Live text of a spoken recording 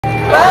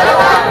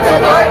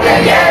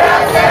Cordillera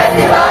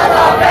Festival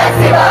of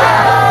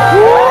Festivals!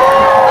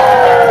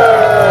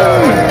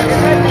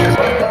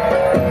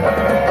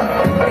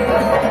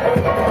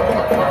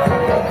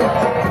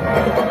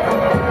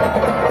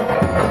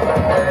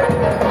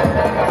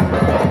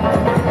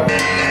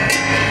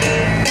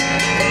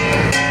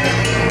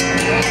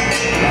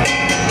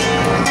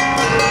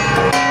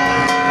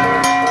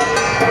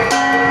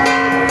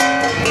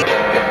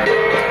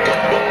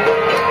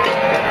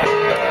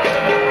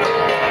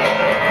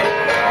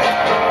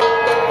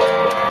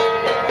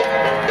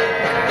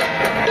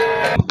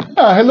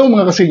 Hello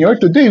mga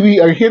ka-senior, today we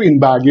are here in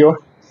Baguio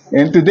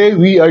and today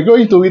we are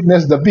going to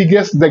witness the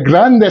biggest, the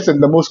grandest and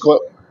the most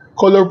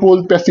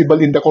colorful festival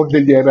in the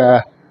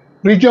Cordillera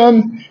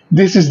region.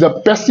 This is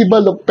the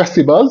Festival of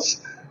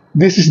Festivals.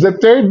 This is the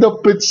third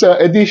of its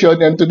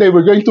edition and today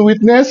we're going to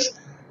witness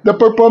the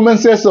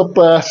performances of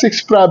 6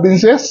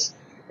 provinces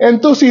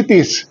and 2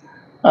 cities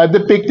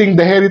depicting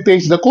the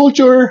heritage, the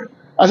culture,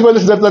 as well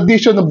as the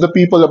tradition of the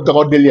people of the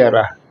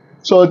Cordillera.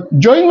 So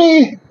join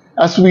me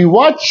as we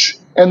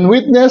watch and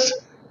witness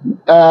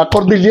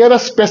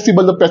Cordillera's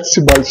Festival of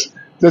Festivals.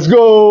 Let's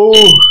go!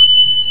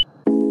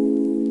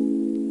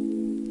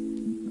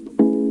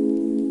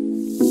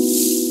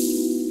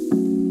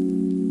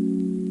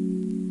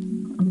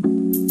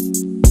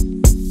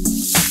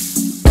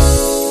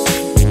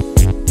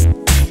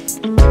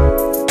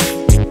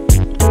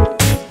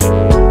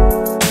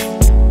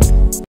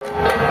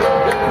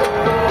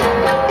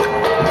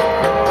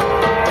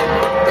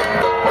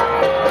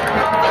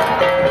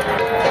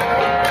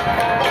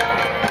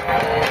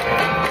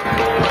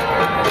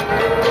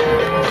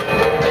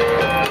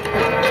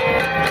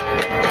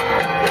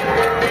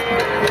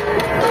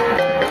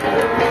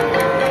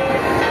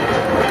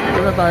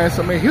 Tayo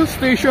sa may hill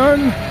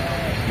station.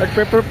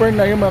 Nagpe-prepare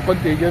na yung mga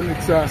contagion.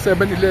 It's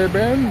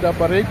 7-11. The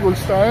parade will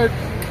start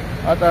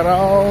at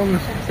around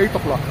 8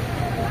 o'clock.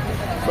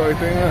 So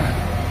ito yung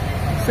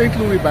St.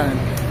 Louis band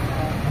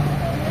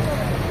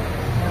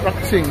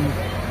practicing,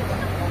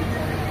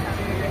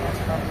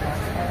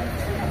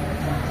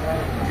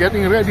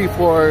 getting ready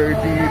for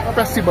the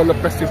Festival of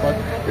Festivals.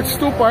 It's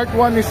 2-part.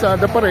 One is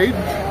the parade,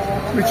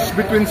 which is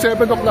between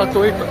 7 o'clock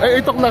to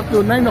 8 o'clock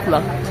to 9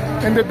 o'clock,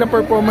 and then the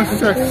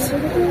performances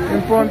in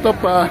front of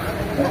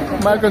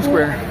Malcolm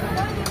Square.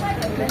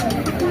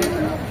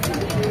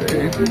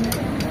 Okay.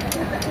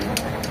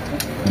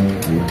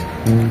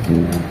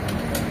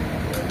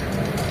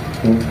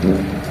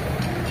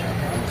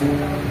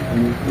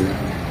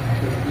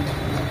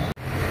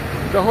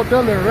 The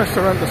Hotel and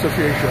Restaurant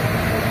Association.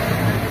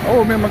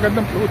 Oh, may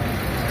magandang food.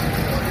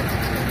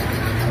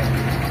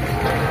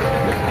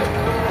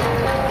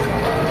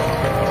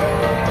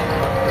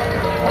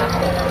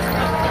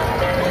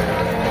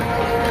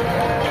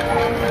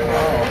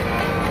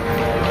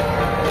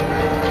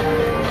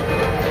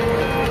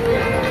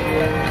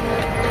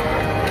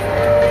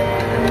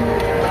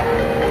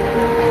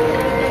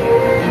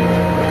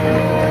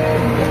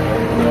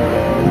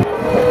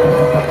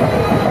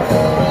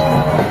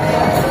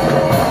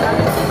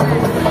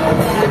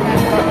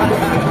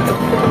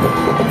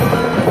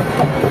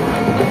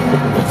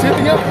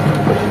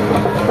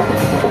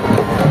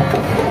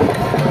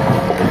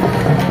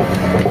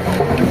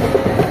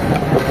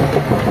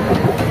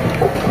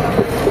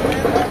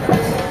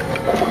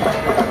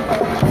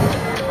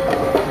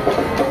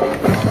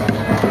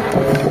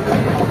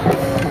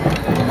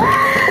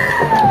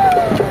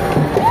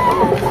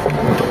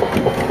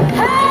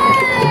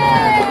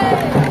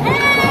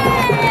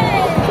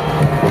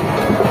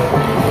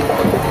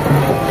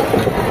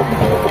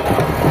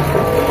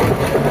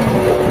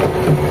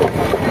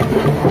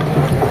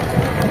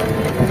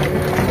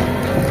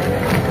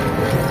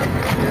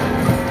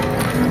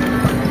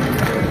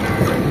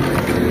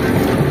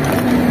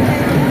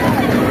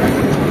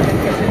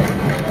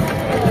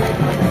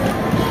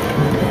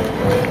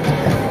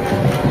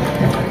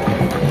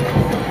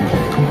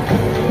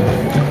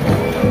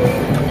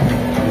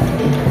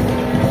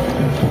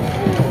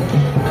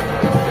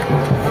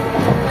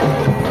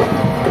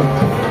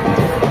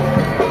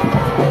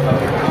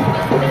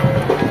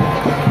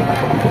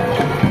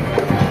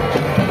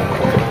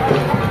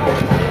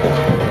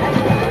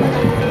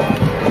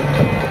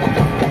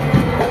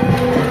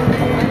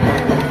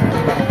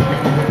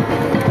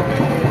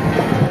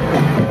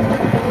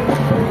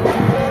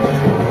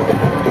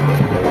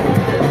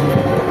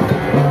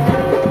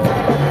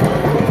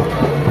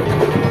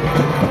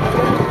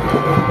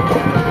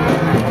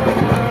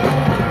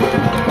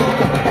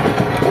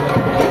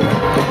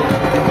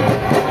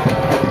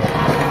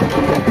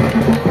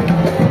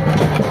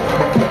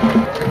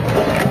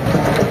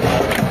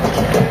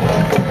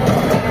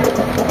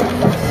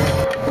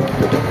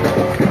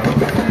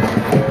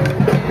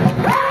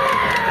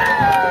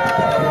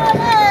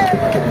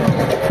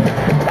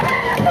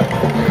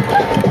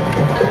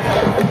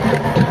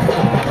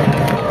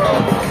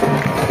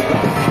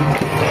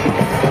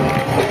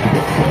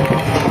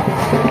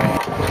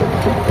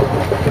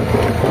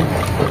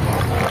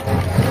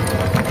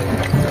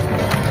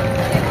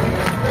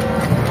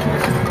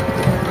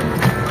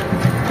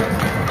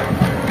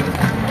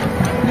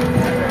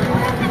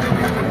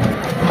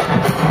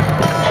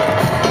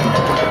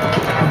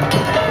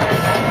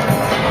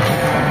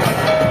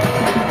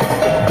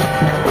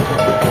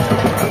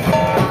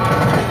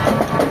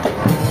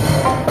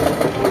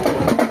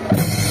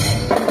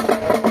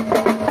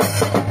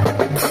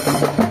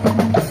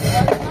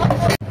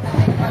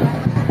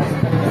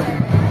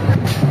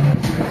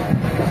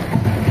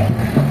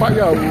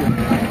 sayaw.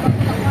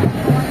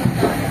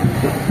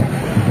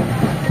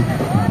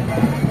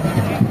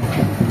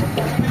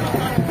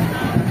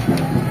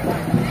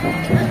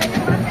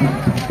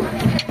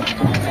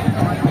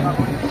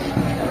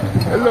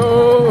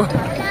 Hello!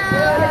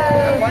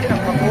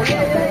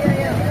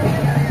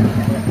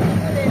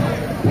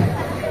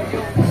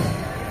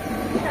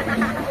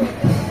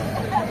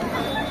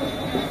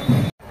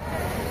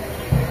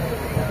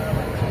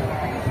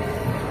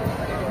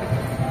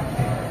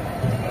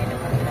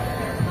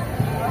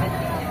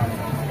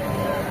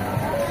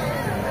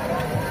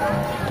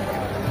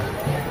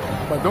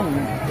 Padong.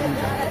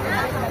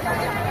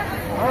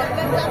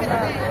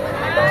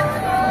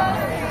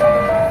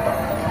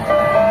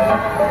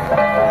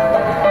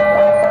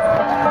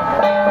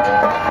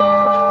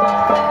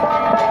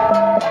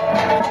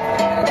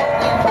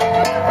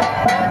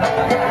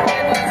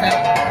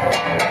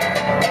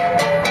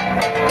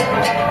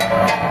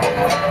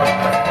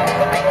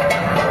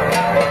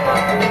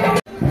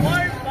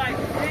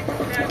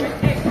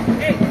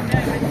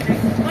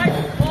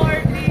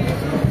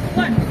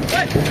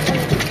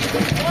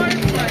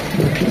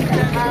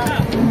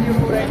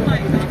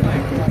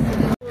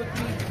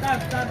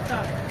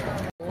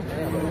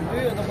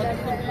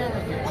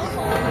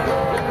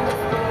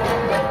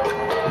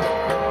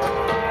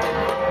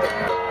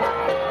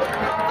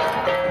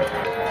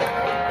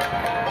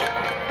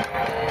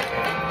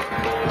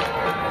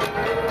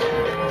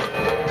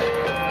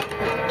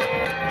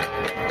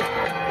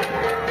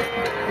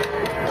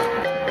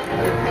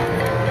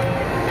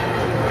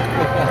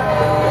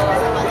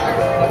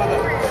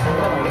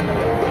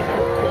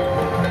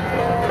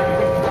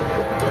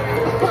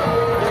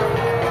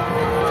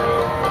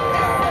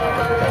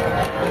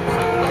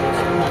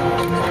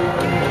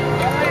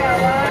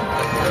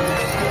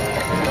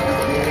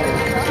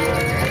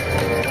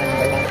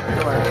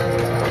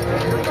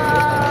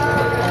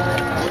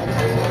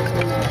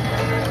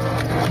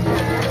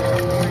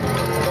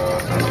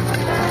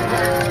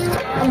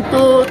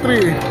 Two,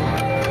 three.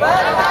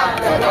 Welcome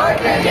to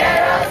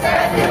Cordillera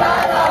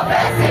Festival of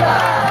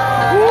Festivals.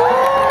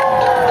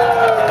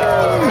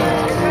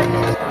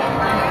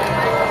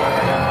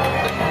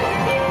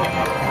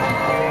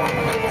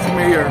 Si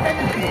Mayor.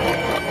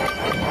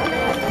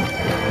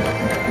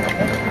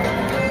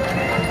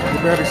 The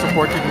very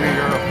supportive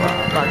Mayor of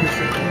Baguio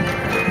City.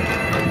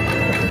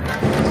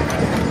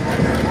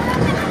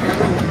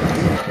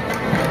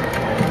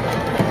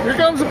 Here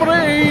comes the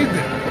parade!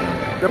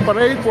 The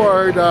parade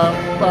for the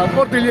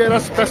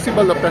Cordilleras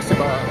Festival of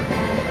Festivals.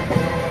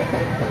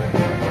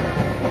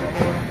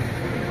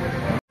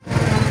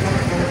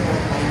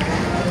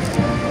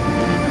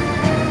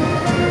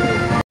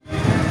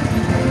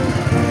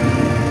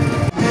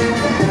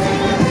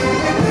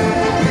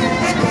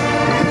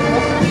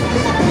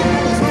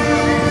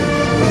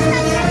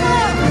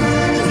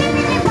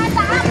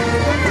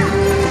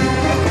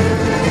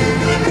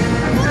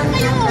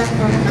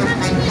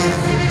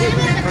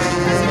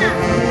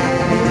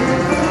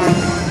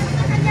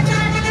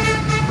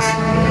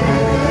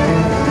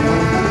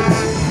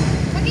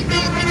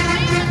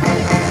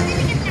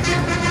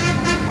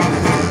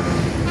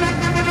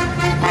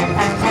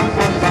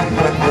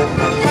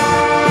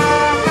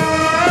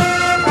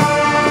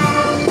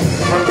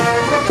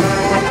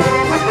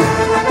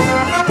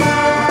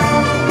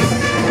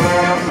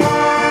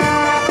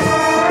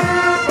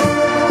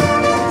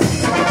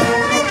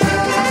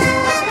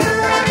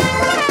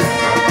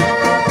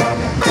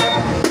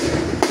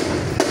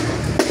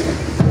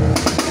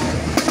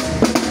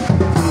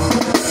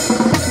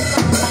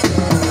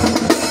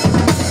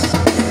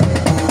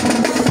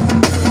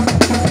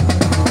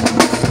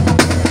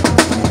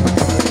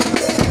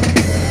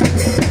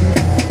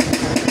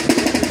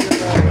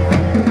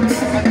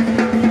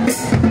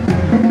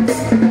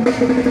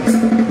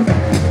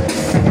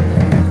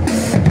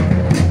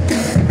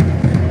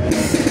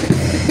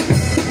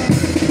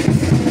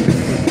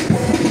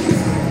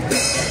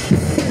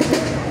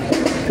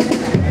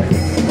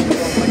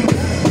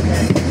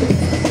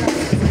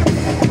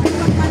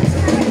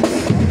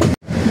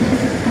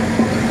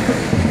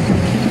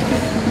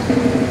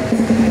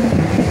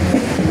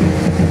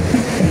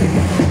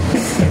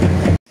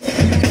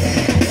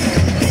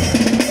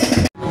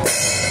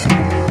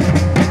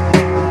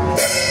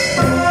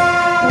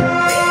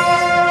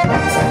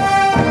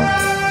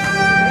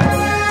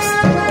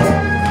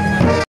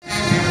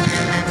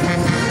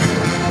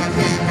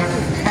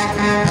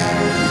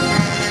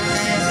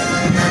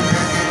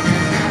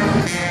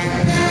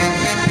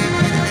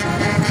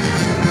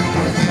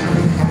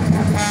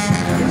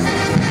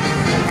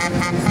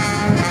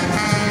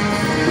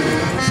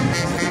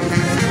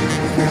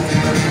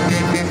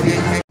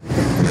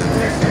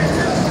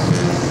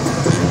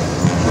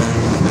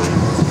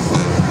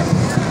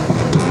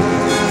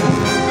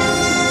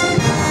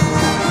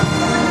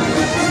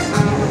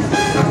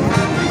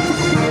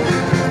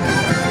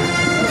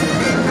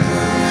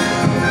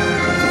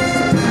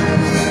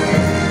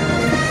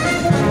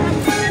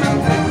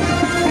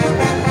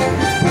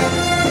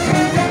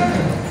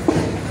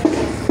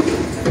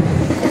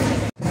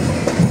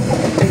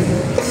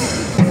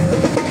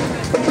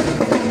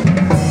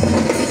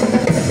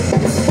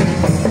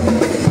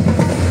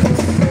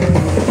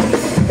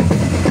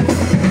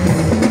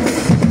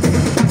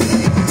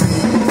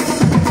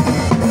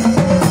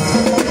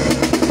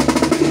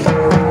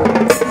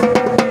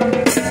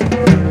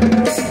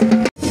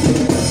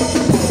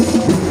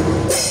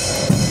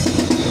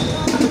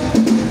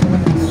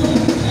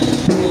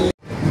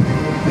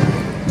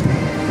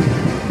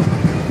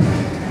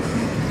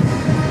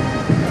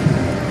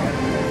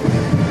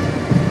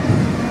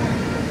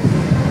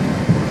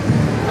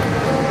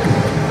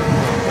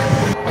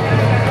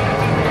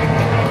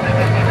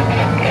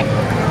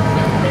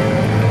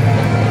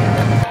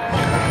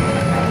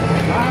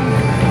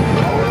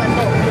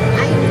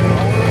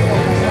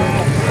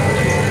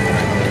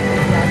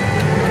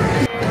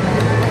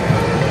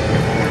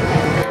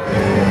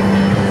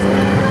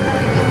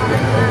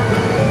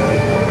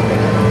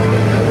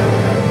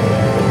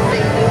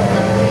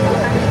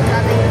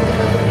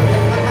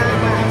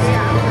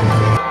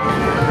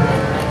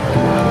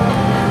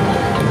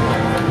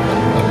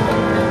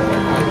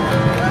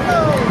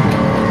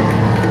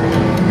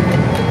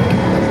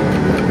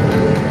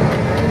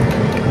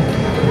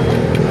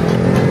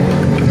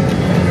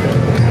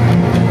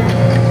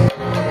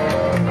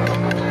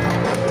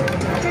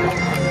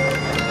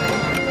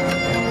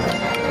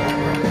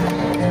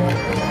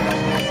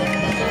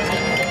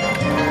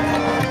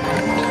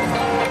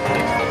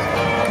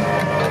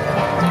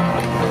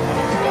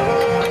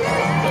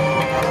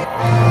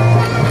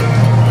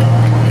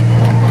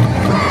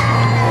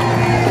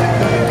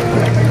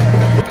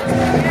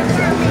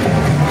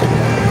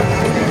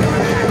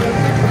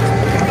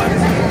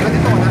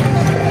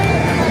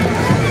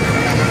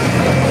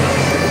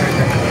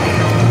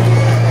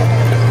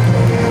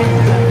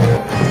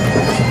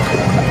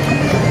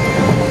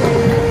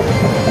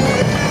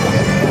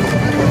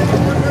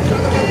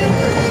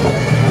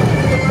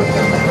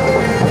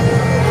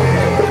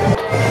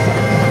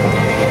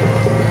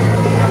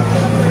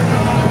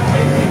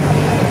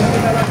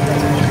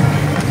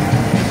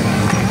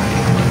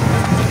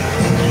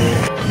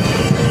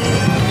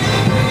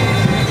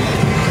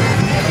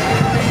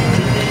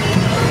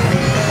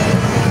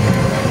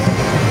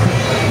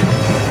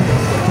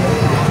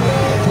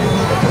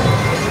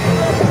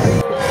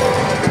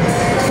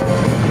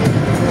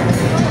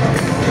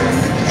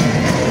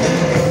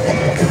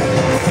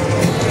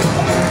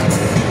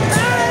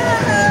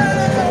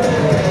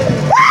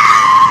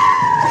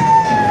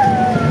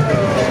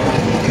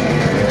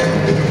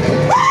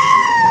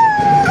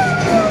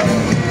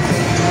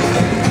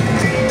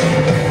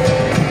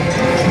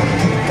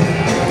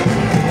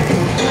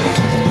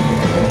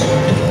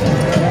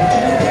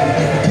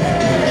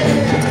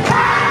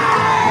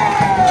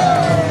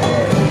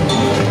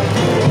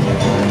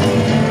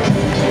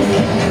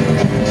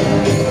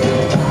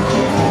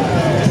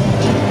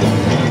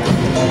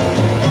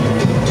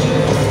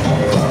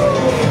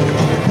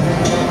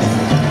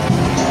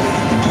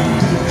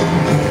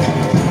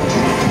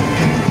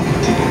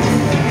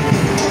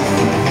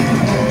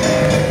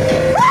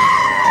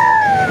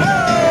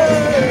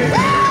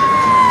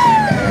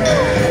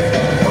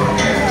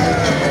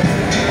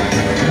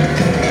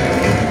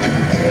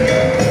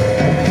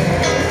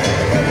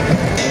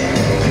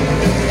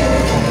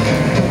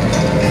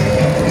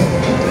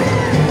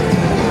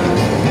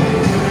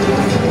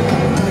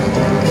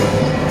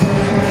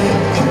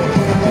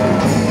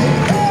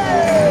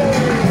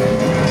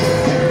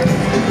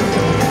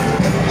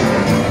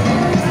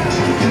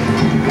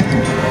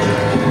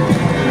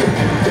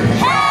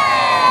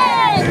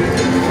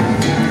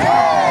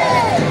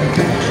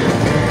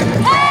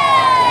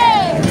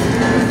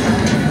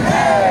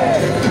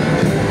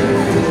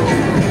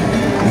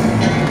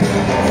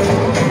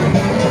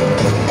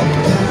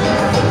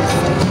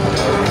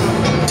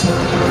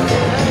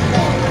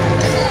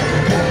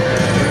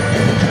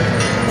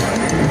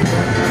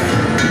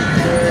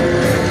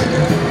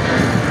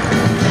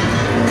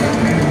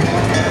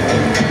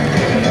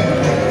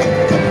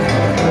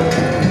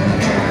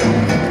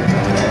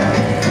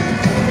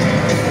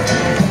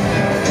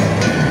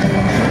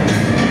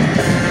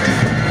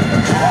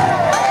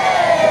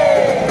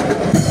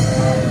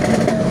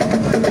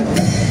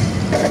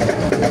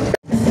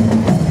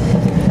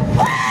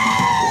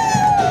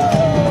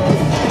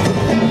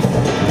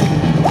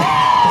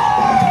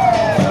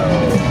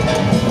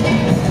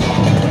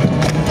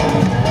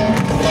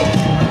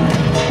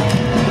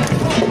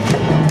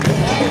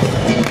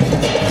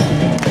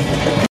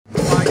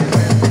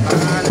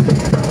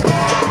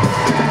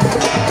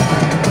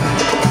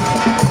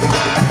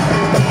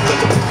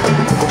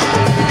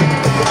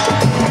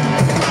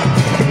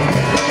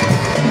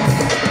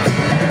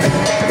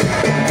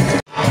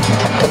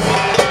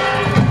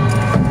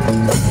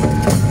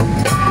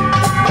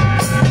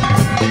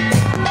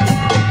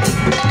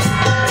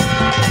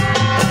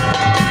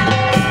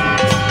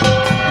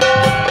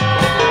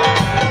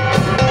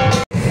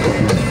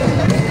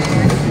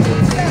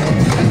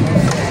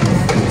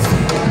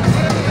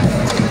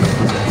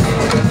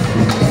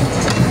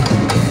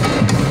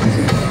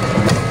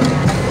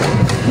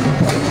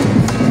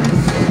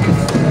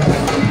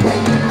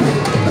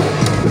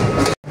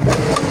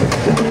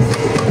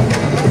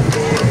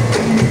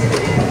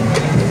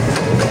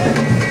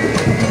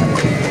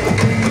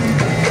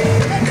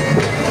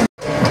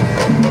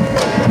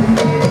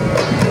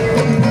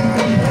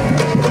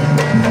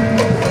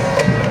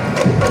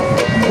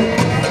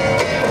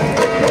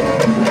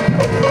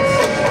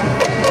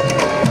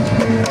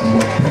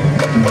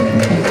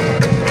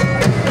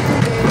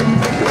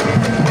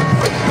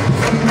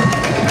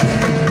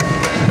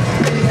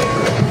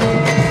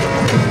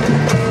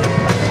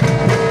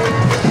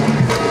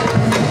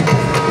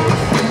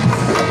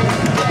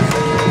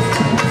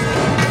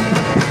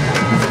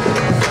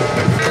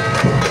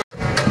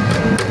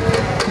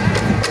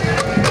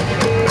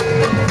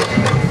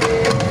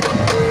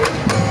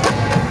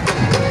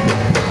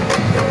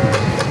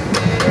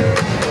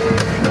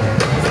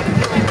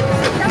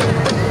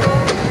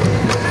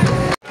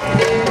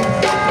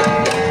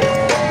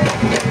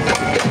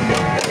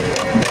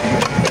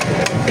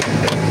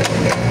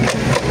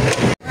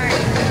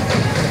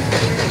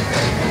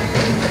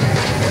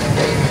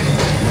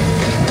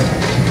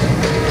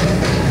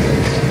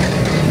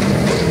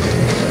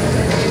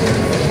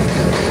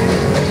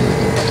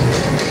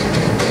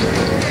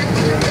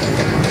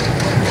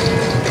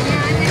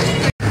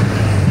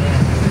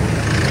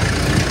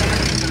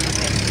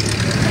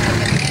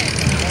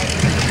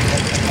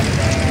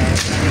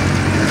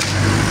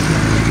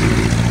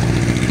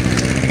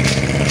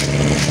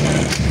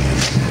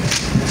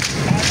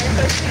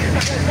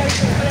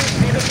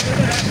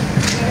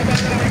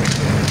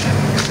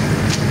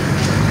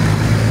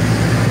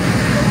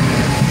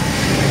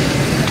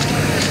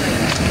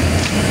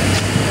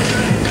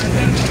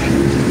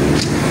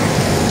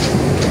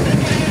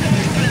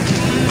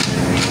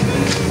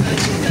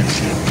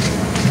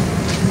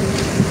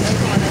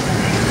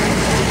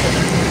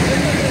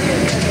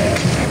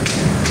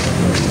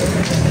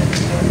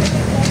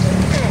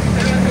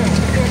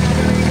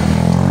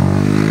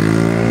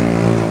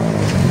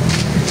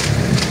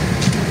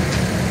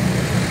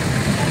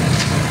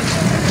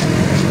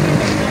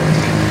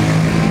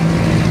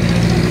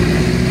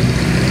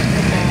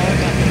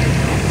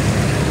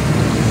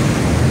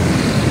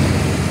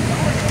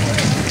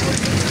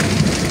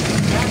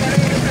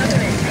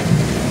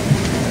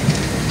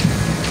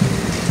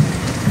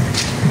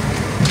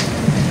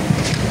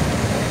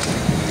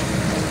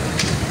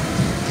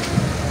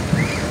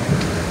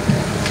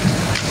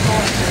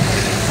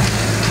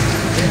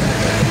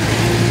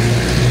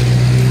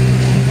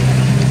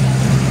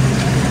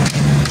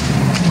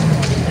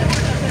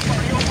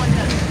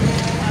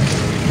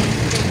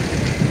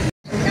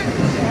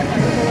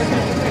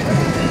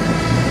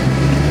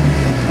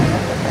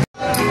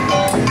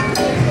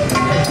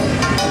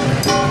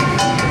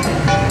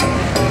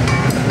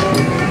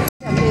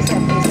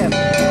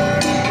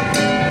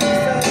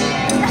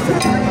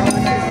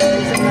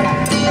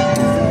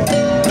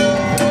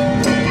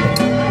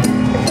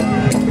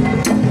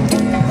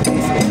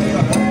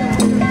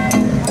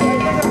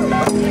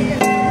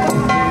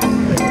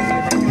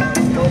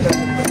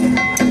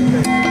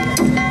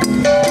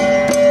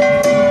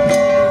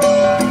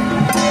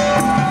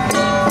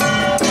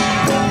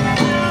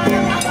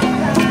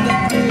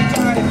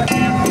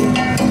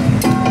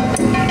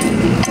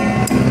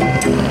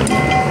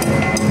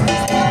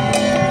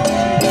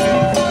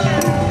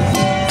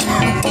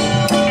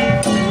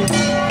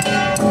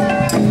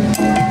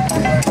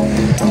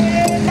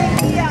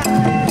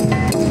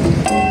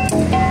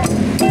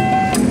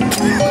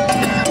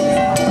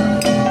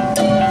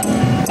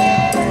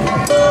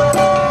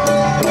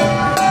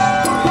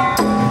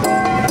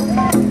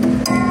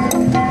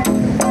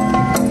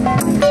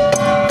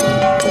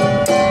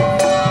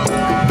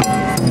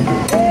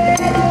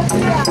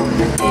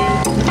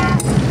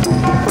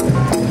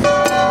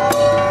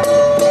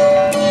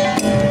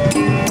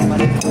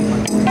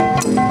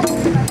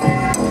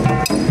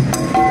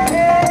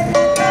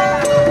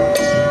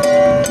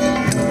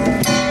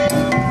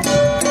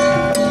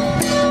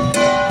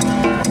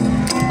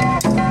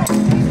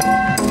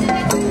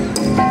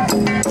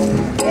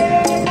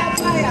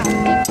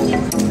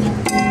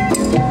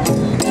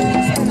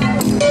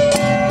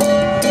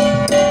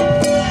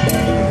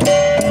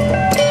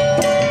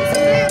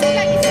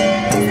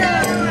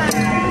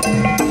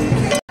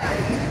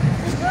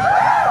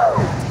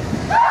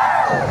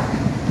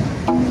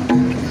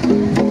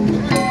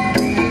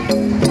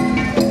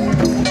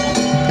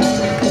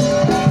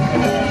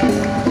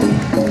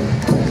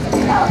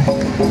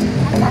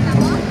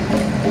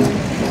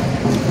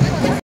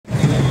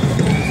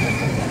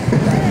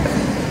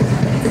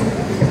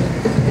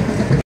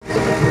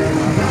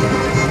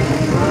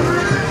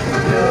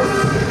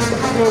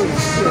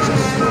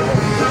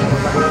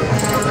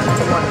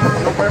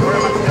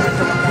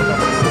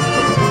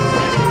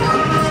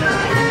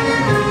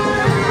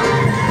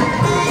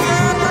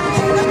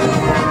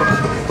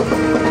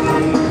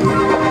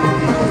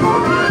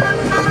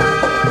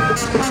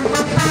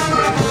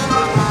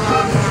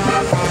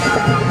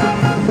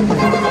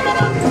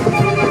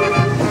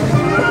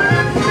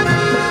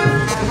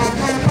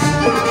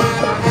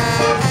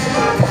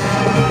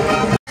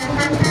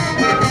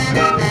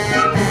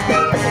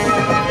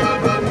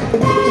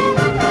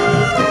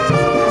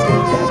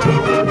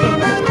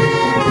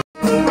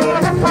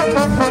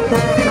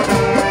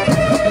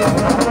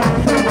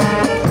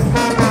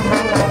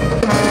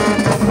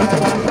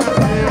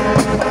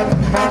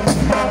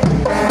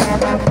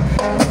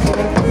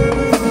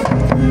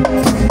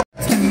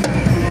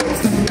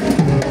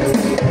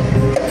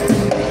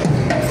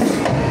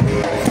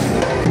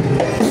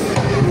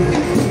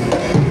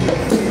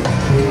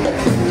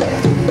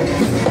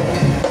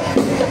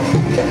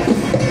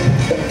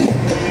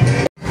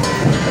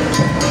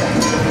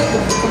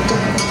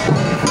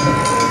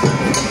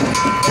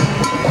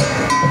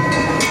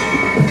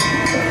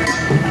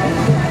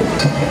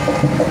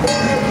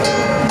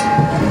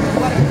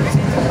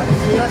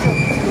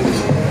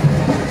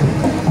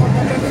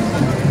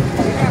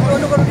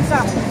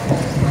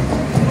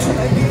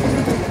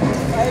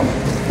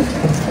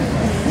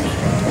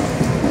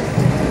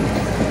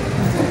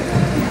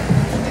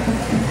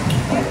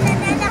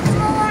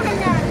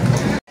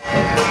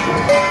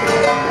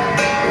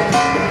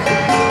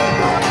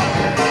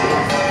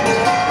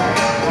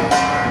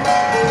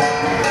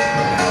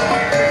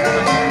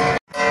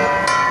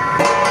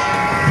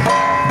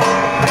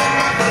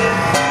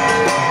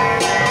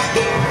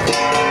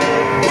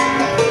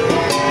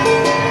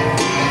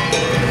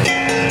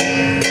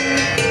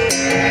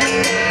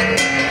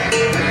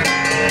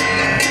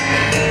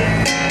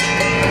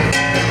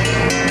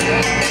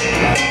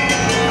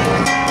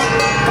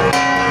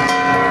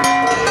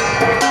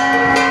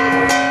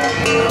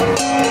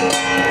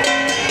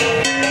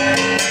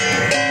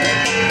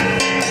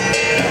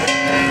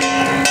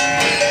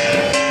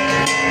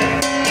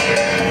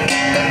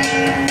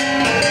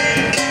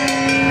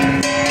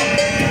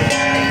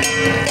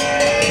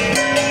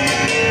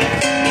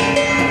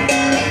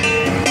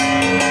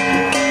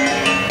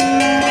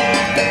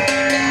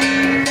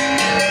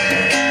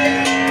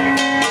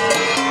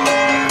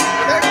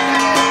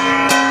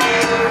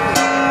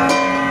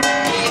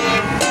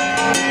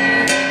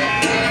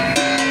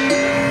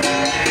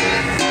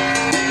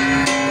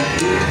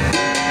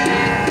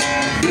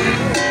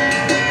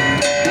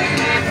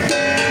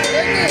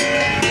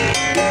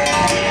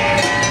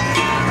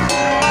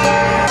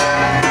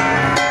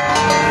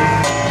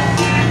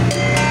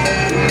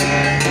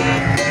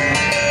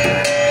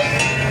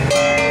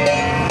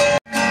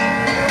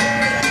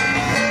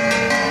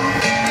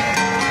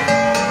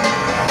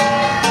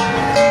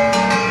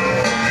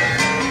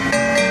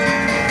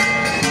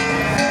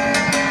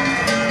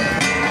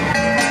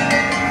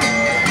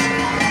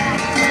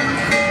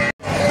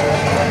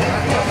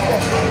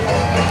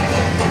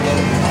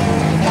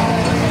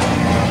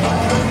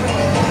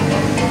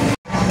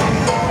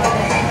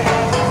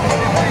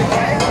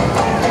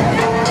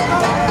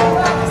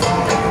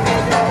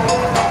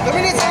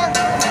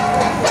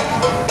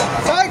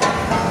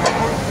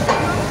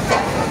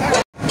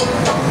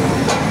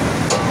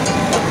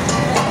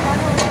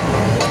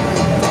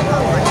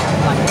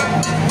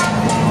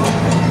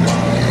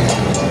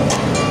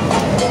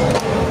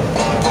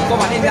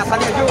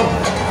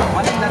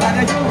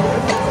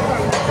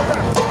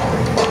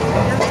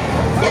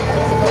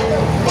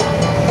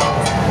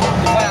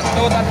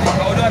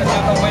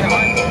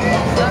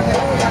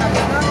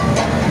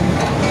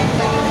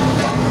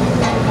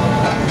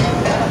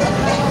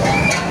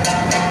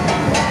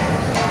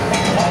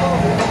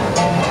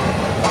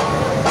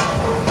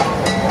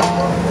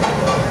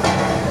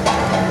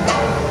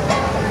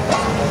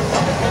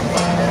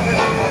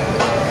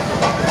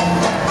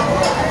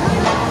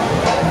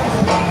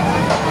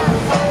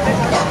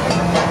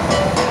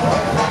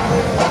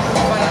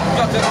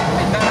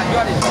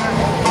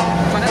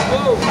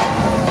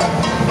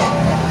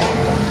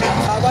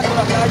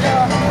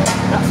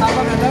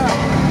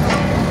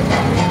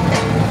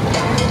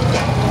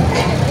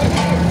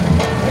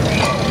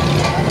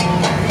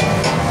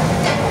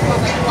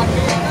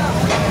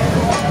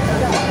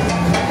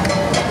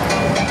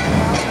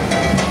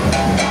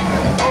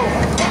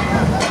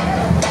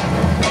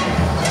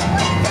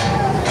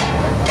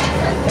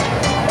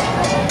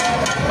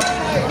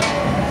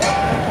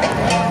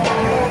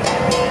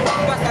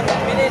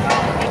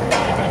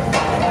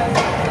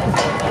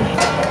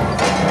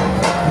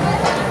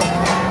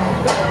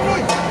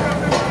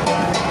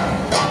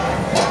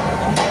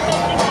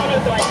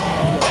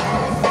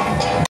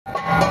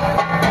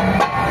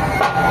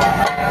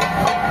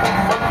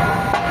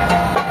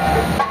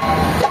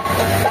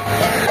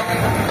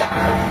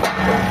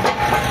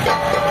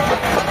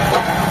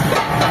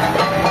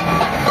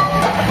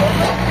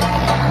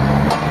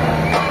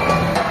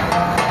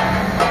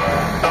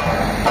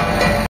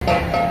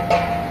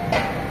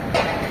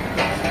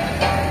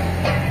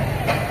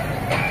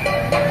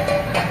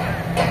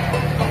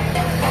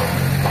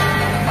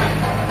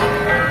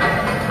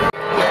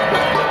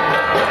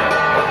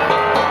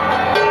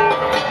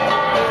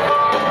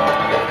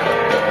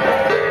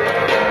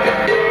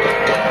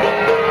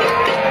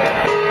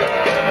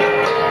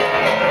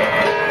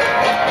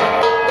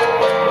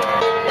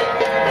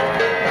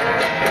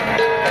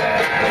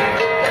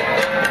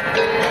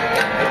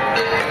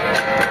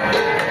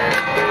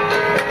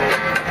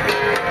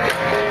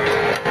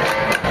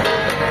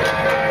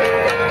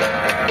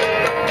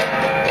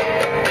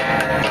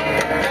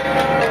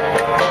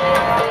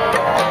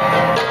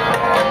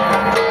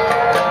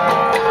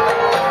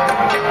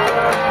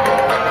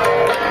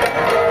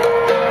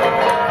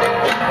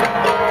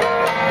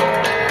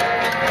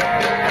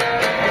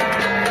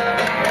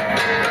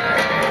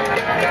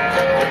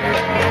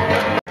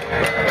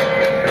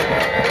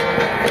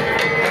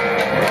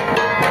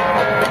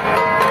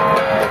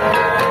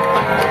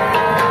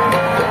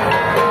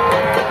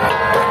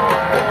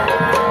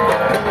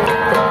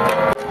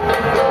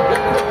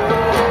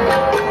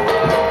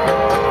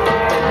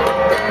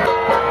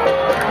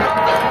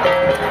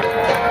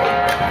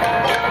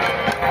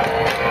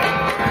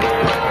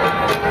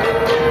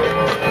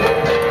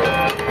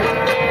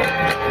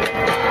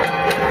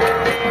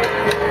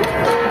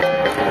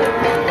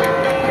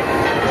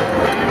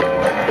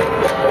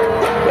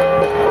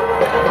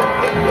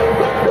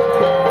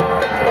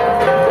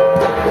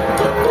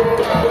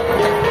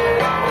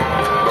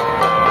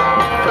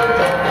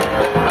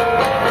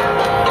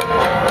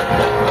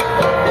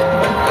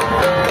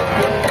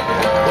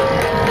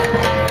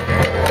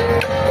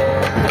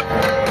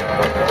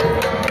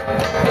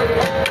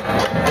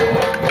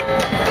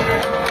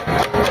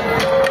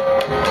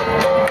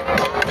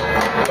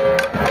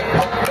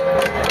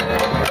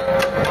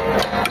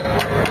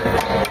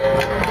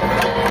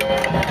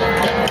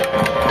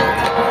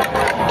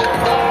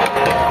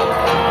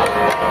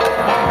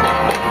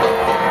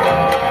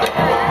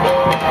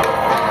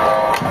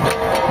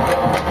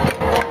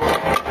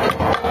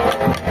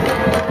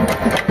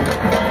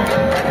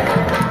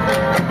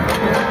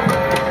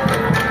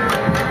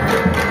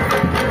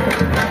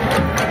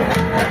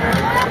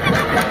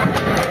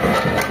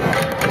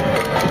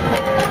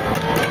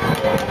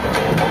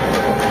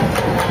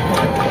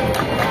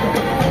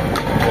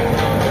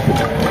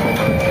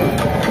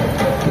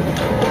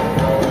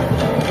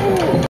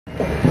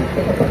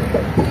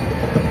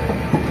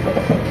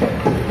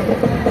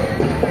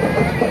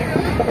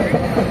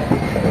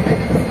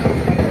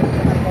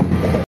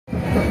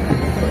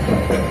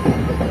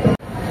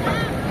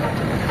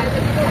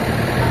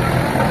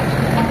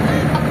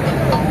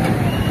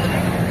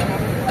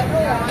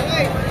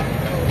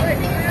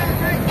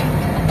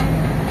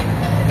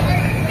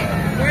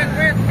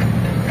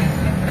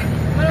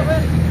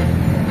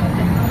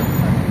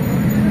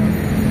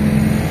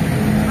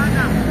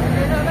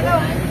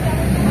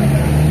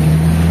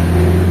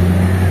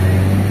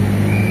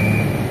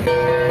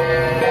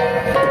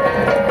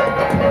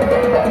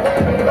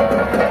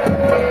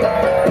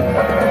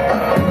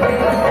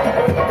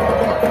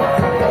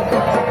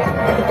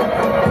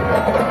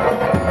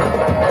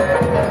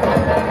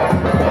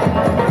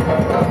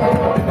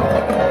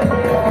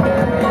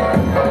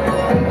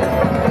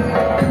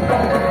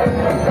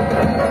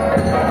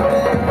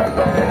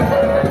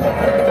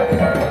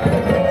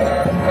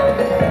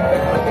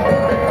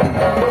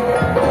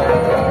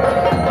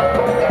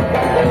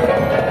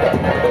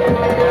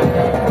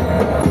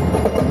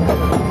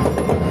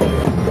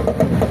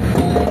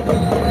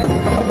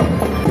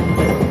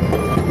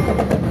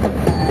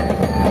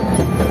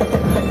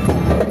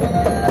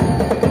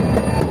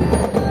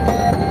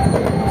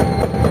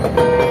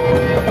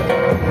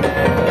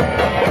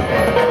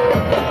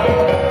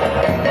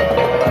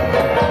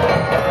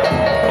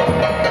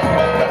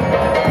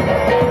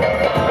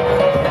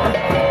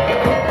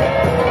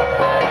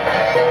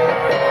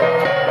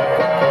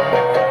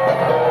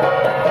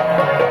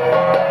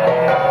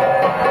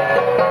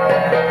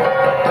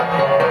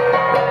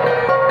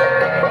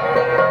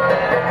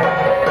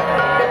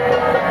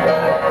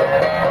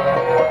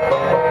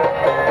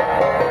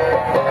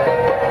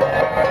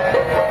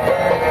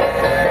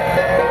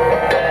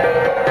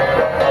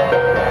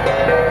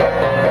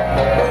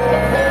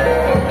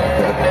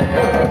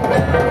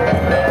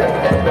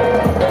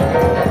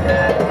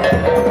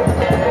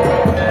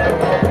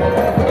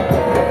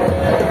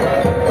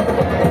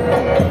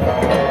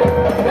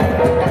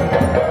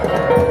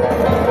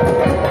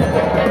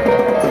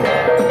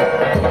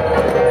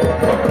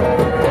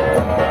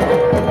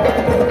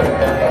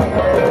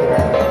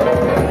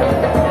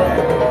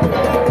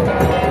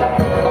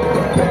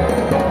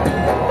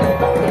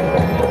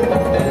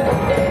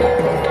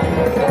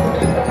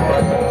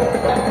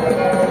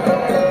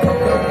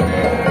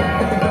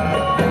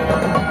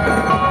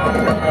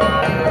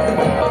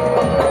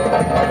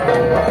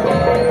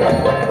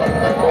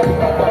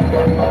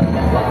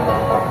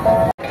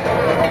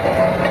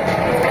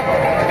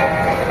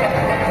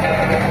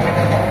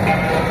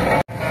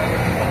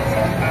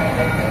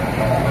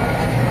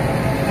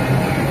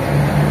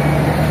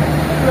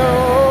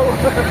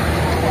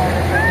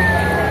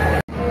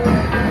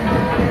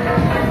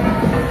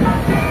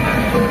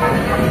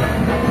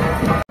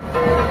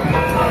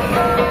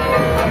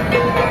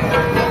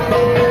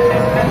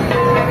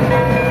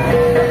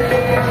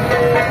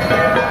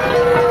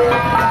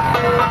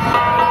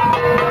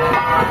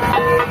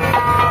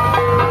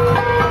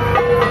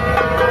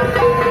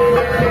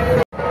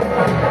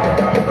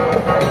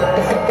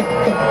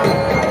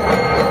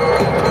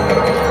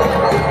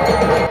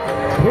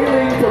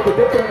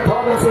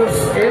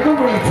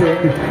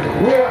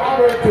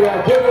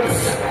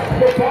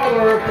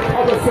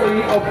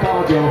 of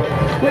Baguio.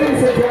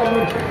 Ladies and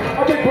gentlemen,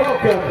 a big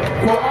welcome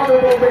for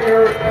Honorable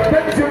Mayor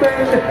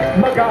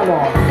Benjamin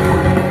Magalong.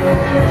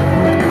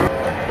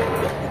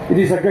 It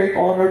is a great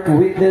honor to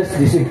witness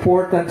this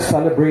important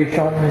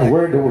celebration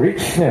where the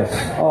richness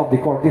of the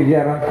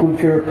Cordilleran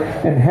culture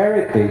and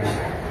heritage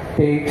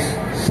takes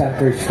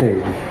center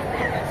stage.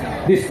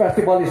 This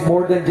festival is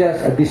more than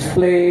just a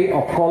display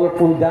of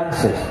colorful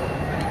dances,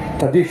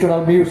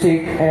 traditional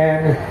music,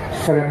 and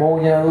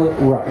ceremonial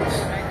rites.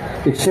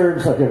 It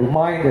serves as a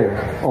reminder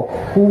of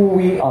who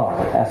we are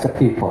as a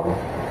people,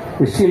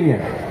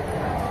 resilient,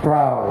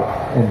 proud,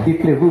 and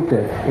deeply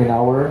rooted in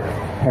our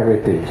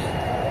heritage.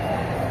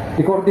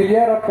 The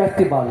Cordillera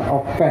Festival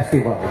of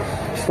Festivals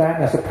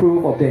stands as a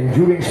proof of the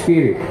enduring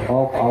spirit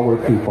of our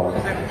people.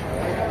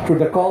 Through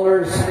the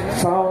colors,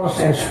 sounds,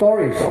 and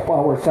stories of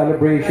our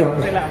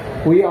celebrations,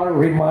 we are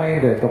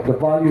reminded of the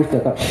values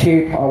that have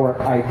shaped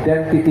our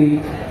identity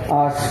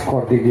as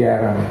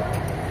Cordilleran.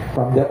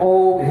 From the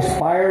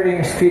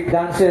awe-inspiring street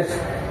dances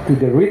to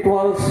the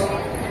rituals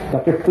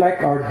that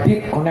reflect our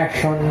deep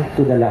connection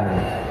to the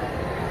land.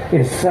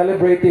 In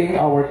celebrating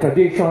our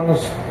traditions,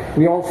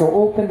 we also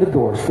open the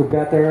doors to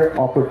better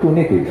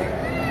opportunities.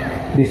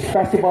 This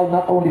festival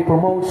not only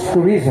promotes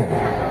tourism,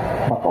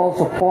 but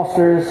also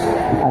fosters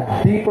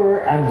a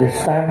deeper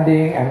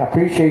understanding and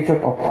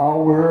appreciation of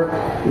our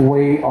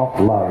way of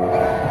life,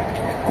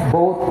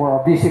 both for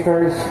our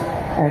visitors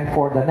and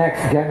for the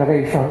next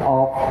generation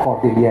of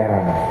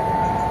Cordilleran.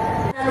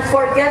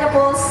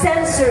 Unforgettable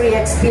sensory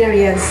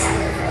experience,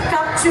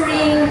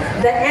 capturing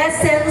the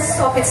essence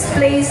of its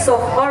place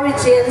of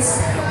origins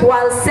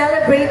while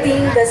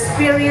celebrating the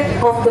spirit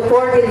of the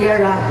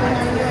Cordillera.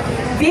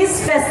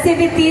 These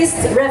festivities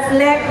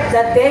reflect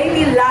the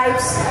daily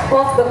lives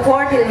of the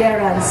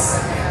Cordillerans,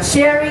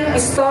 sharing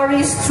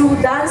stories through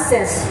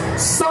dances,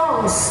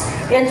 songs,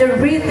 and the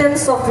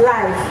rhythms of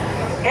life,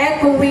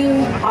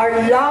 echoing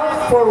our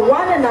love for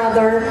one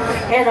another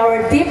and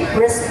our deep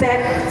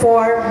respect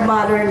for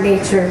Mother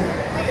Nature.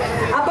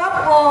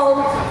 Above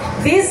all,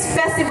 these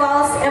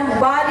festivals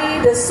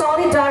embody the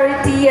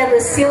solidarity and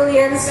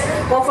resilience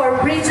of our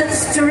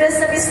region's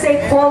tourism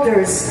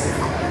stakeholders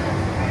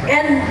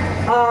and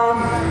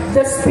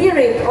the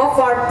spirit of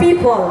our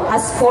people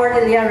as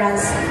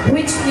Cordillerans,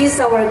 which is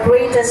our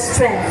greatest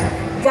strength,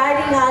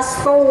 guiding us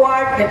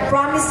toward a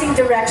promising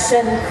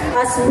direction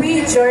as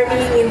we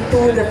journey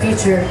into the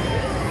future.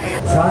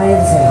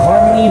 Thrives in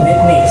harmony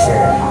with nature.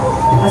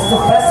 As the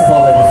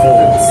festival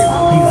unfolds,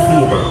 you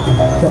feel it,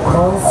 the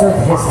pulse of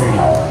history,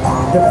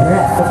 the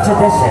breath of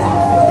tradition,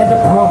 and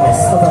the promise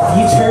of a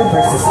future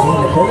where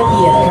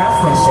sustainability and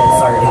craftsmanship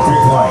are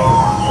intertwined.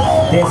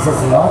 This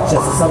is not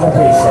just a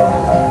celebration,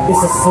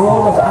 it's a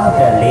soul of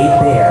Aga laid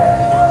bare,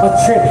 a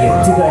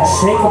tribute to the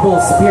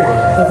unshakable spirit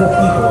of the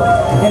people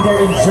and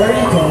their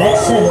enduring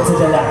connection to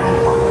the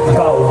land.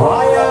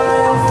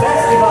 Kawayan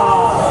Festival!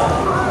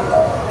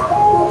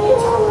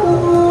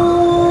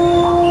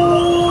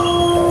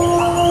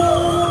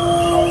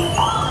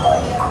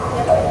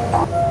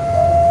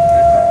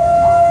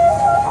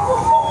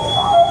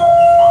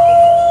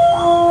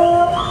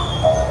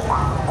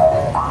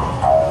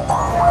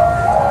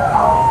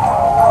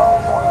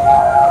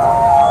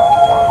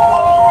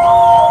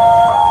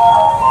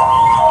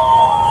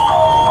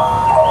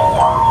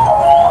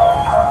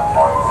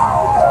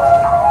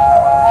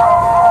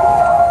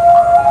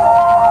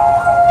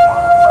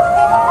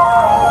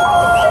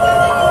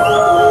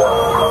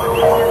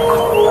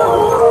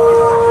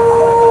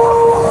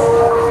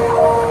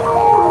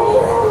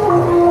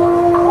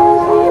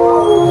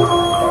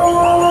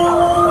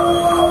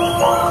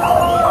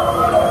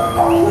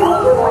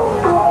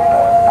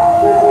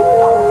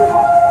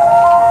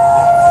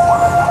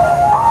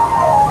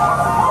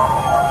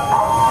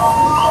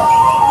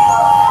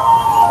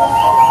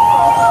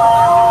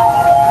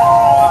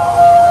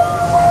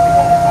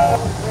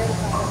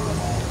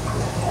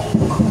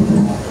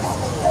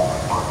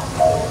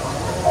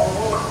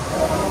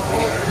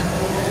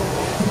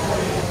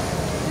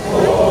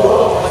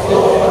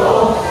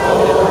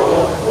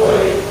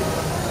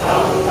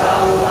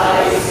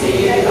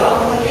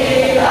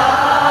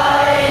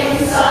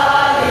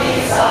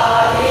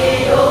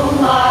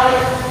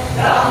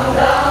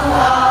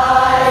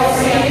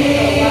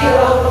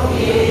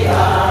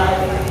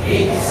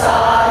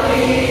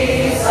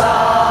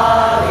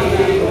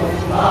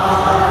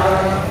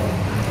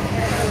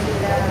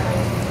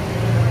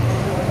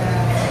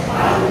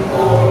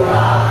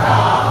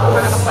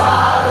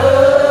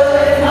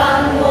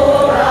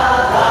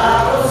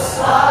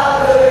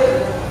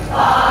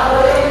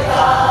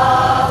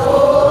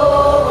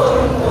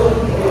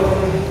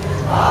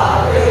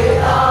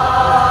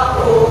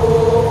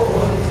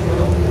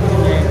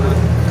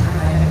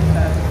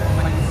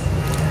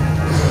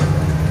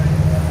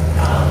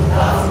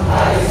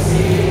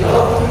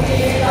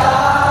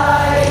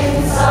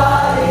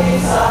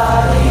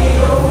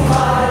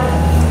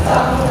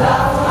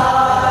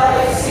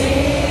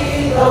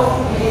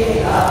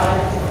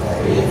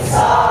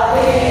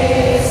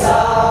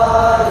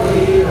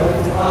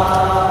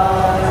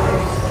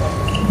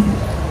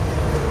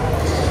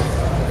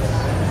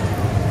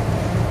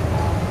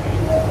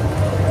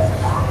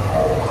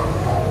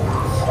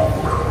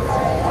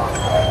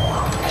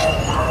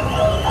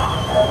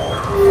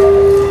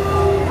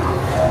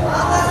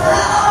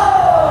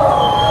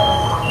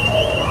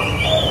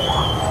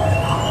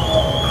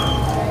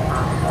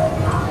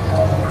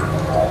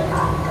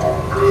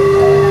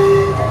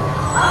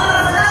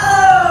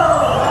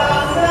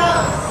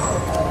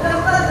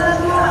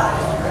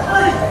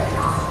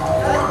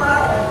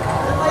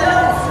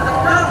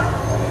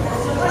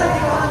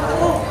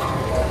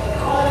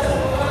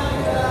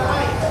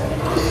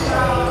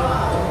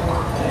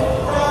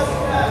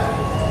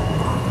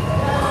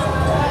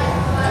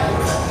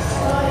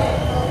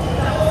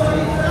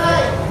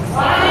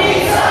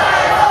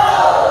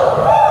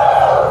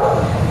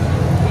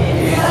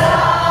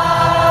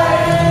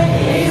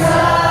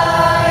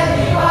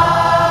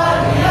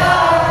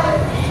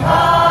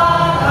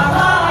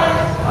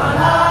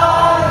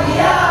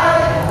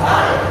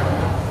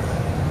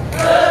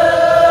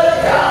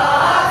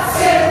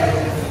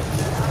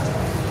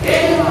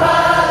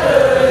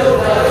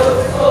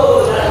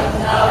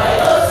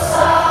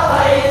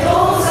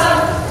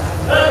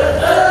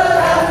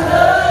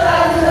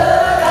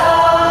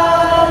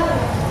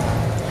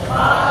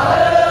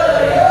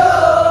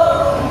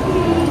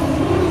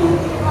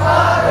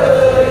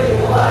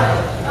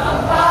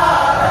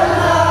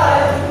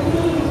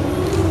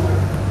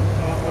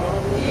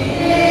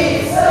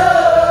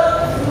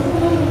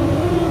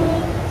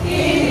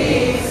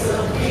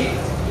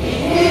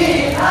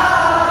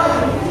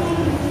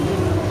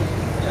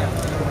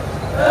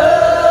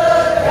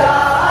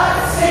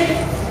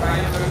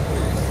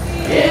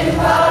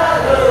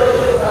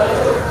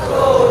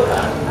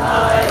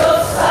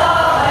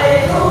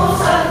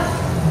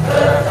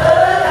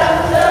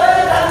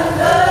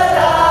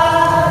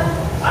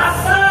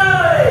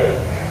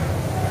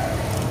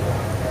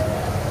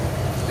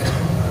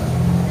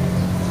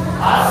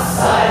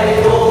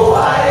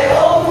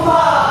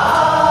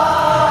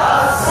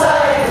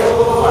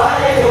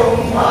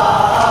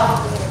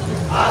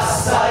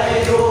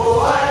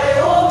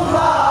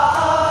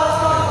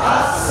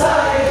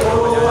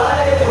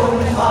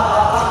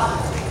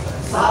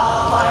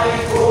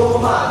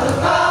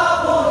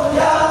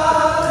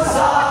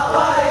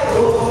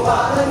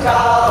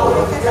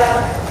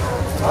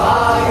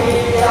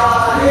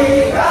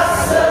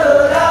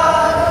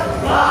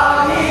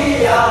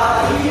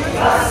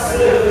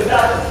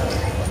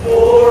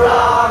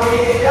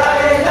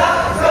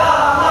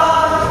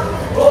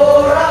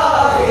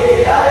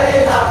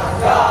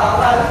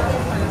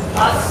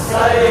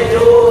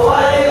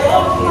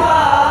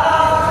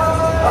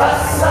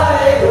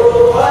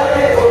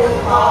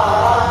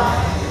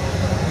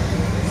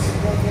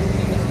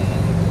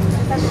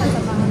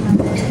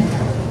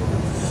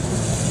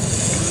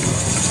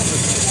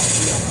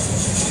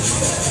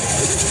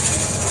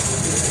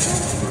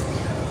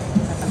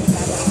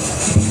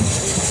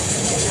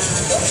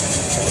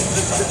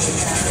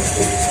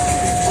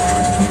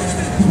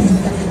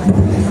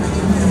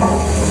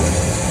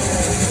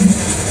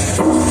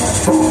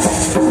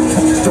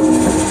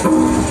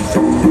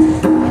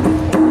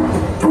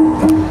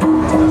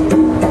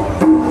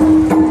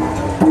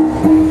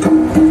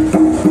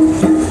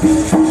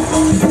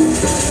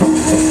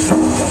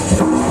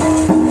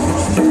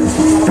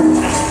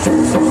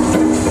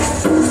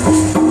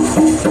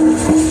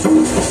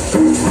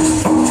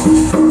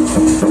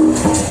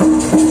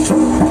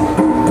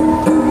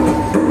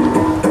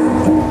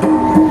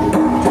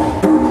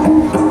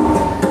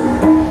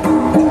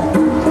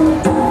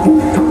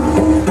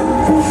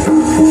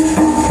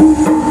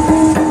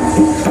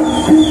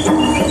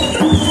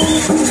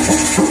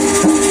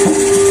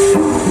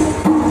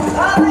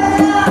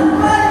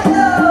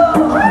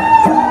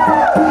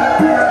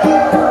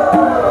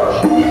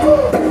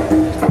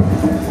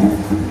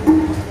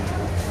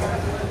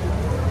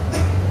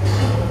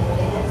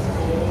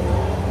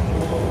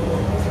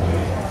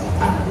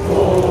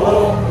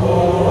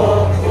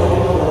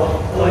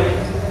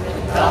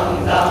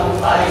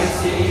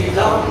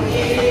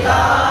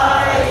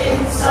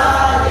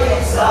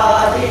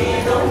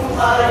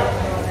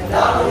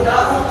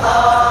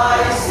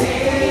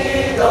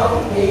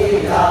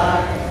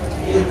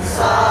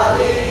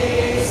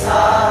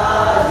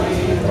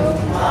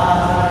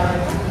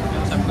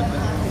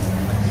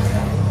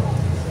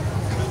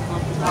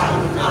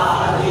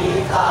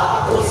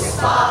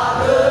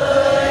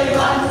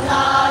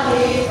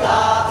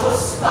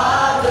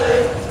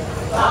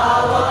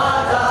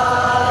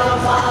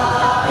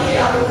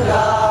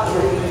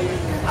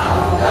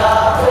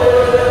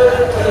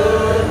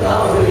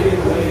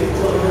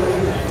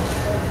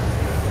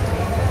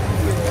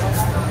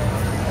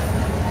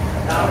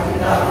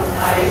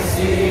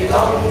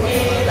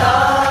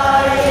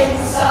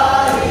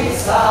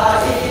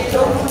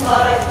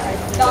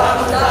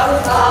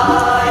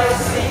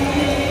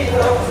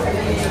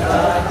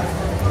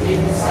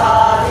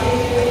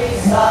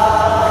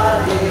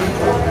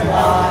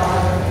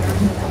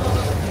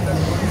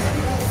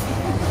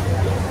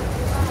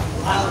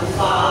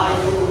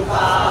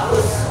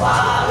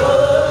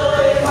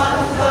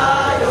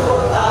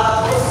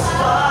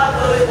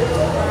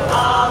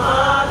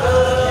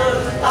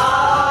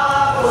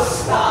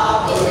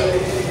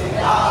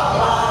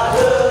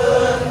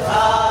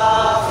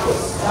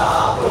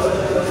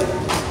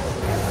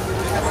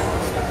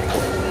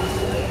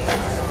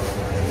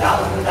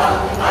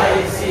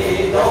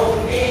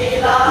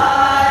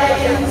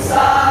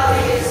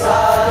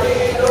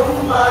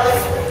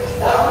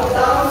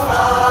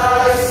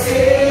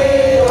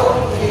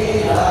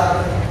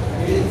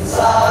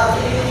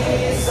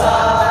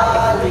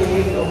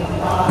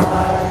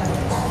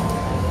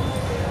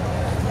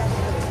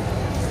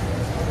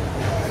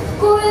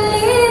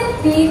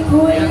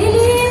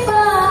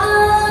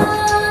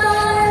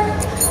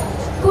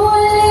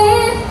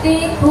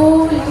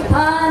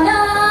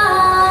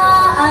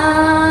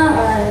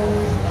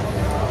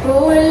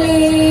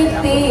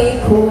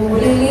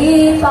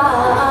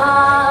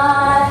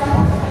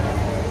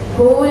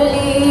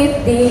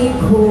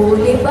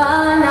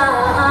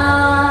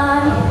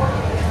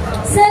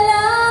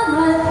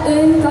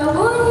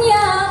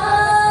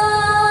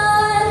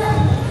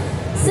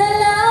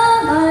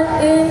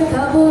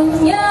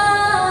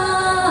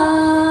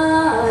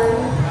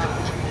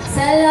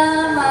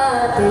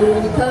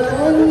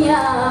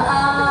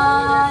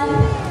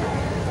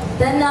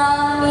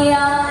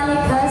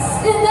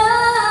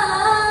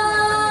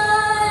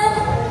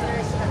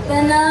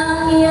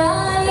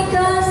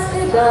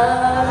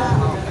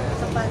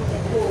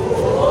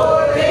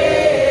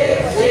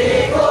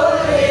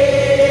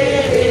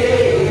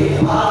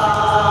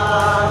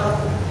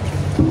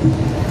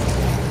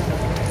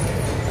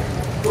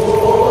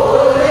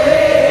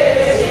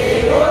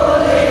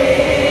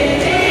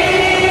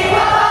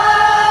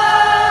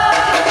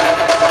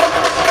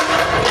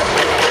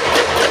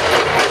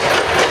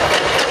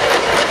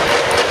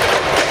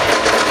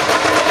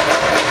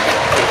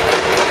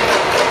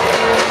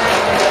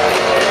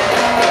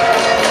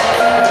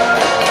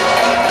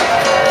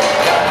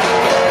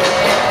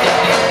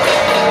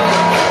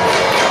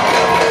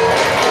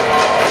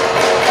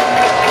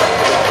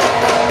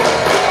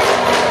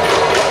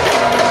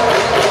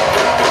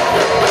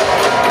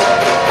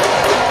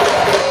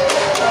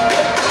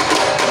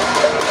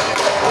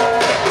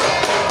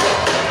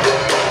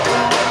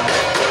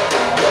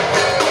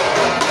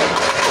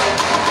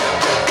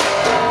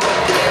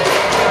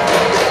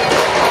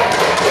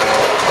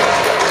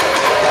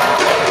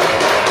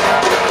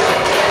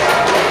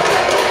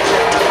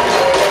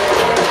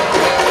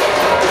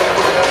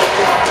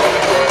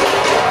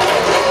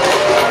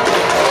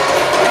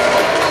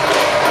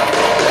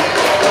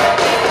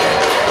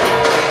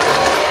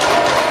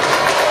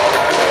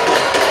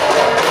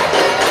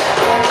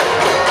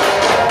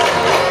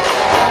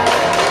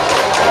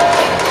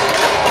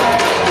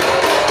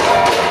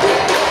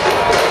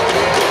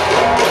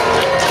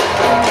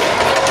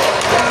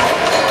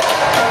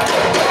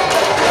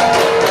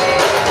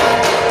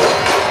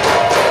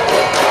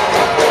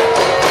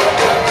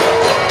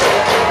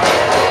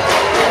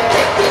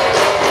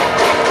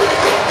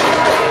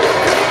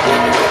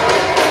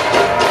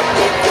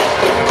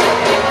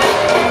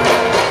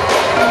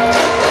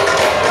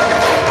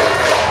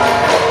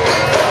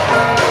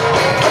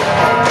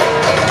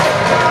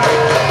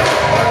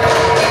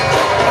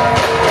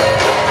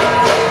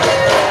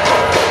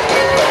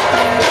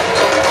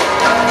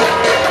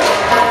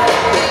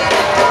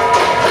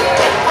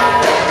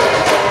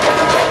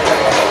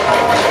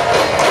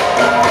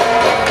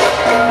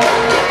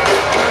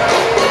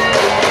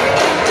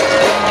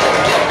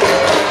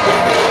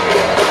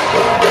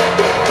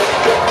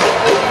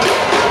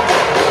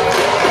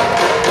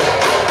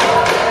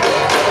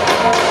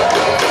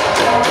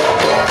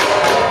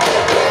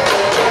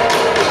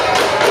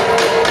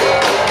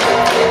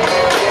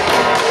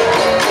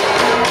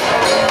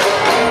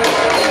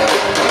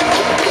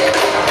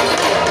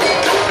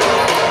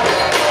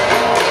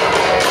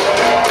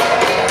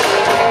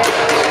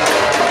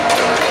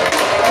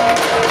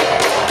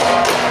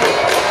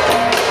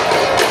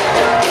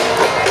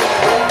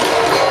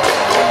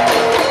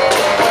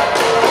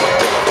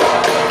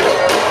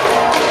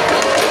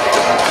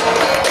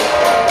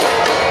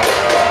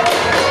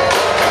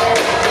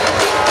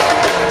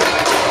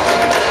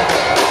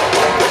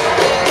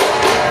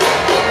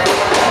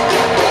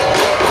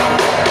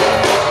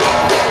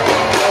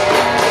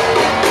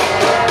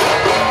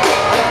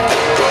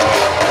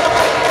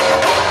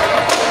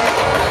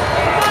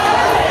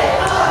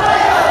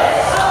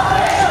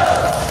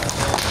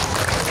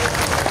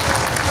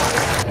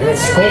 rich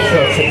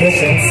cultural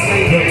traditions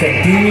will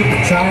continue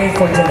to thrive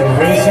for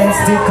generations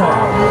to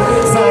come.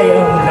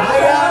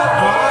 Sayonara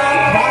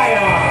ang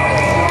bayan!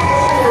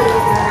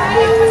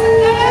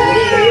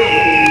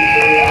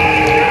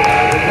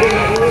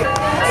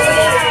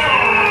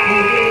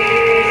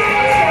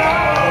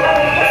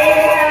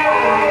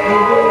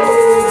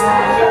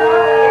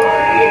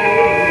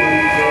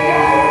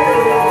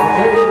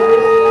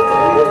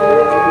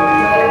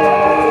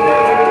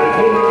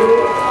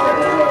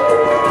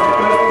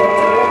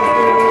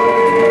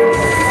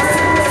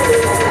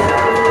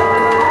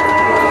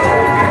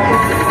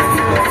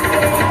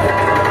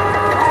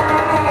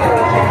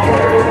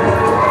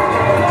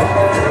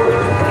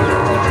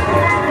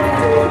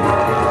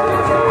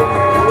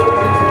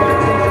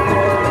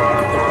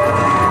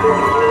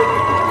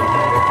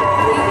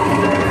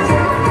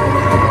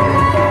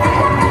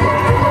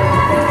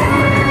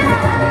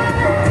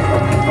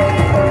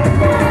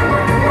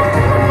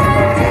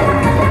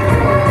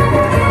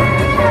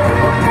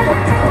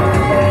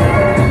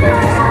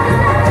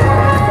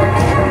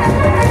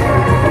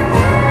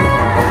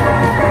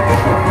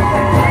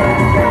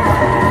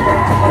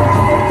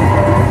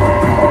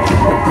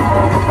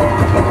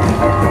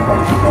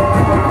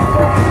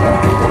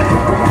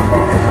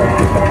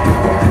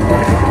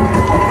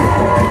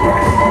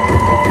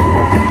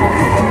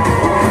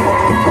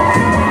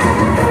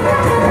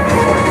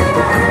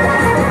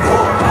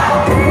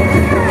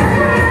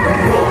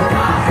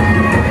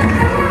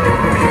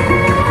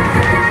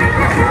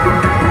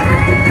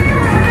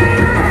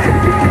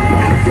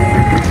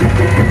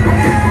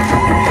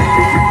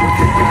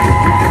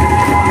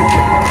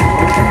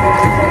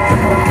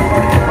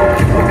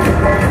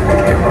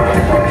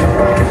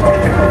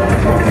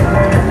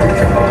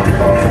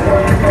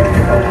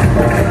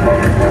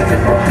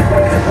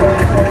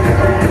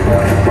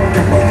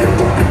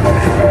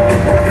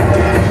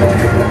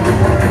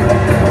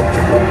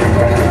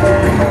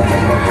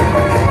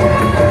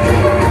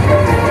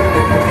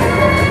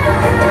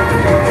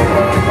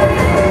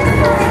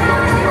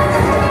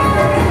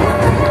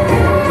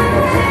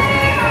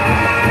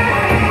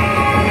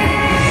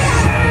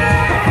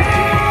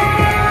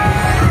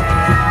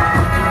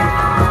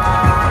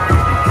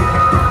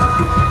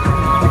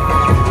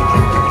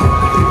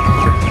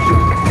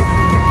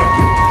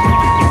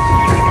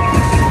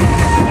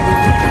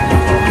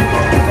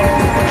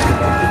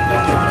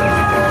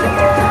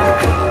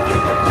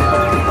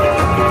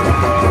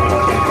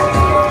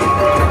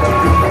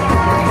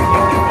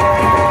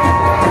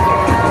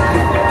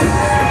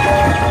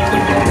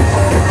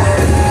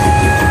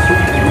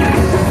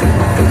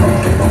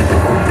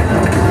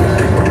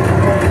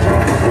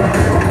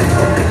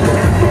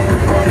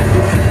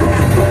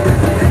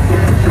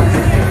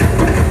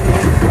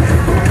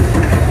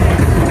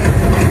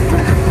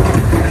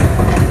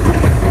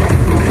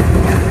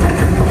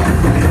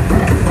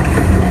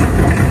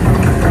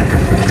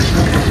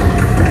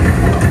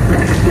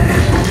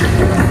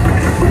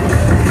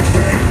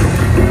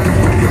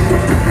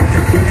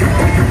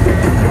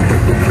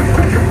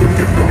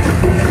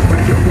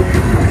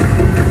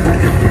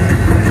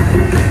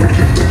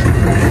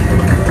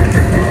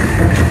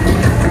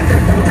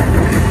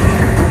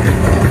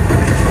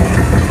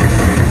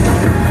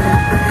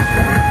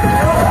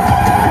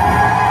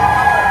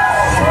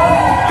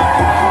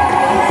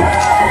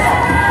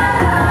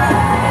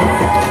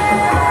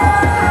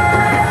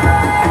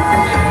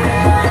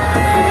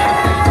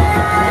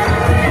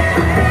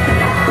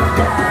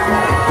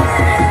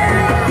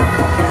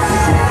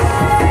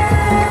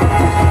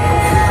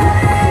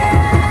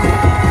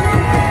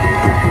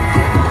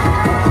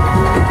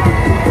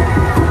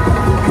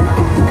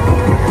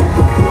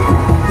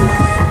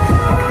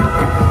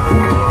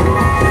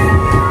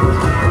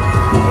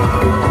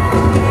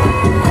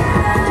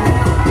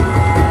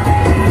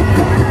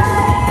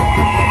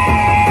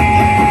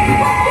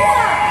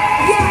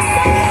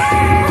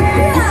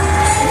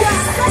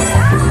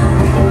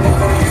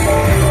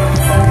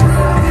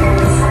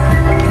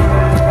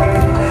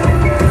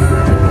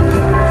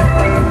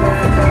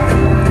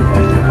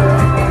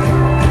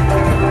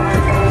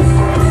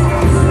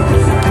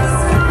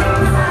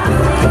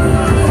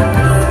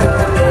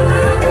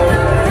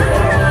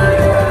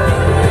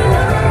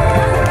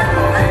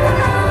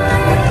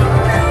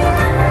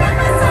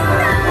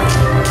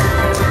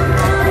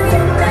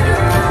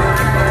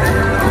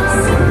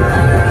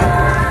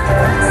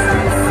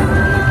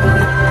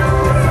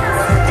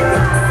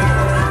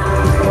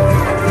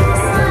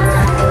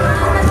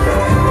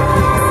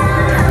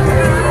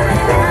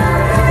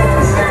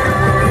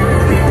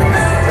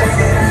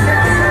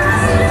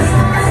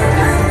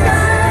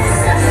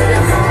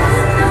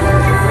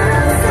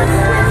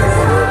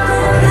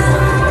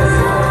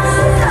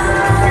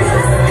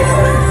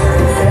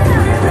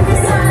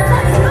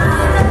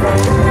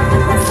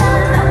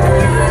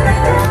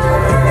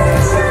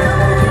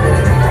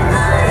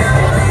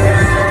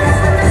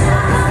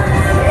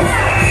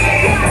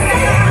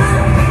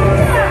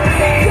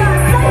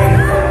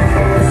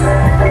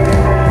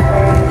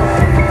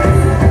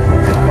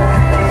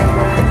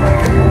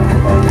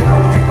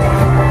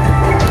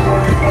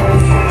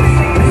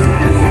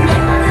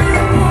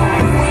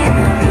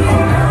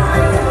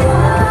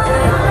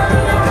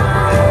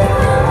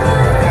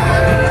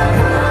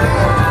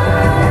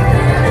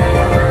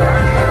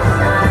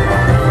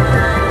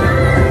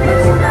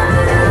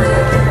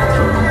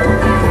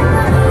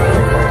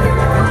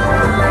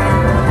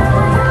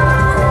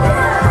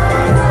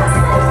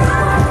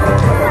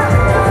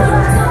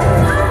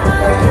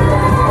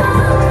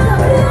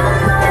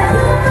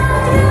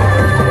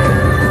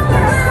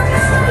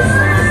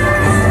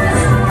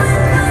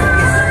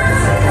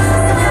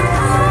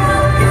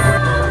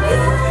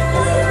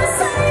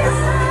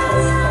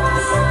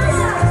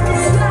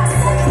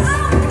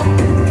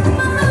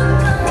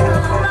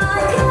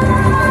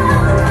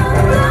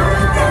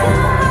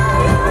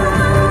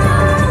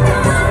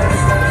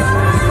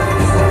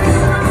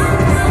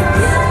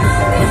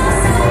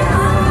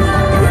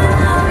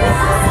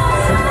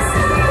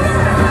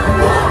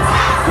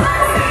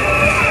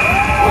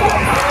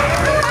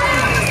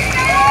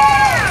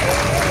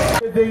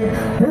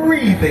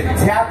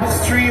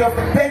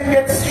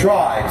 Benguet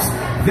tribes,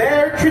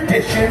 their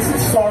traditions and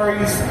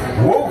stories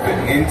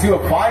woven into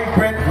a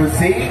vibrant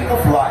mosaic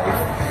of life,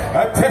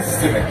 a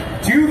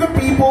testament to the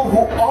people who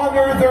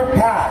honor their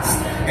past,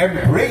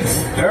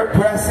 embrace their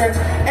present,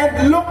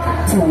 and look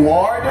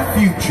toward the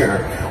future,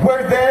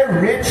 where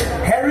their rich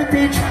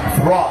heritage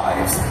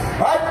thrives.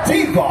 A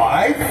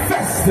Divide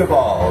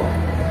Festival!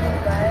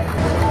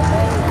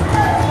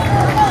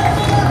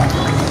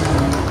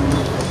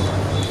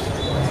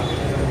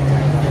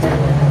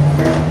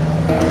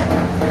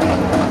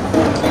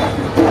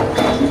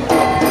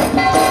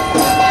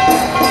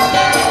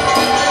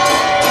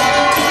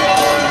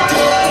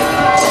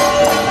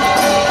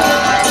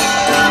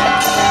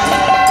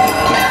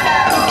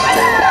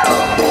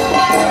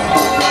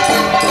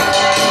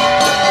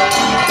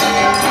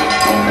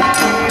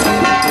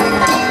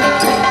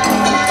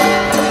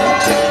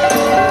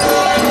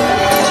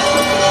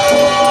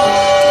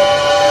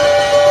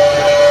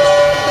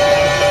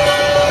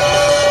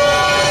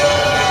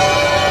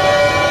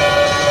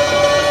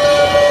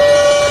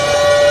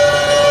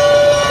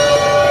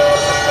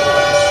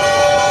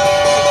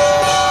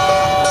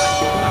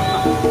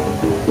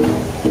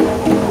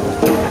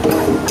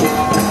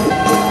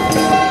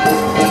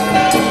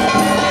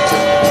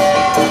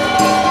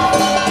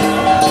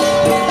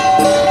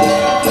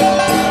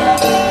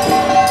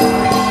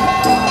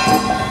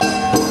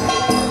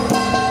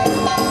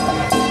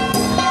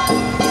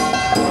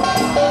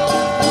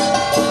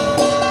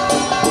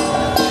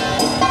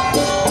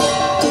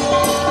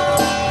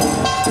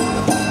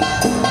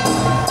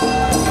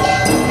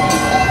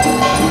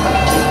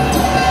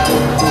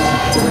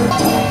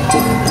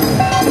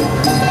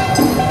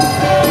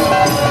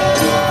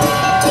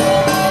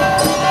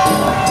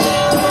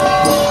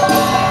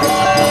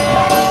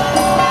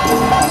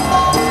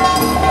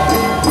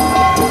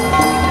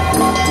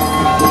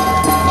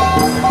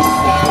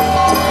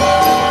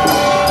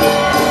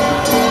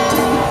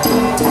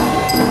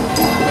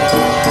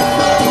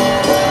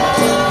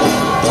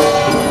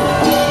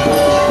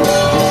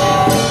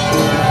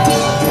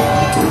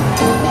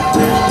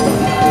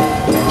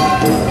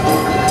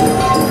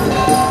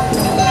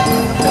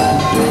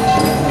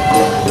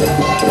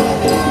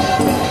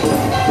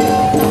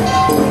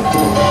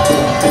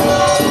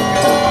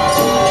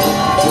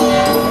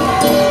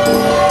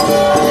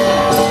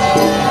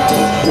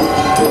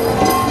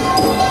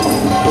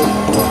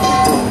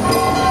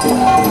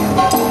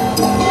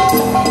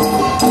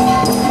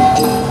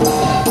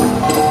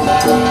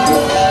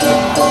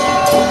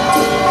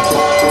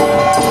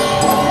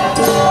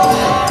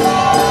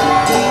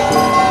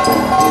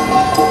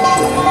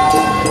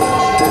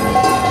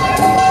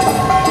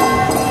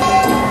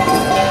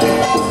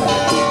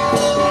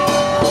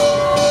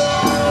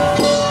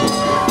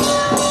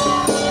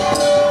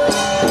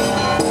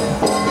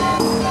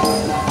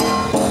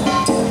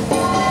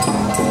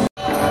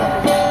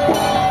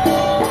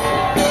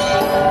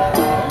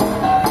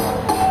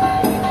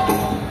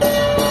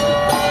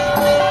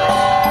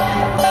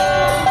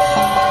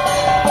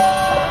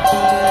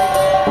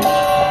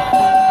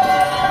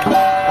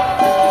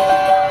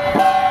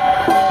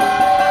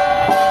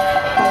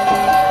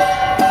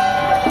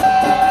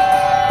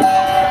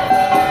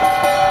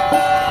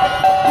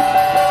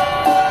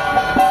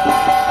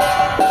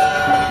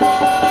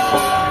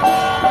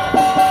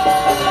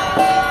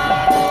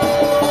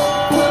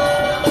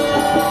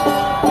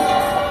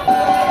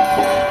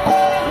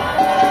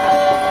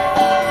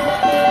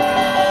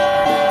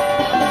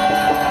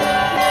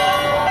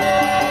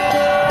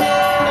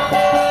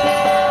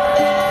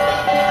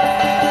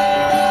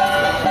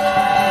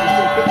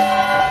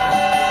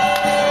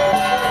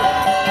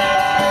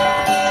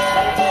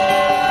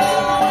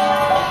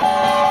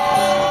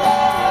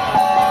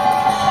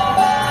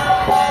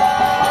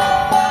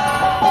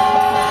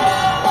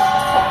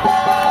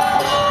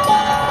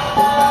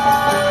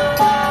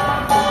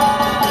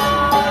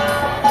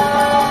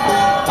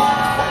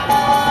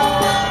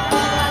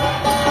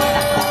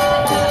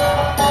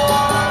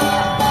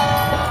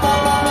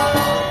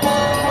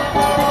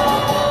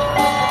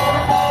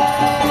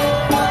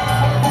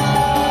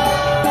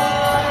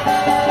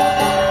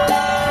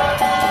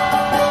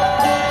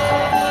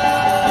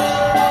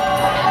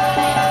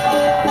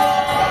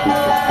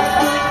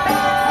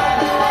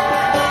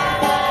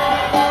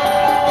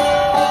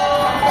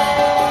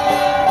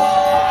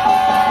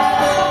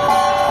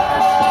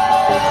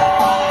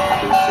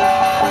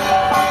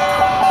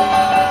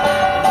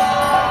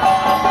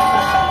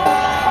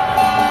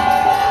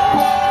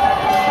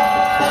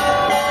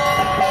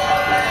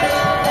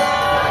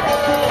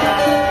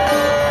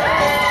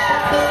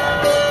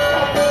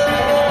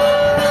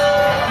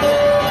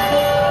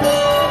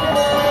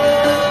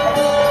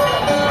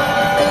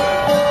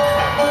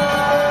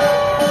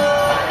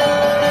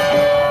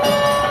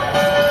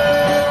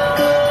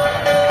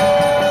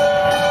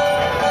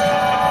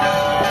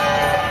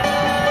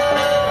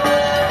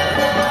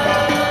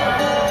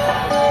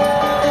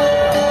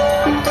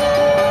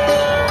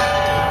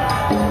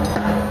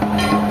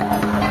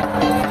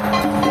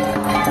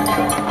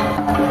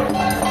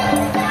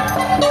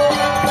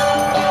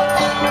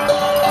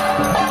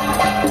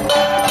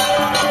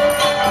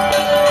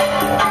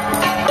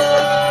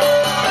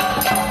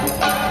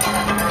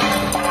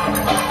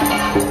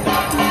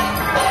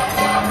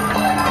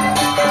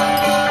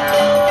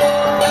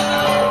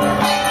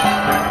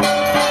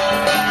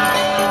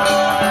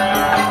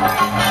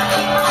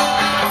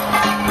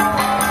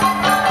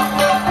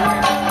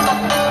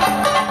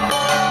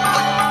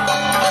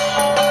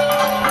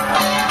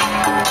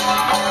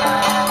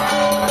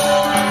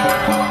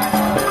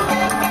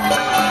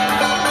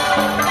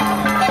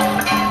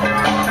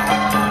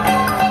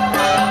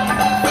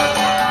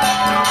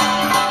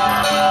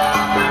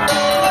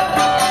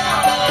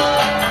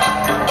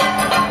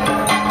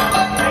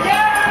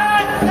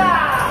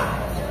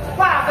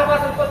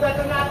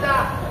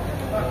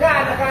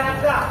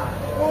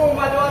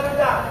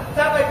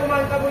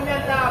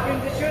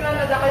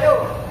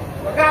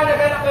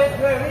 magkalaga na kayo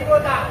sa ribo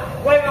na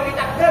huwag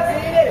makitakdab sa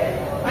inyo.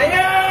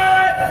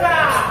 Ayan sa!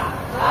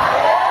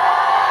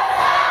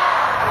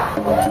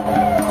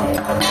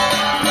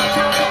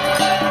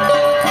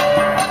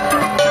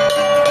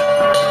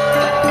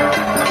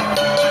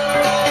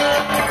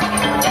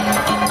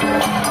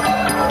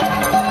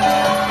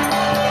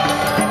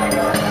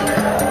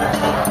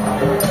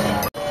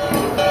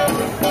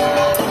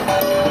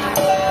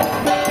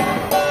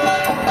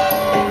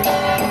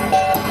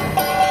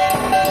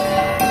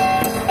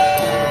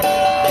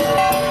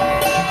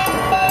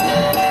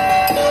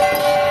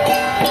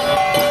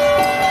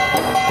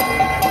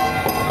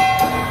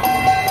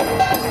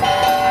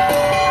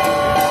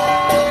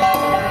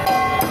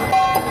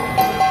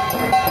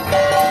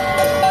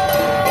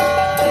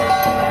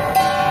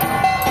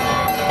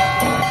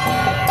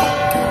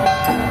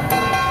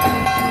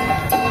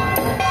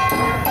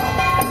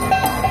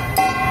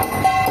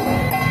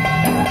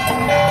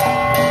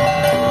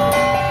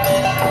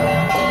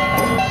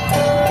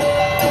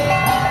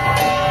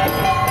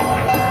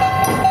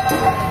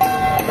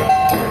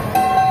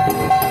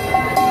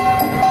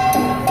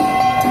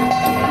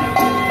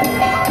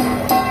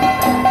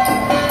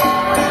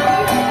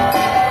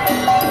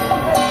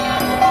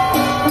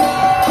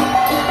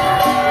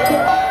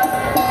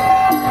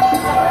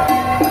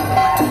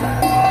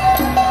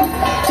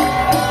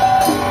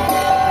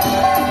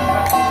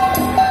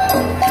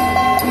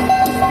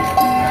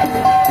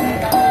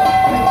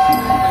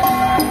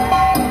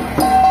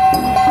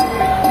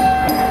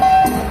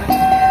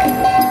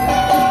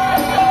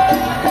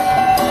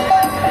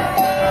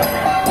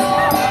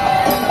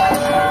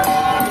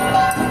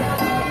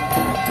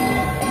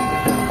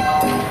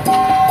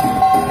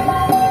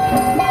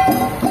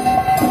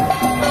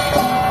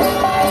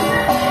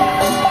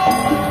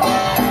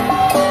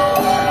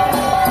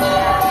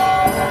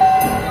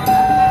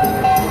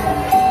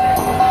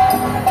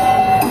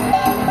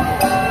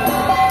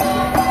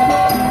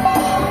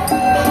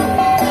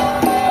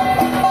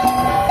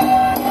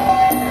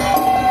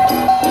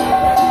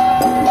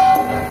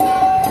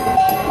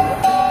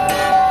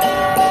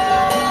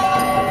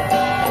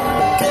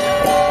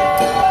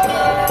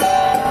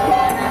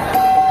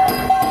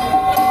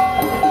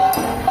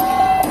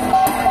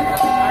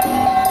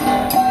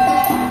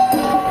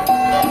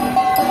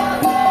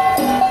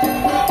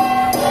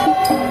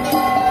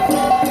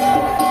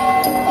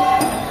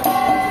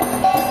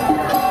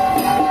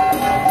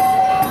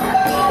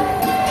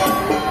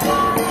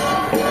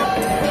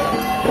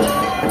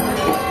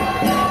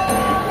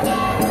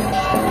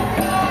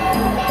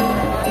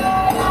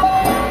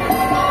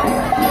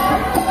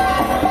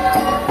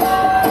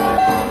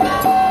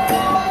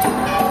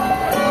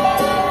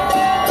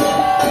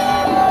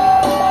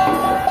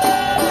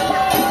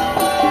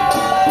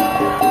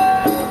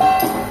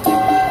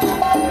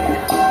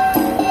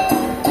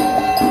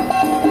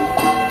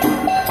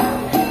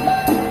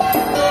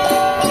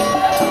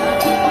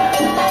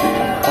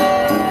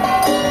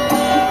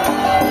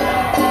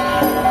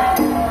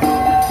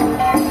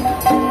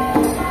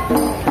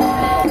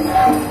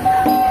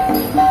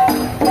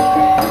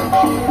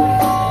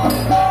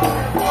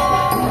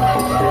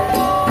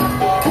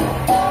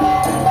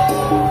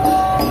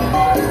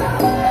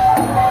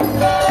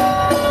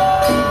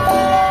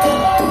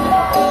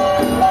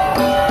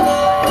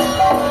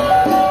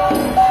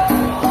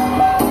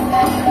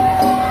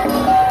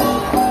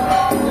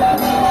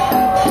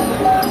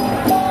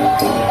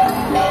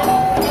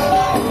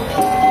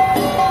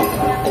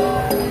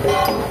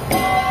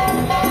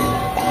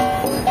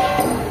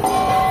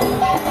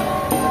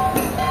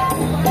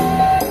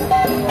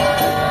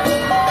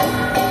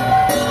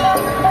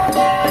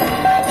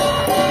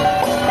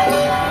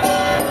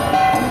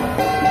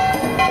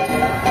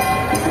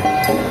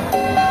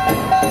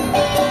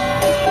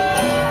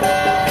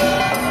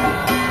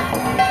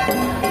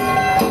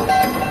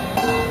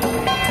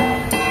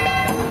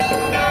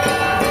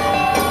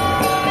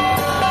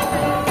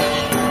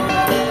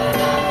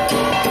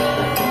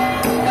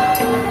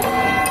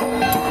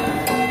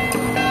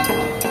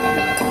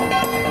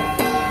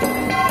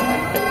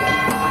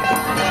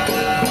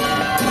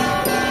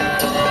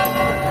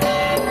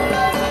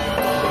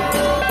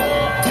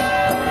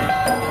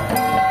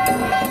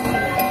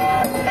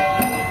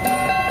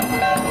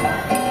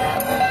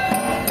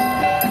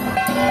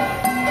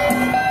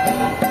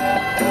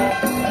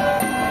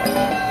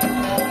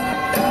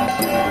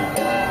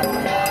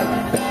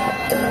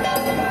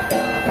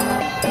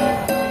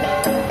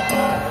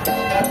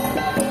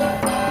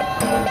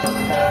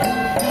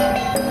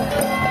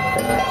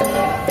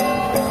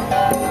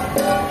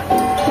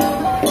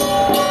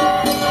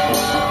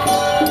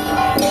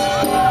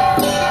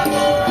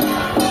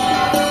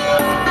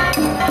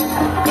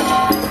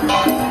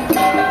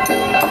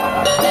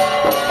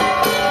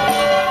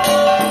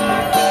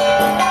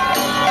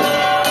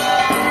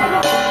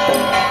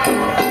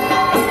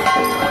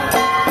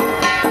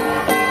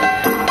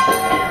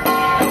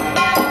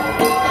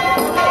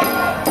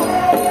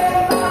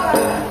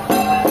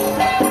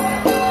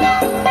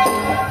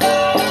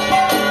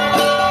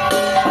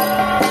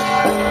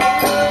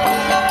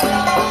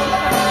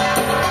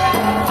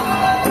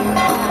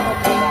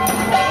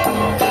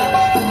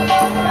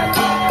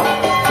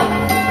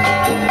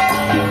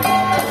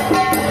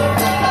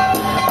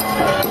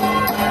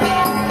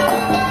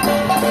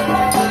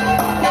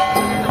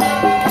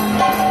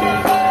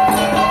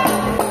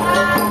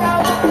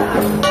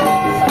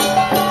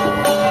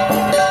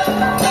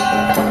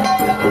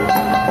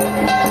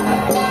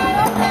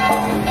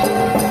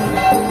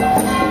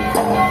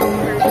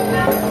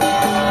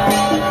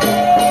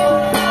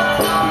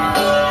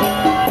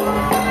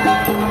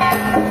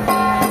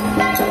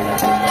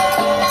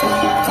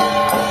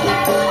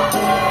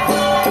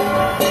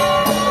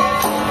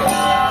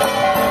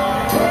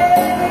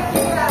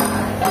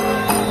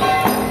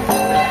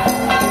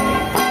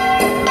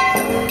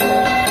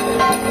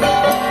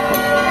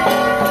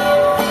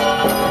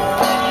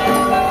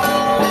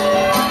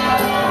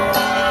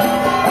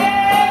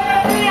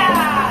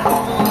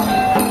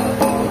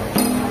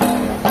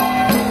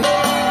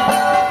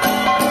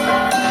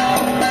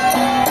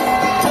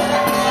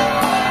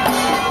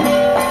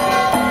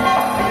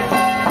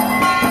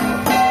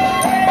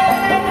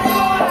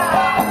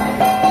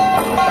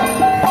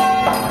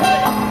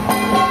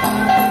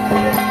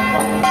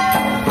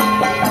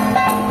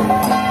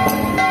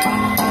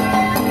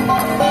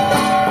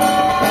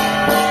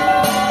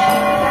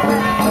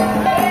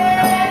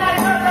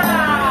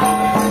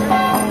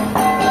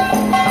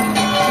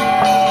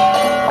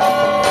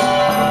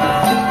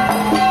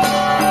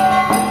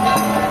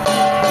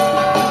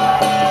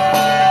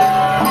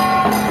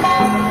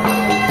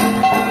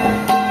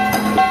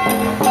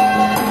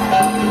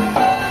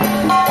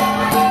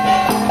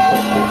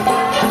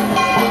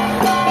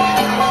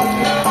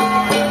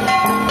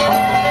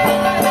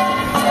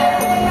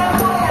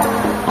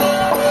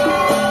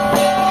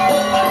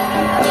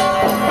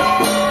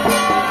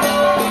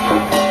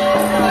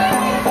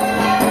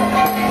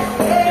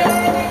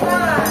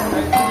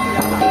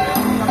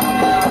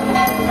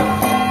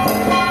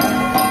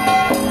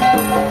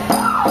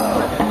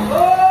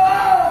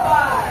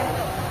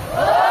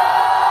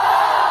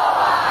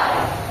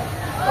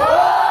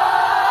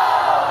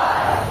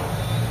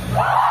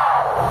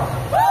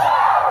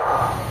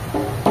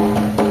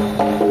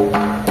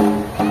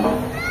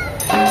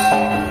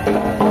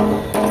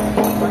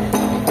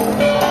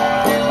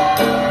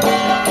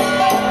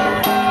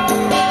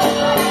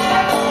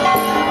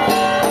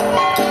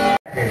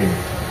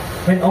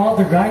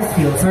 the rice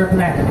fields are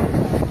planted.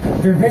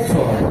 The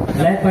ritual,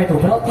 led by the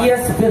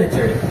wealthiest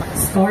villager,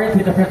 started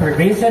with the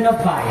preparation of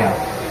paya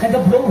and the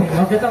blowing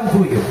of the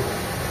tambuyo,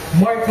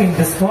 marking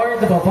the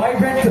start of a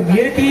vibrant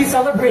community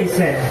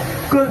celebration,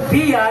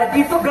 Kulpia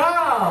di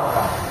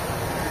Fugao!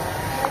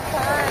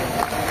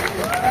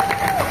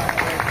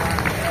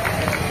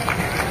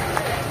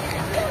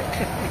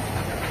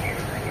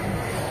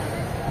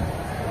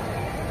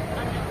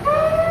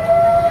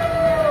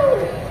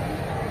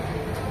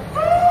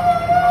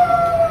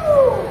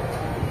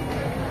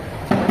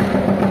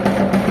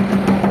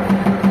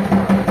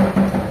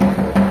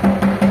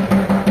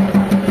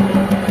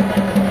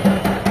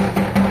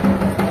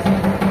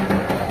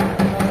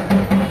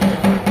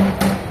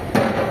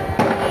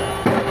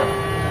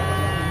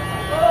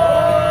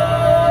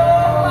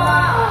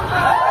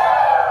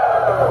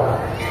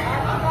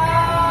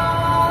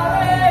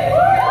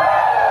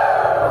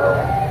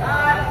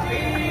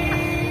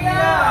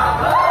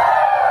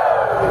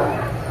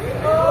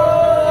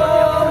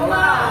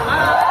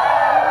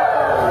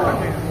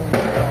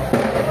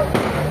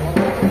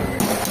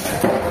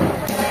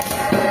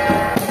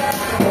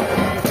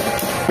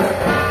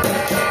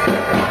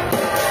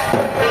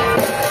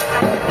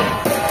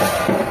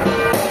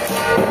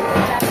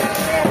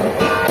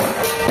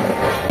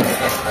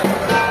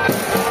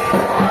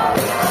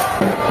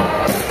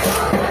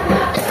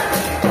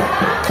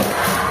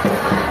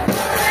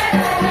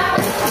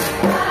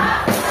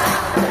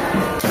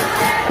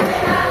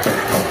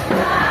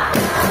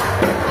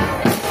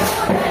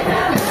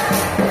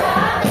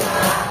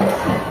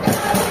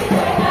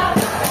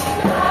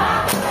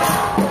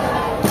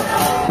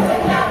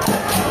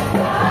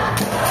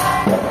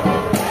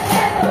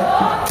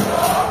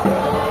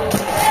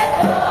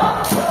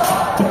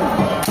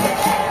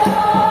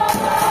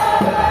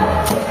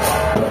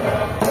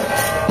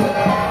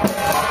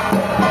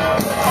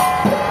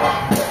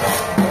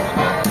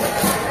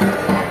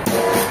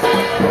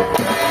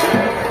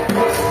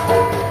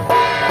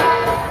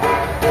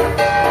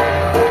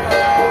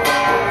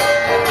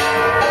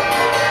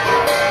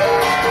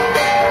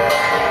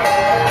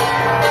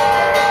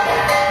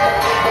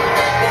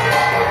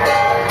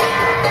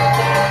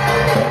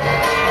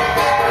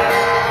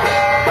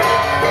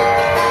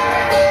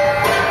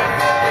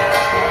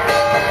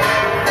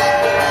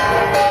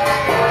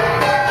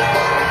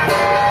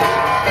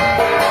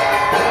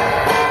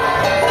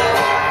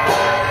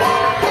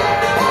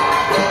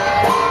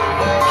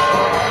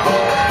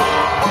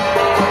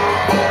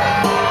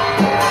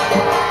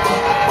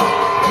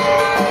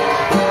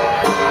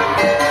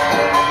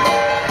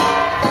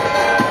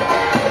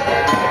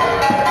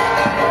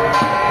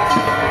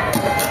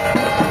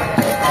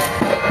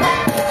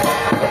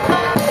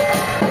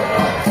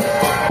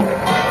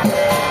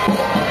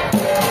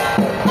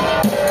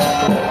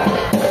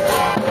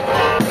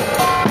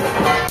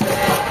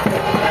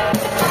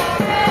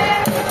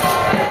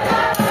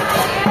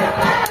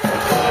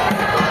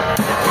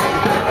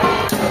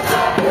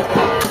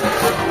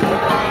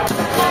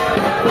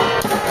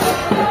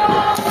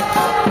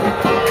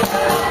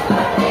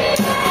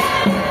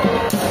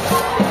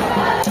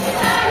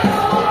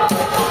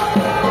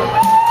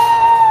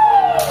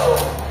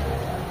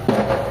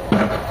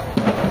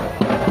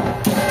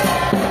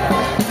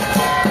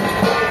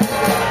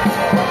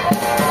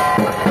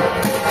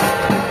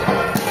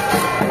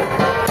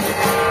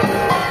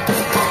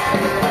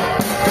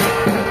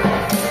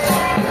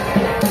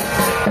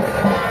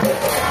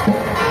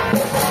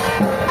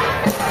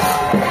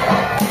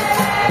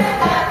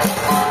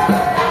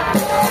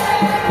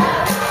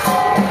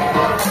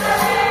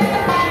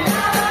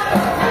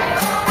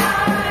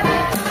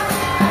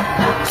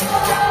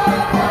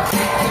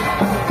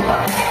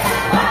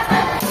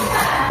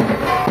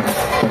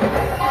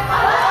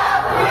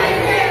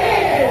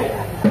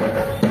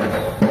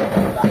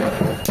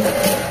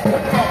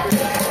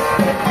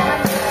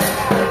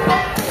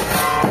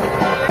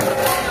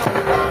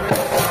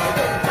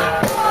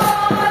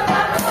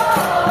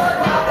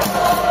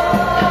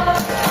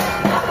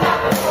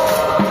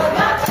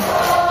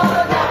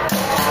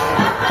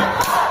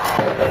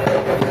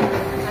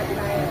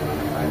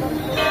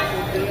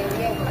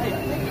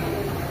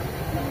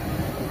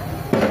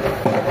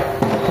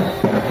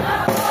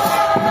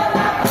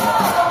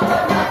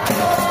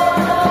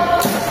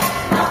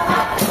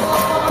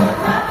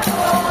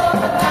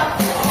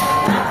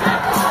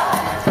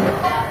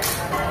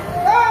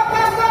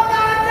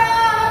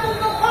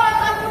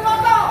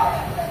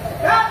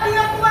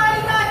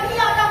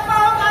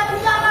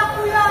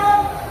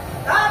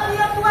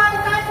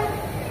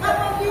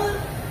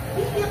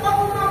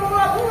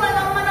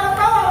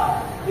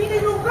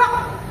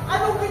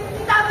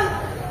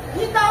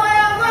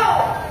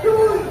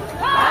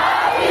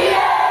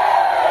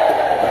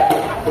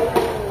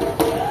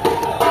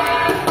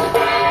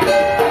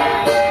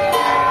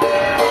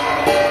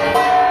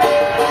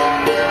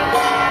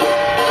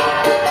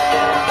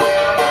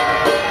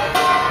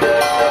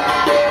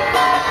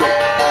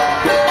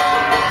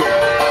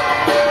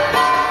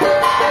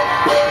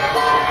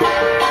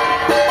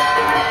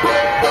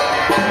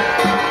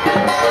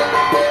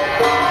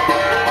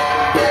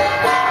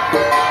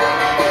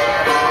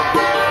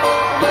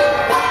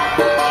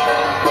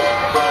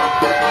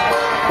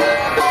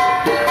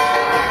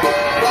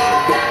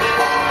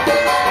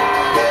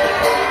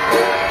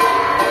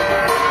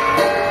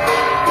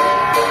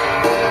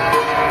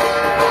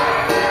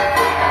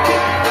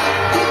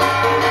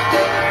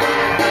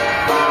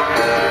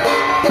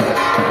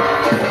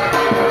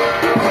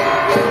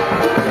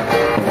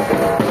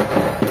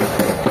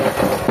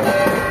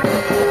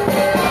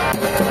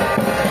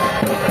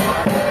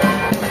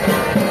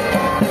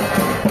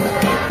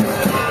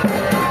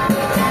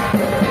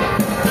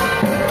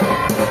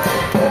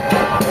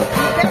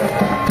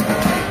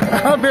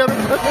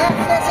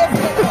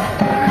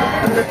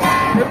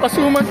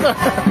 Pasuman ka.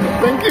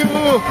 Thank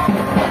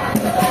you.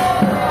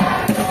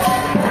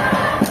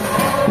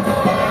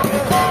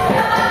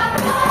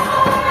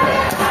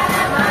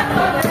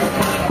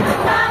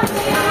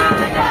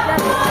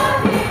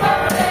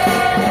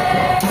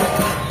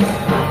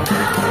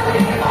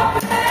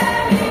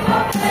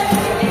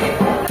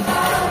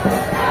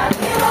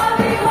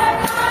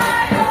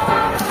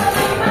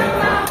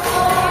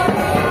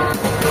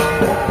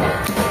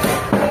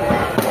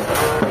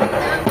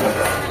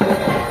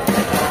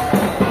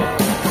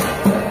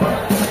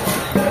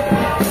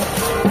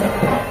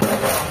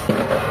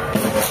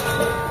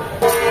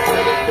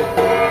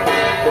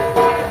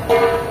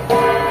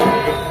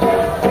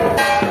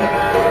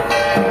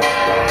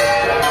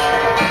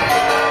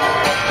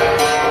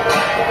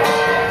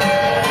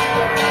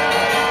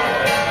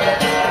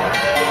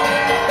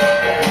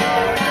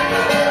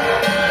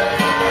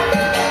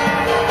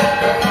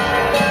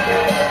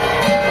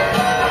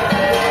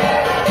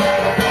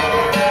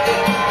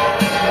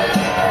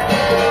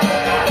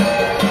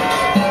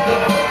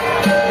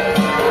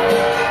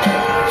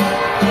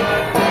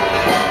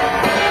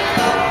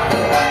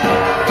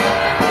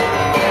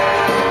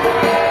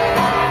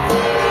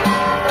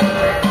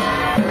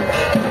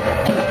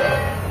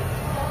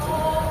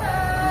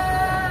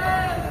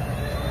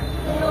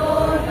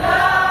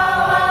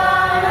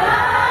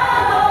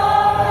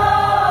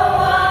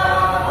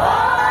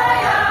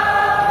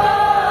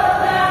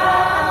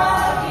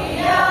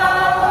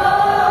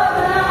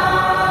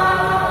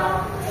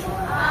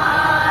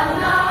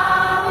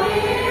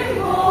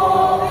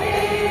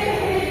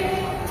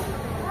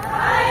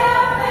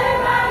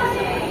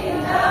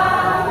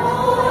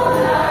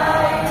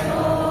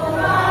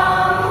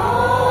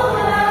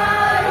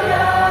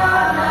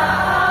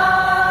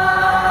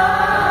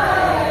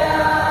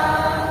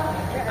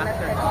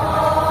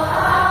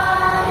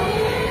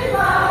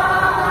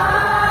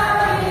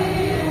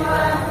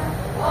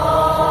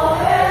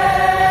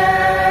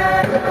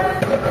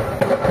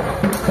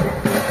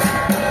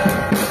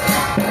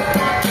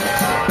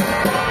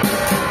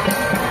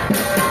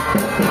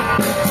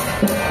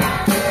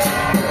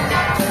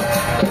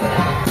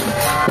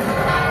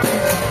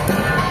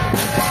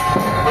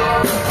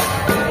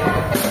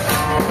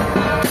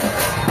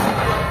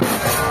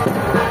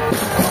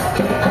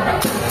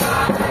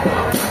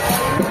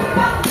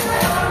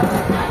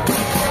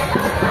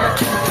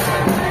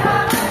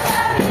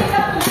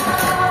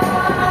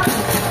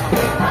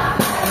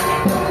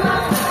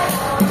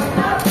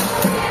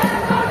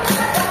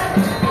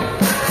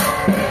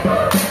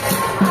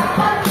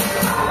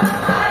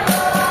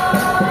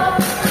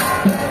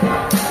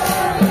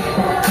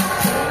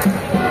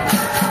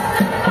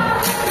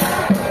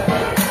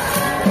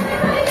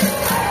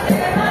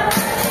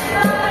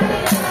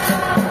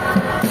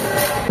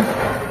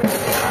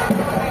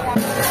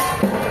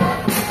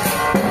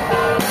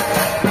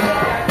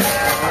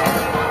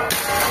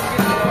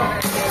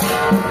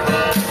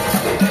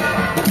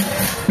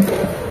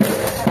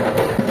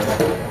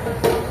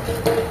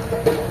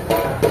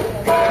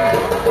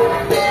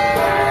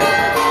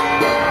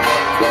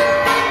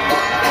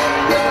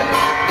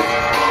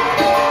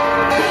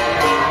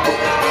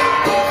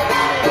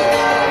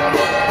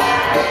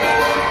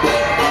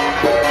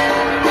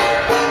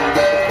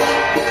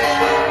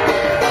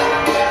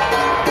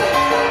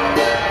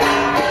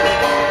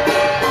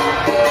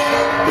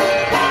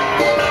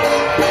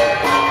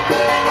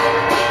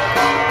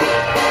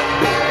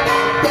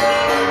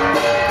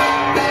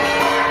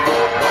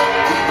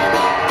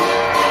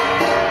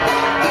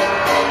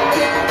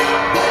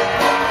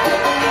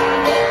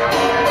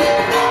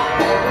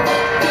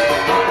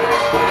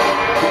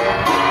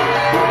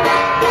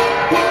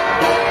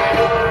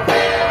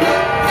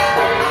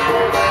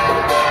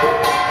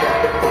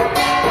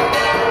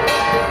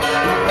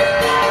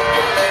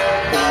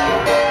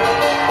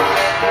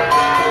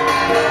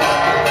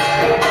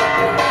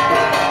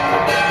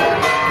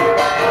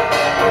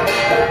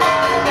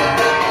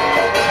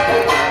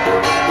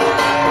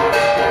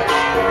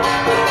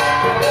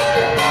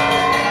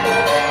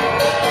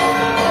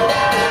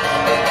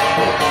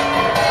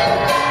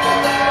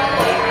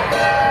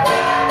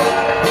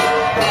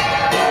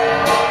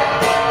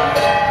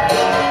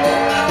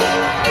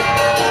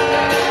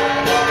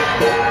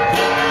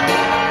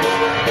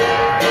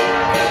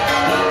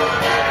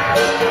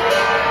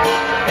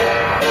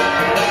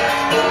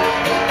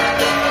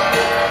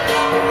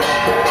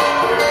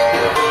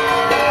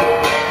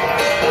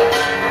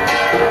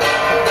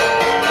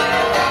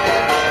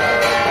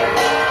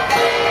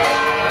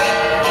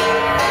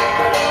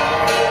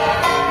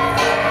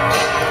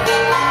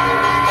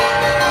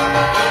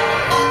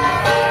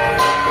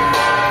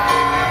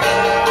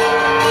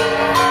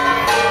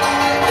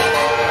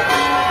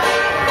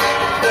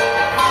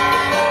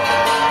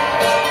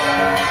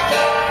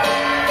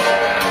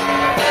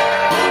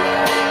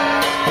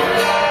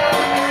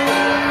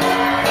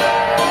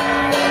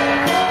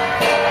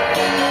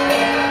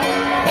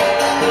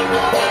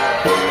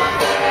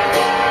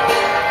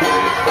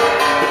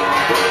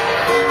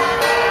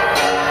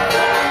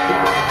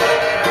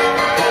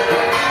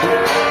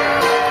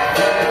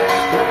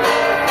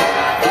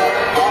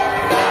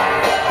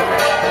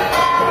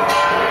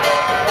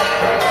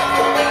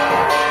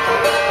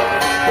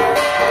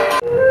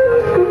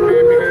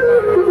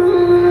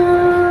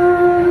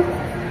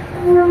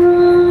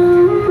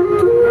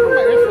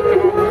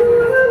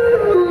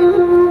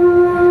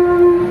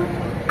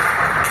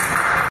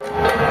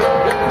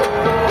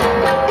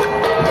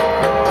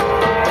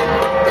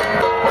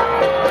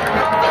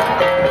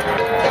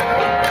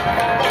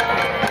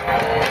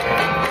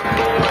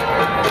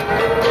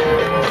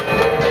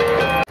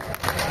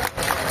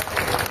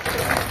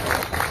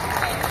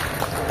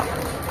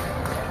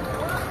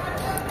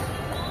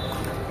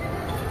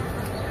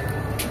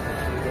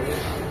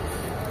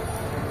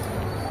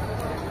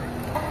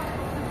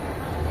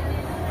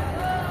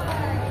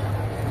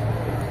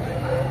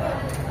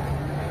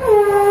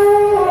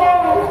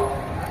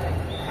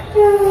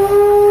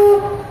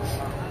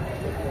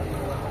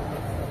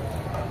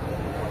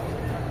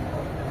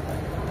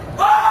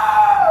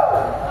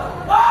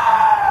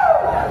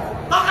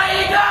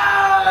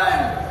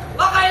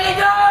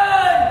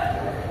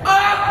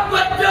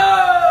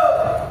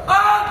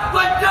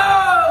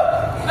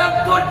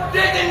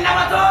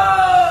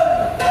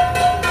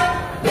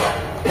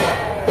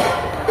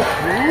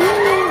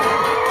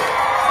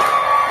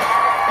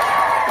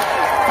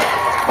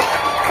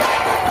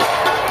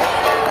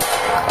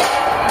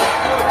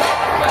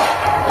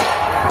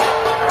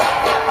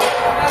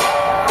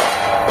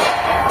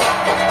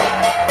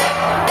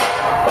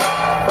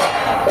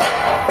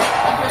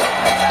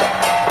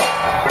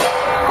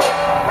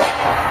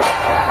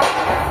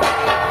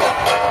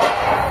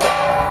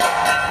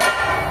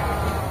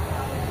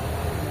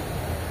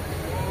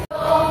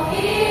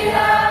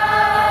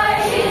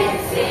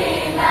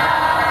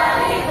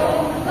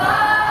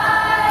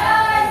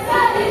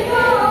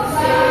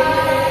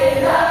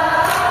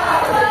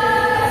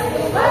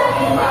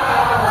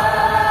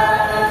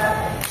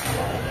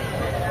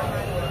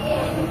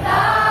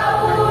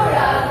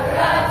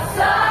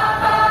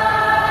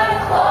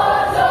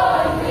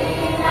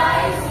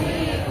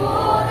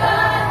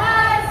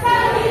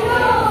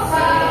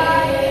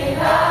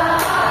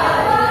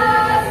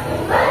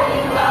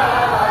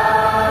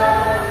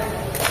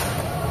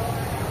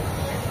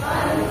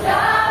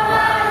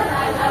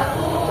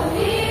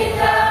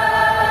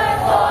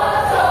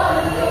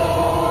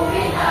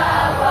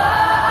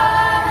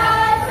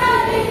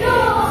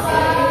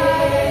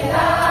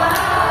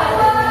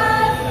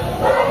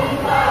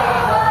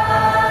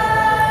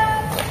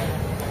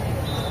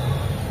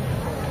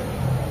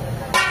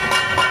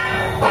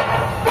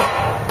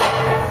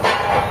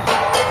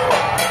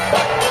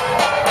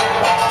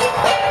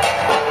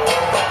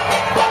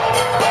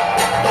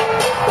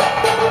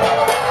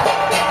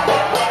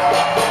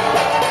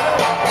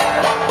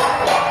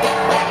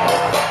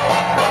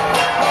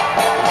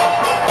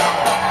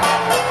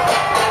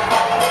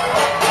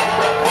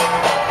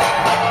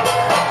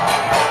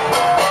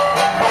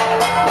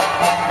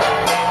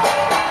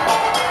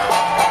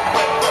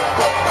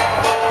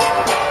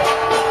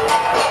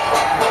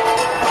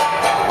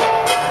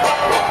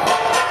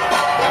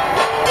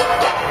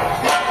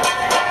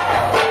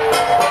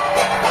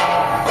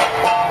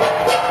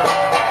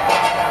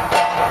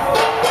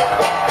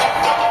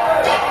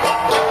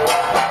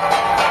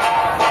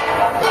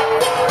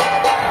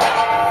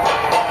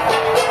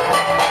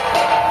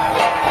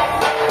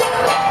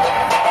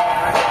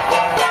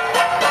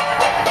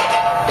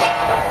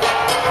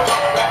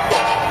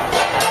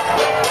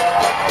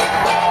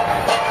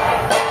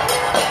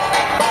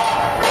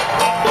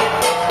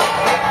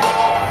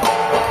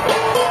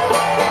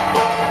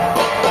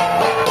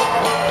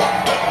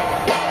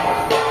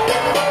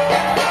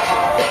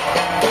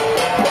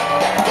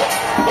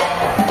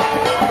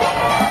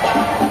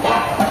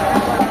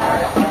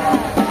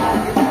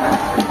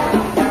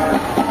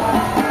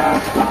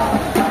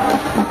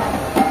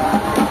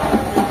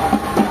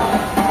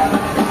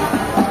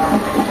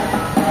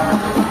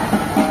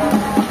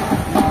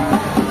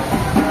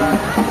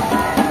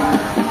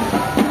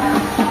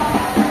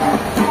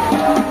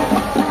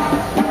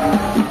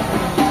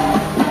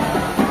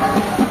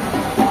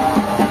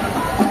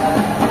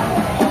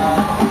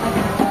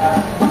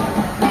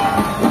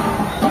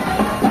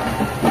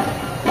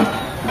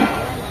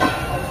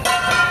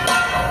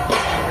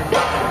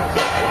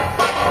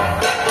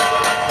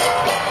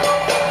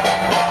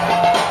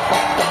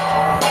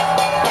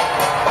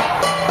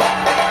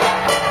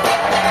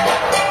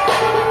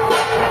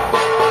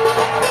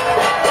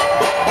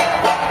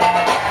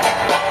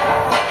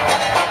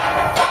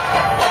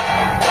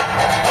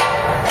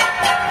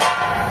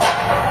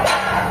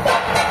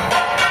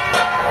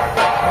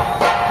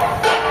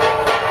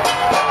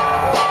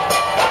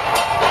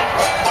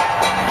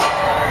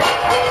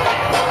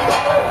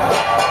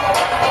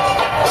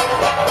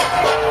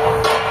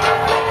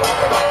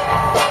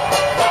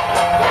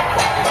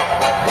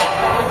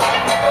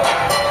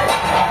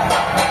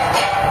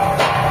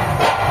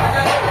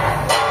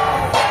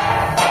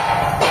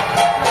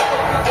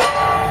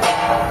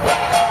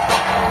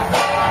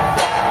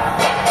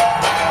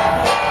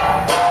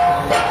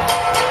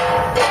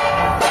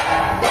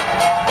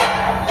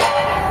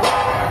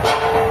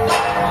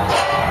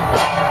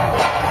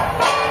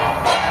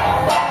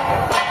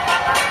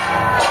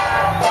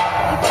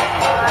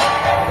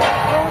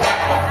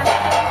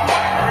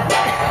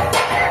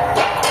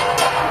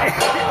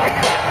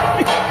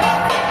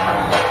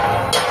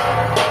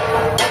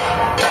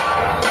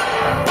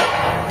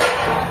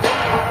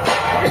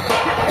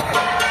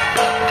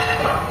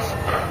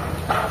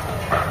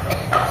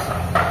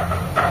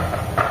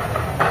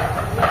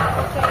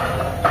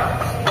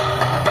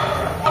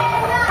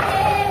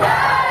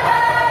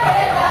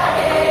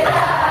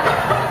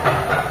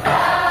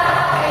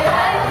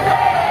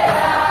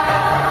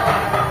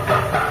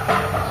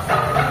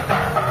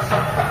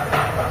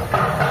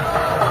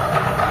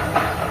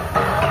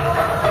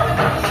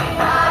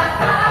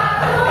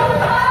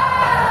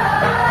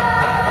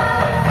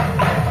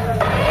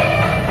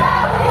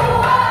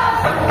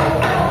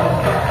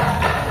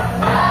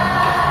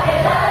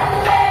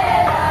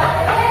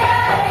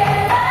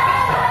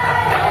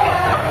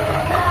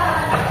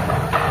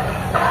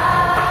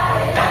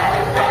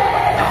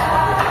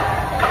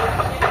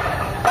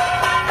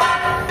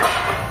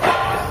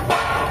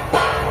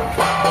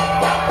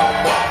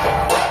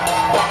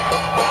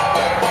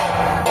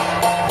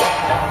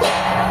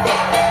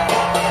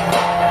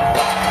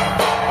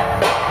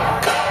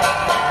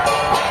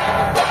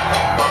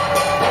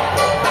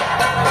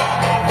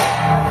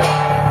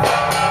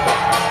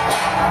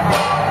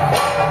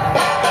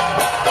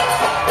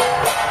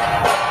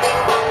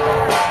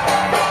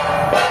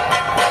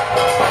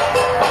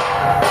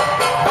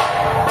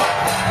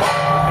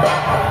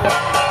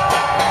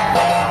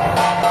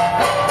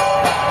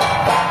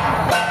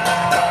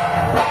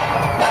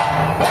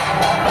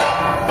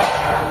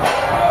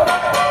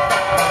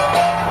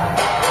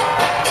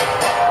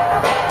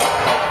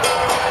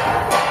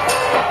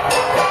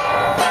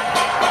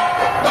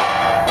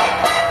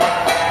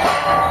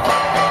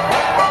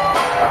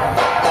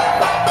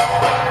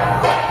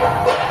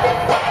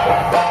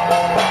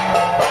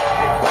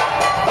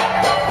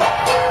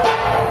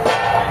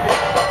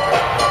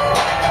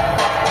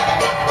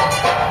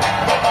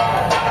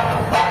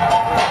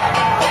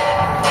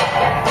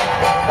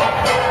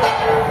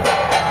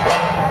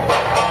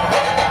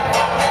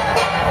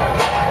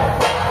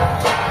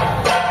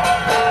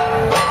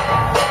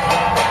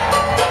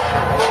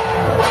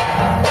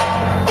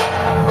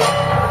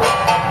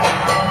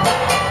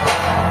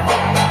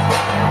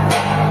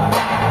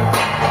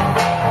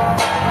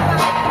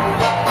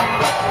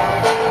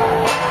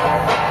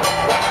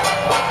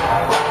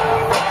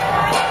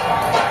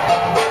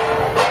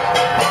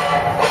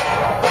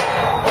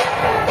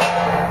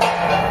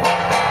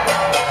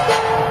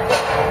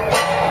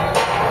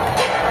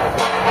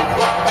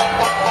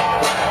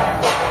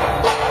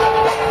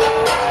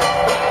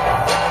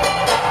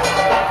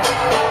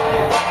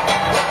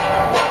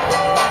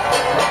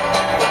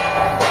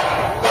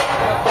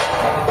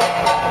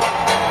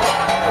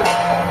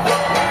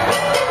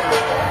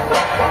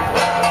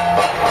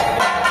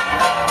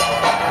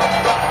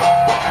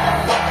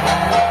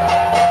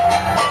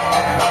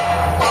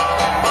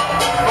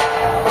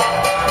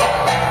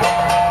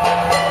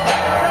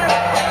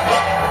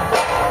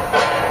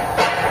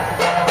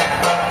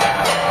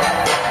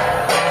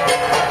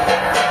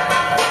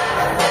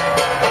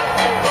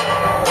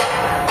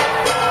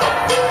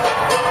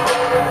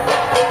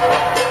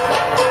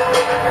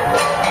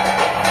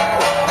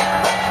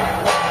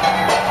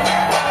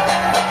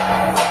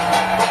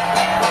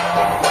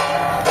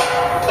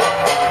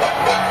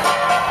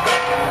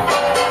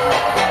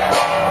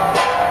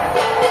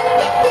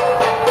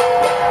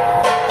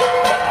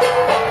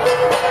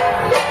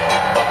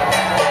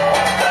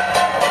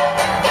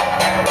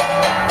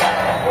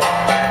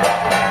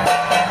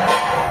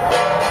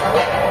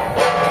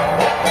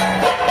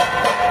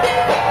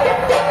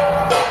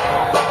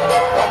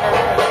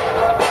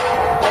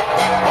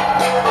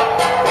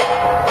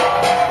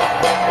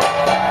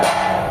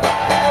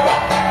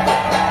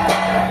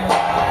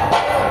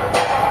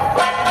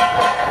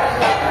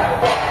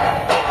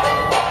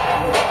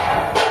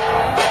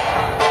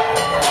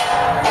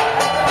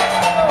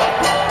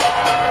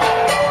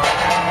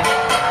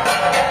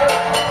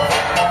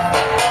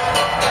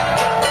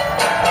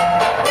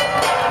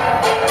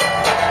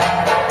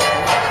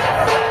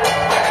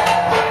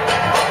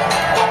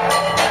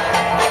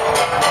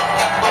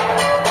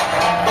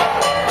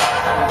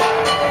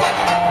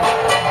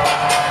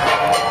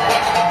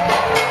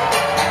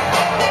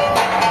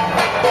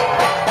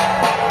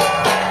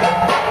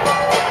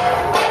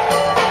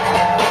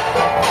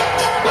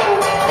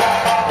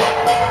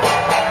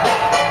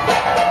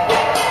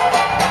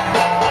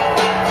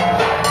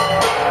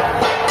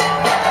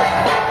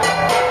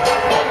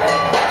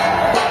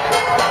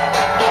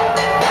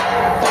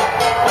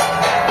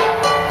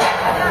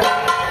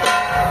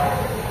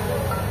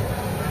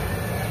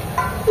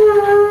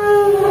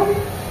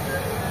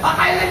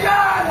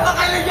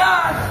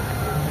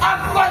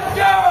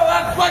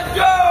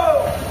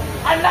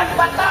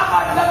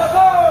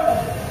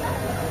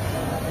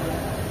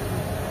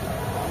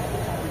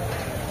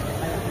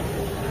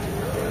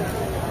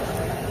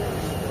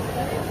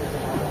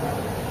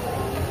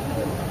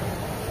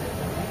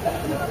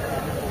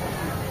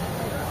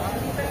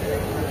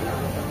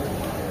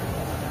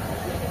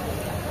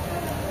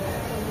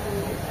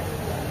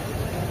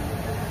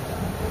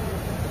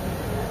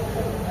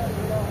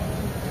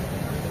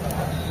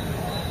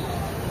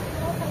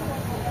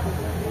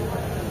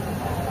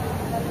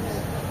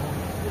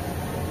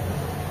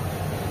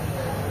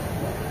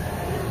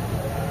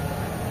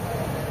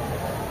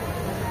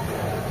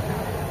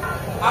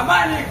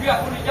 Amanig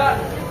ya kulijan,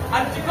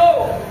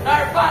 antigo,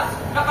 narpas,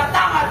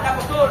 nakatangal na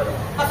butol,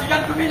 kasi yan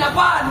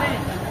duminaban ni,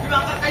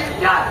 ibang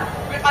kakayan,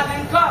 may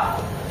kadin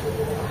ka.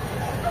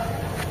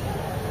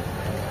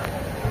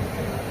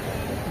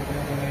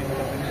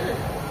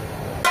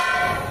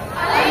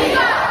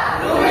 Aliga,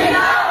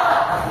 luminaw,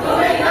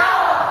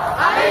 luminaw,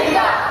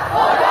 Aliga,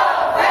 Olo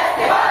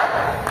Festival!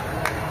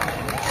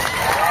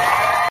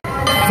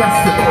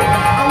 Festival,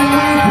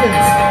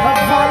 a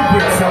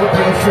vibrant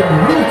celebration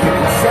rooted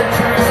in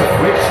centuries of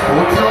rich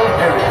cultural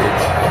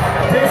heritage.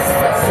 This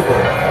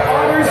festival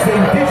honors the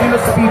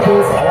indigenous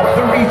peoples of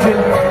the region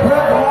who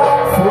have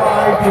long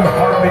thrived in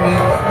harmony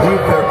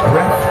with their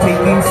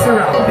breathtaking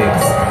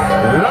surroundings.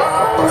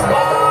 Long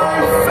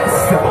Live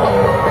Festival!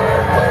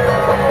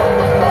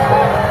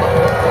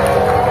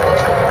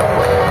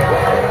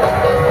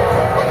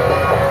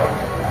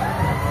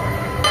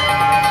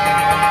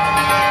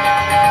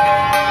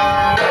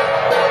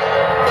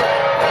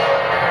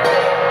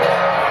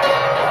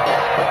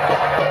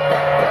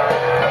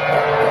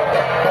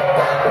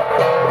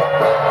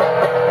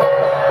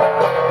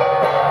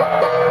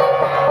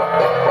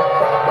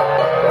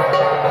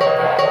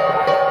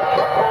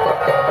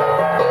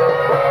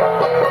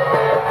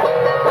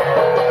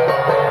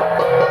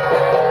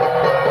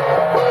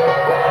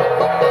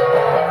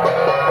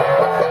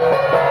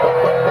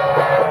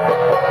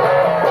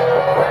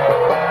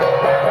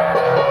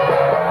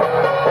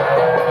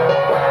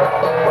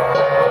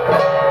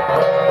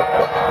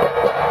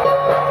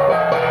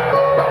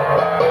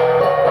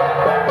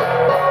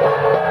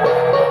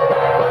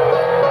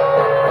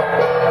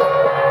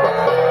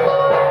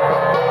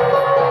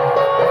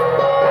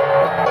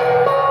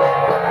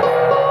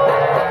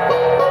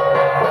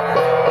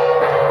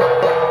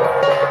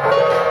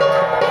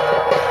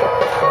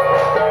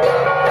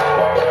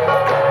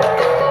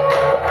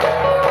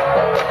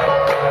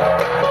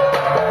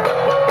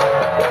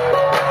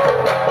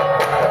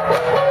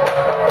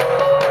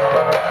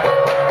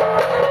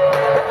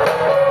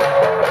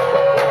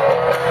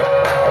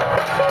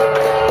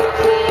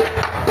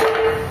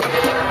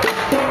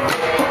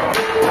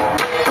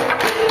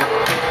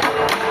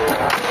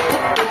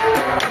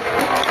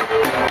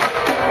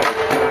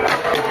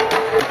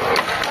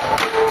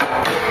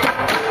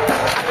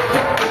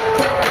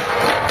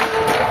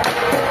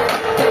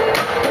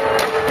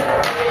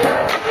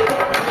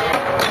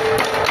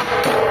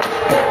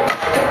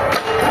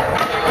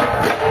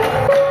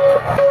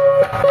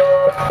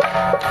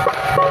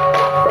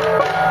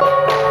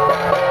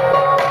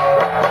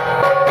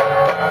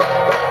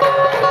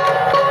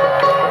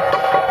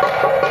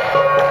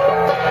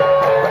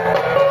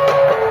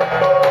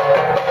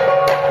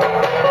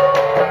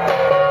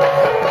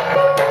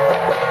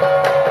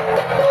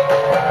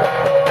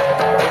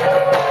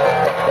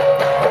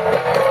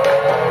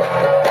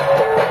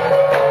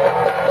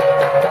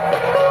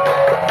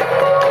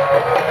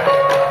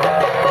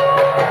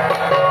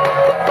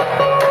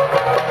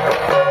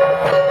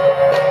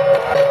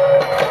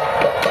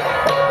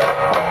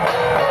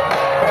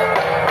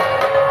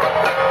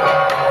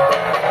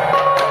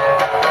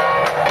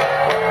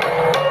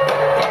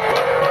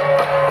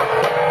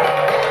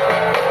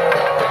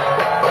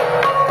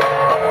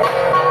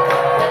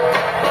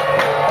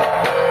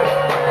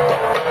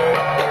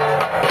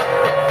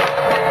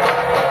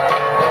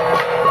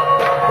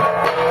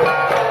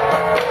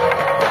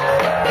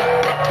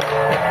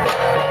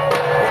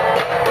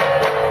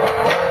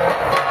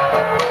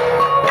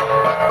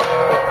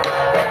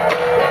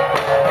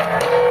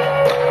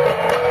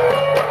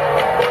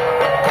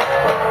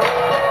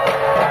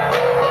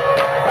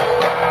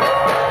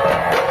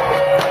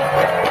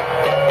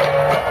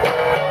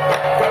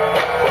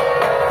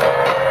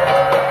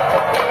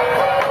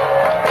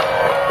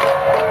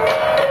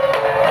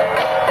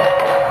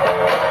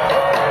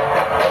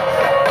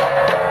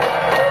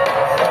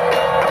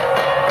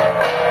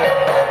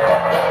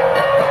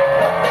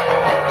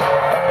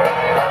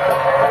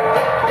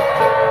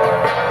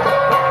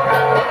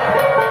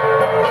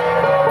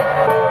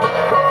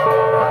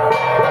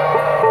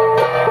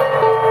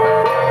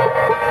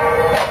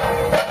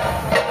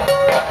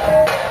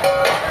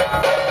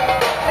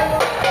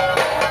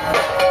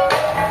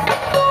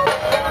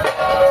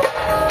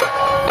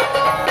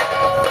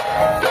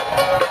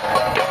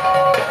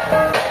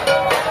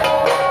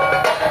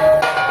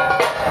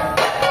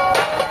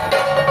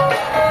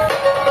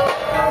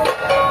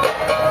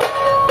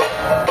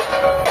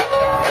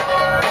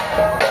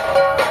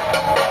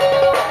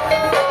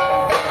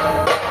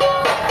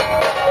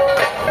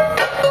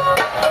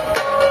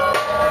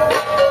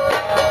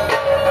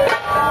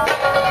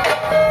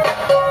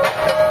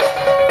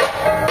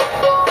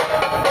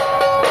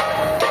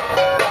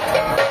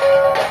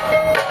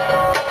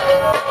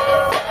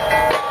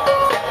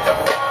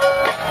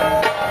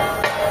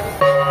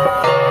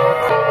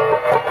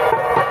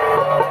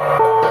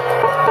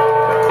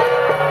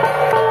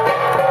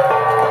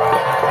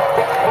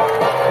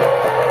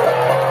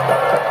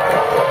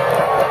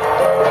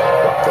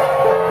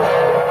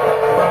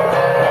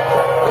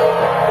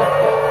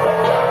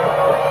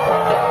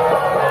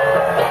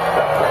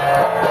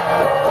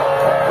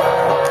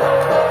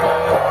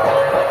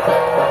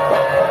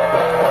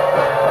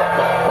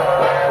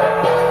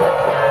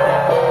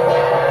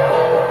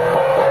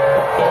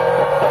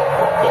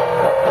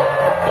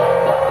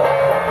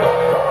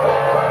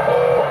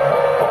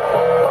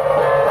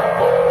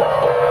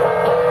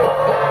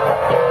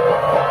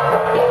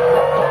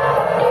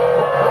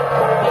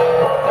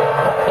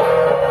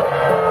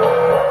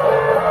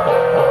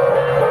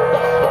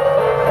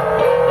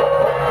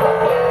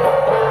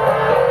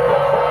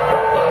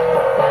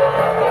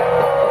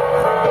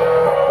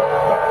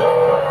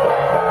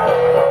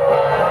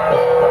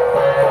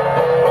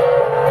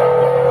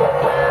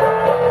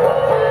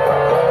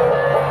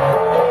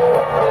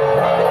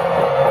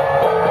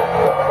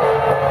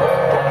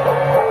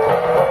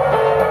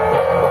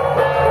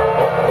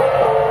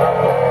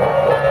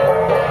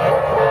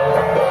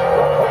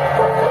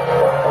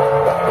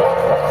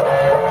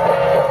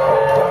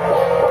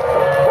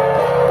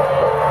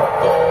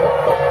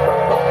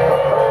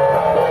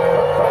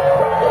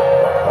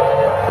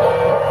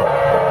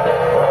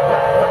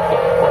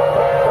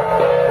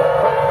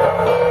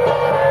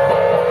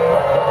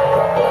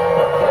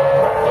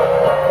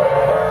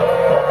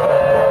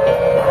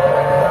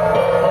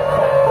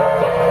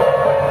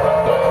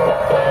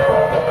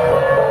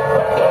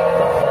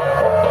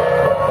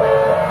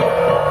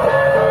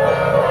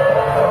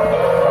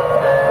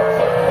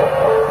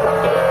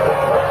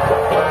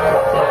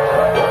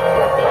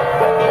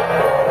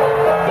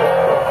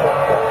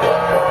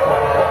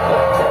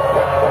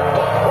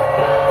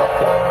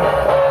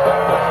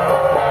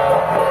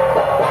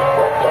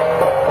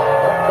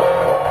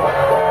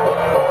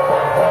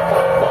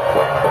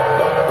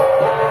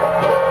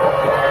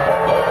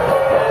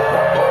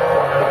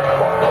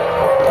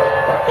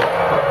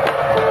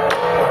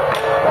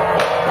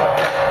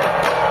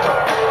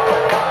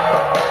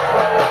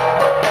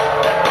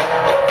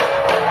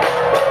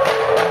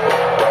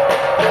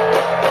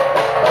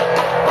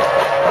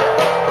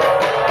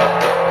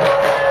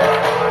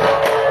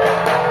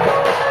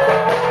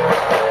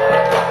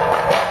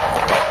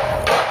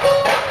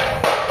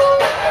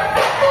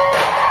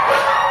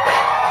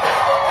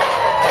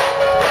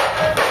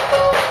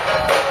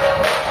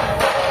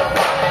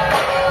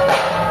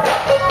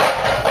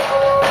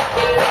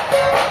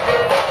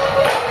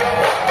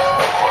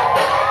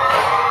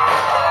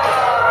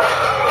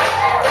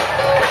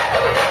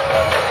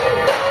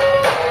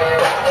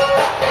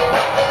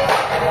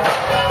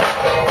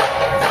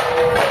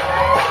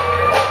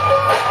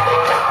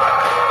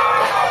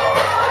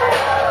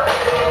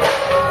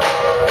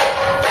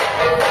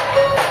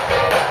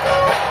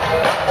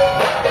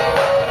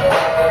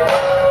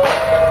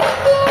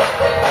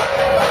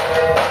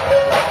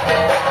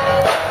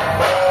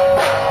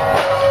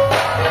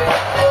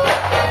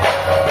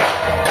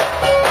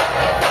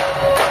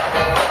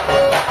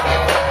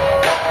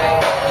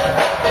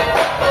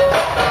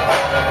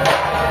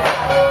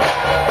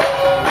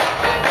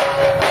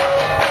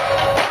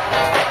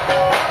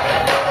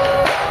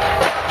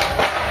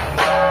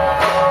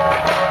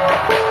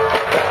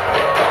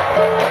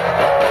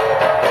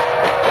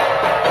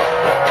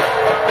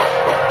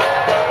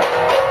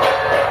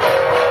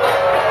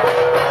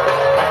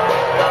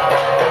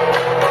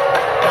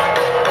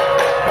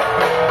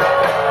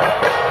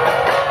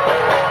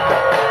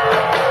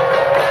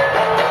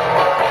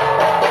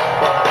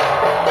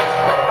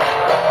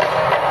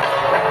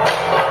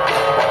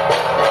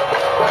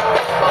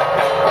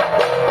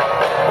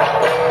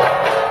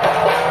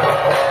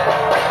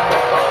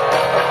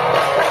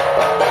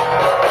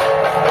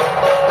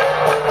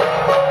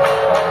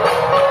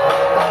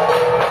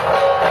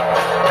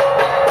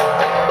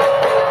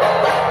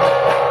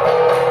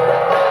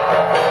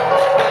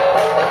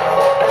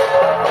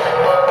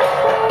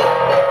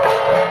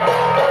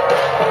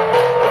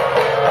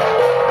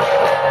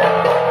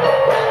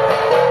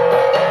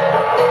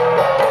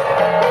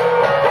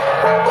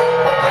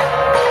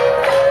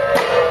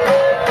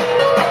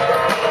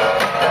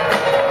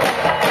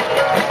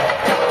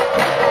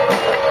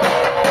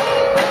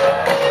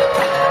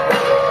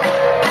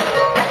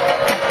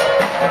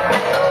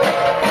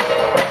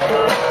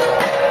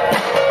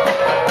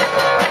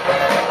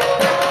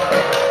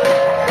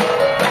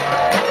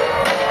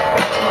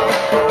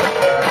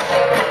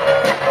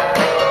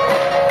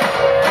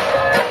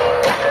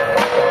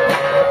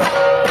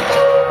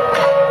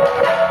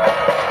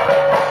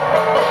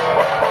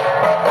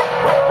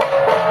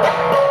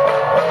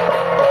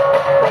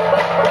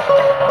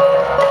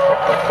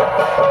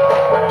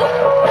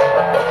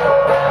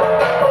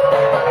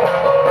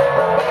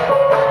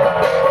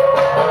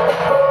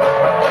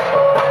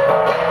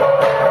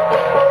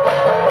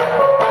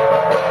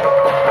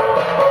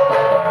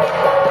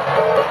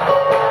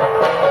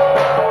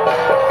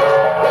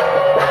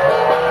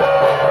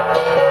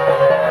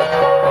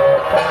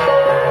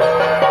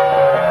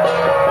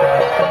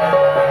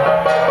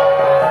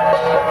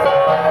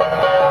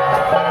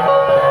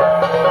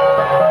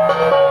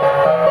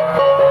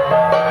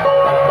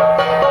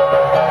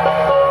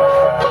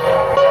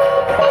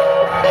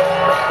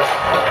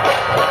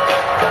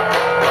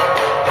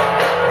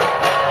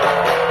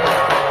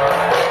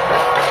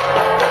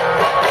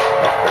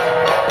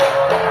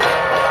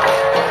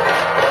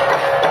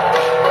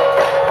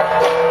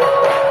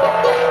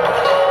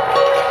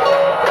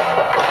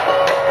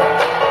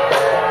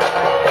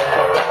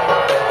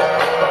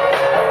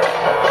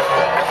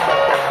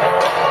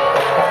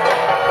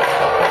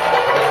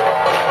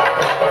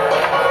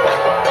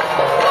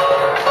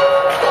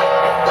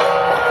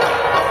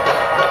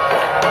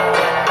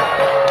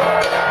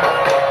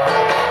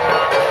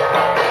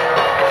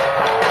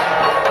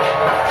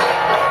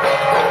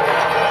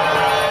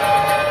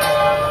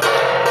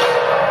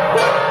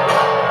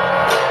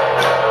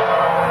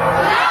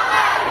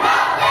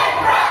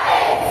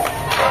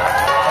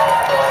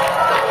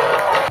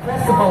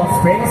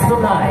 springs to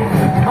life,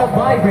 a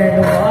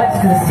vibrant homage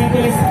to the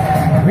city's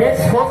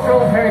rich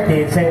cultural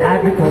heritage and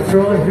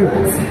agricultural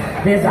roots.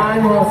 This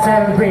annual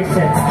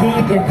celebration,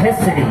 steeped in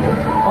history,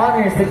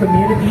 honors the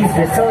community's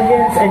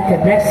resilience and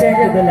connection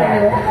to the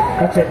land,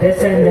 a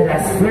tradition that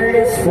has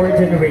flourished for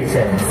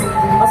generations.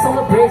 A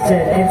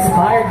celebration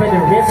inspired by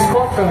the rich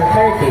cultural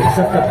heritage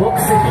of the Book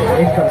City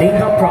in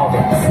Kalinga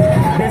province.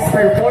 This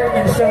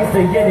performance shows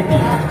the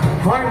unity,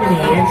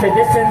 harmony, and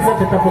traditions of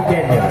the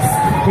Tapuqueños,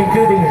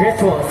 including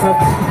rituals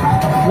such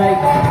like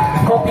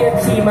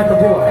Kopianchi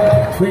Matabor,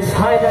 which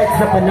highlights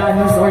the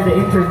Palanos or the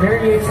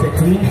intermarriage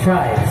between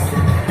tribes,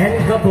 and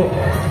Gabo,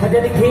 a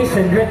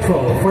dedication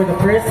ritual for the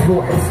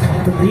firstborns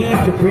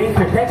to bring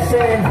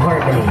protection and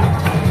harmony.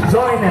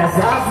 Join us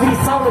as we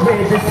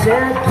celebrate the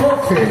shared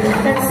culture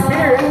and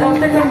spirit of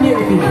the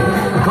community.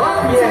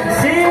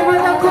 Kopianchi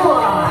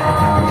Matabor!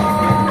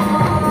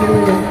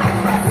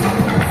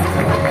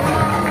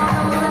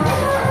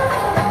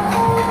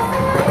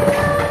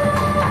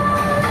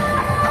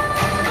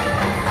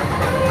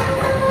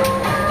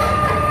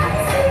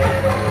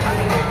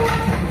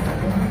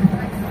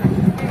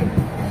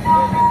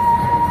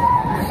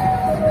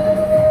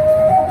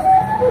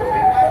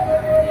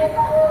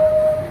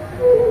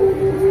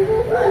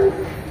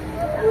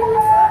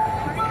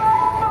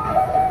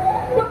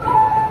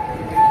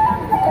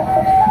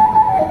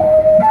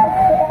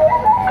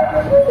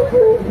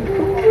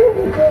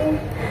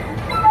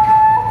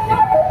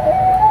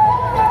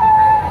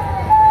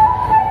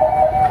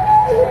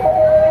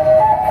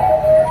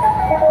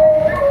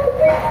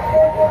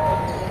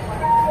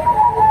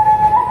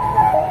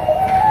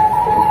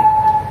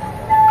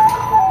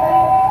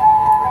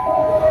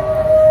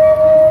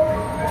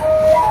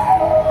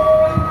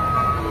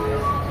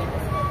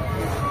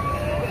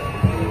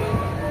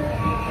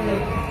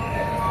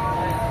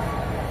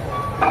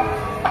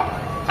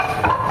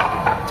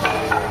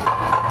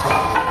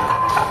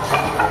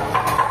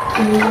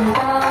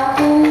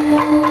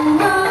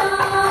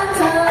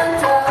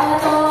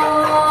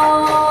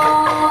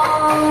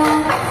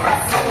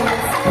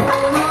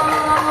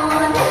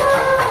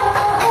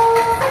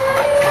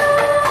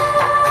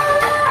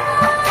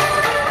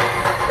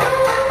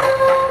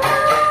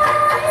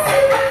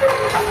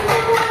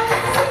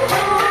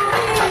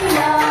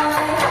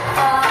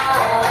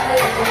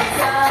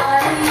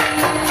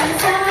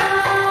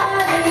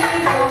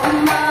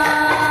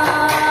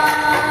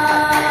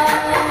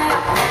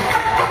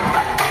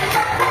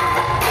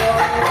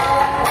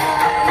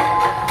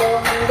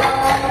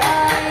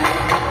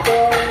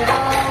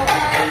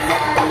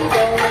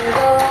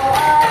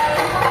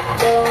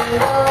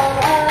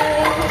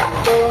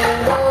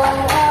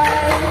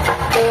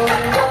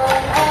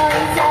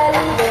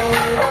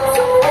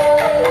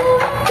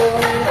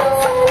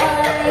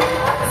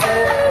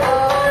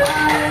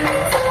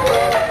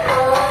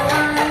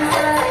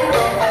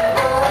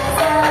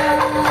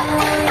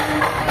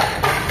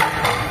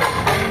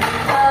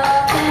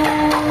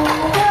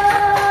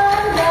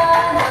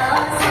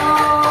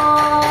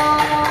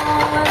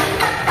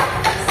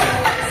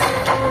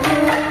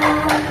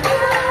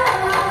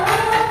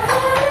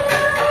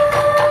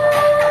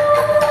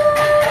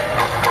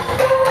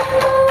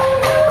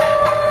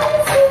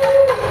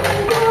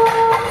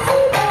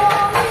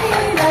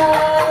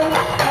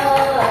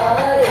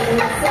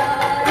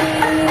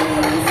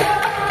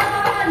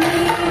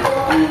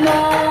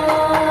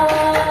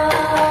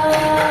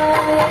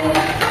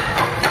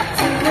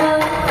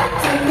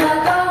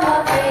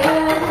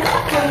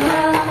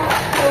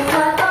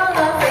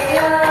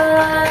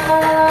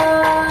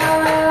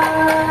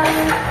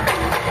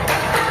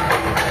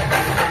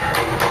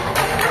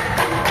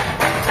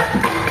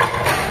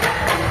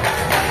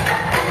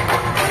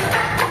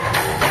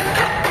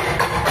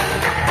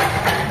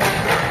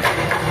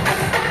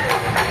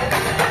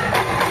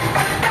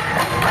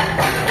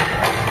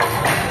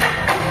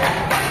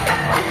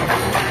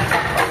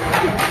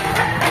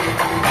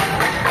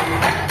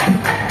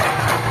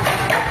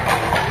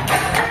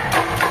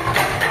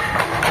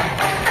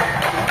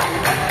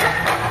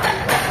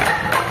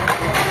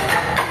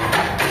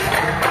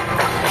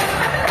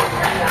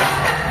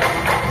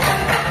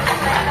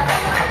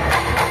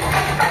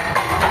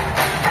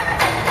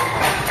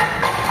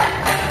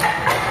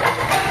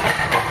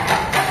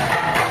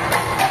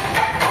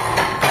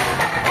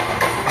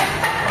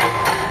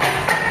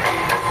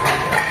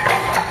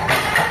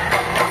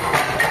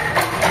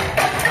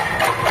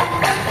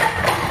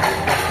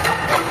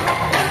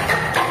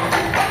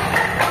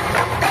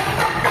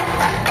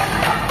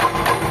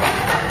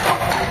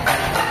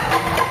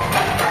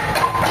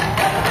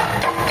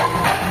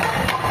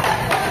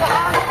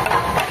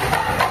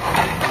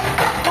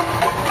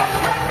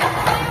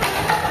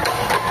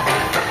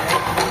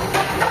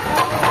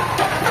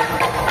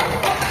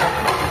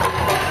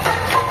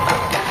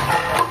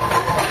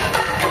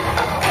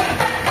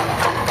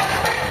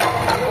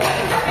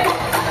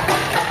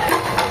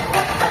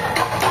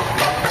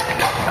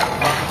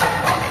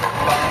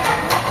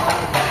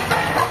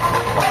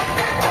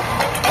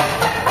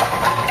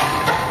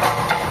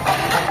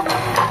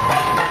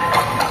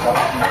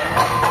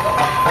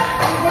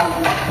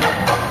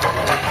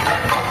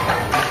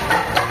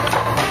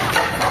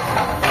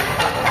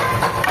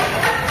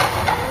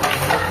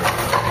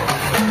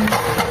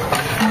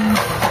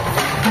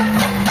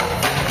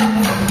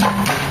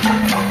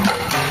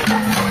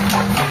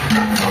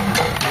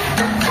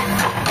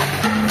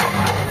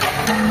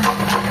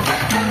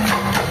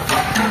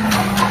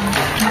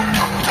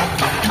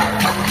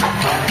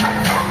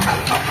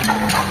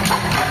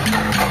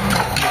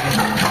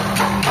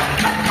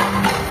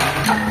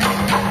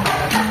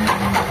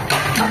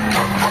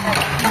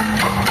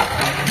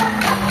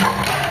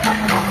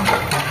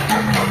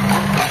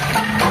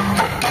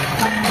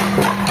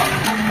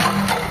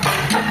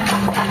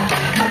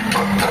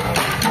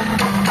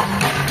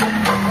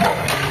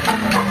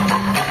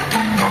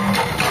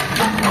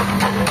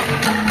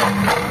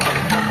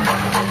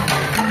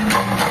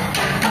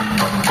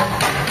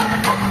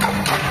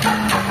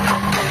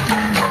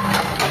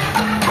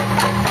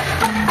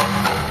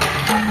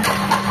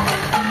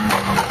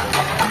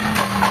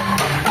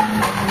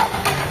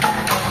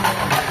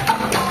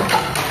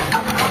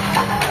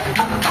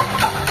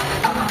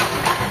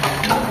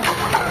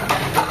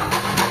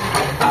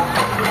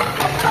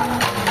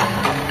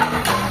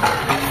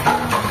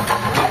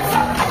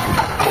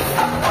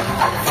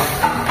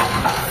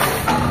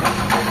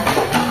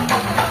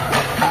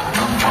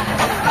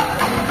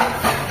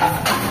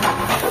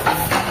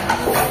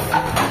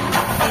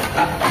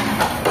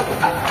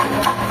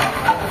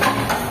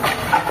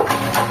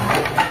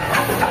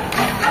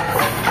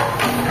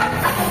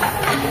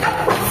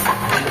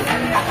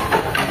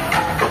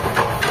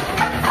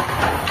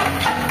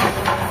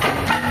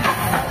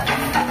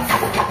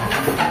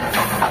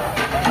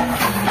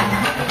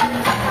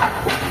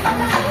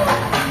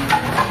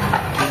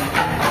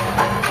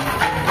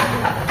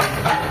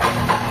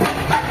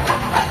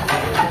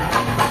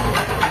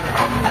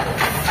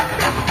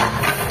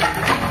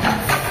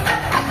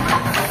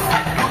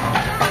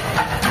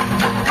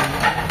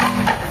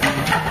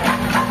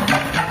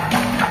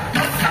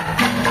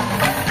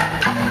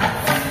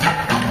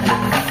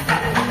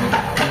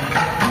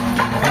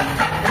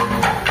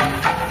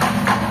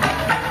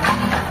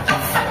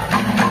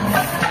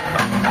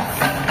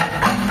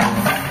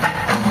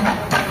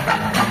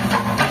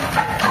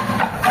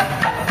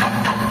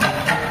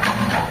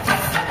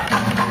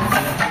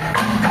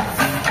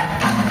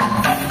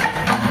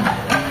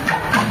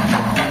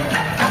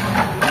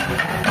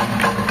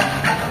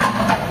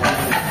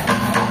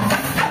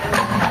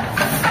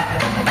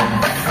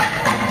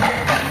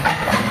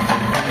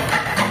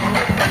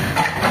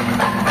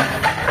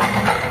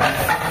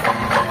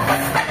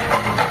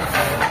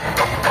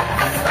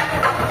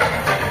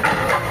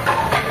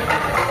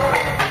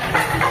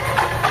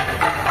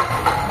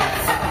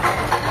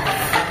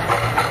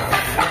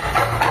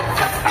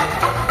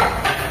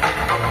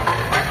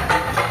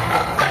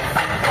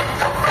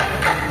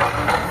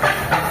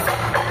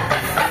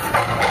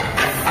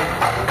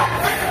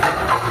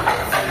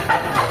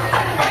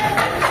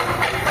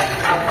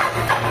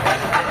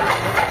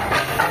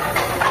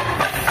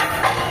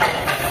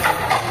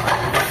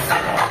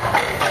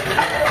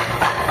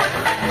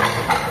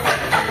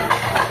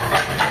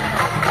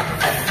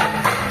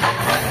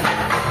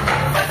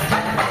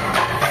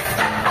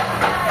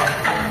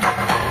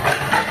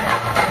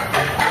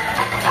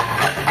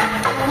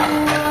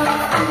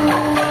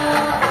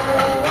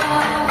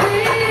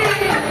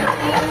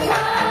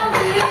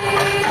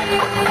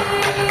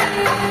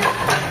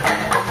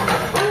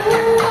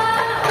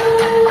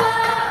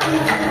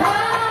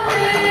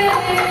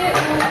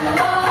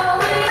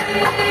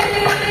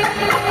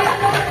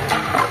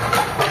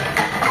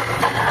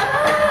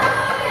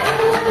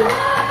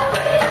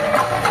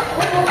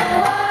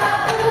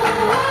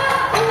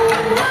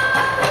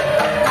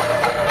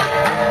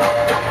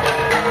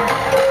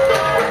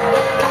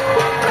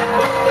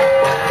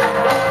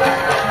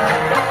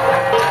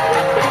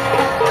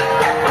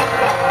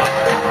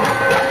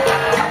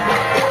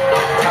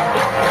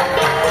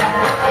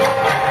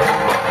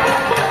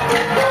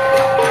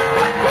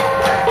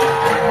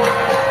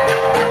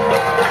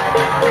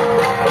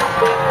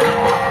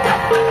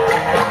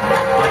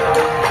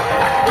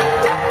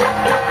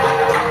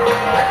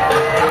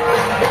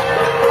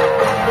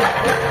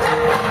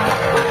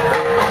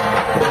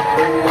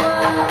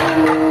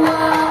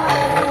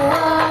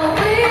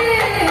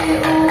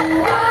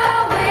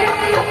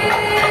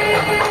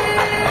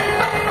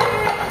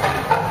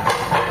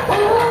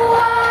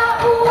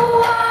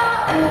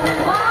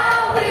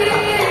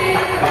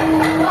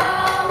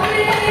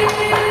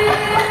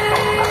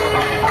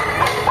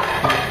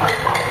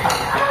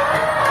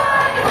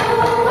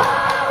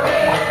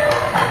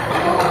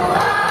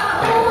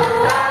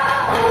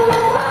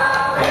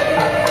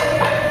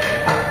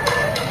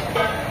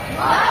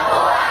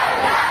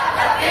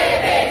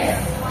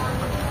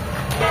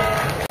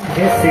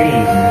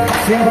 anniversary,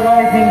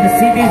 symbolizing the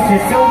city's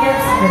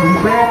resilience and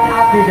rebirth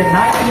after the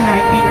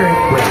 1990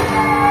 earthquake.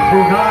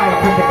 Derived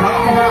from the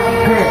Kaktanaki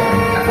curve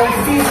for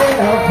season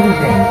of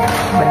blooming.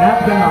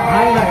 Managana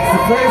highlights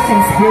the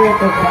flourishing spirit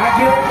of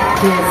Baguio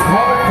through its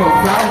colorful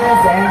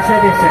flowers and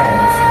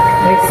traditions.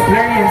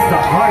 Experience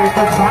the heart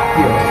of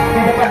Baguio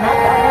in the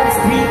Panagana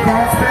street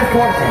dance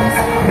performance,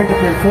 where the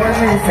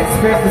performers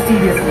express the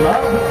city's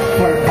love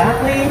for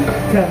family,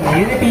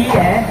 community,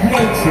 and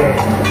nature,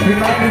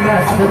 reminding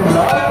us that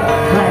love,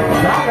 like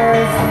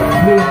flowers,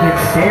 bloom with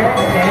share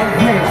and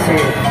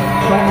nurture.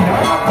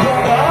 Panagana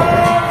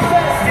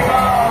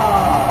Festival!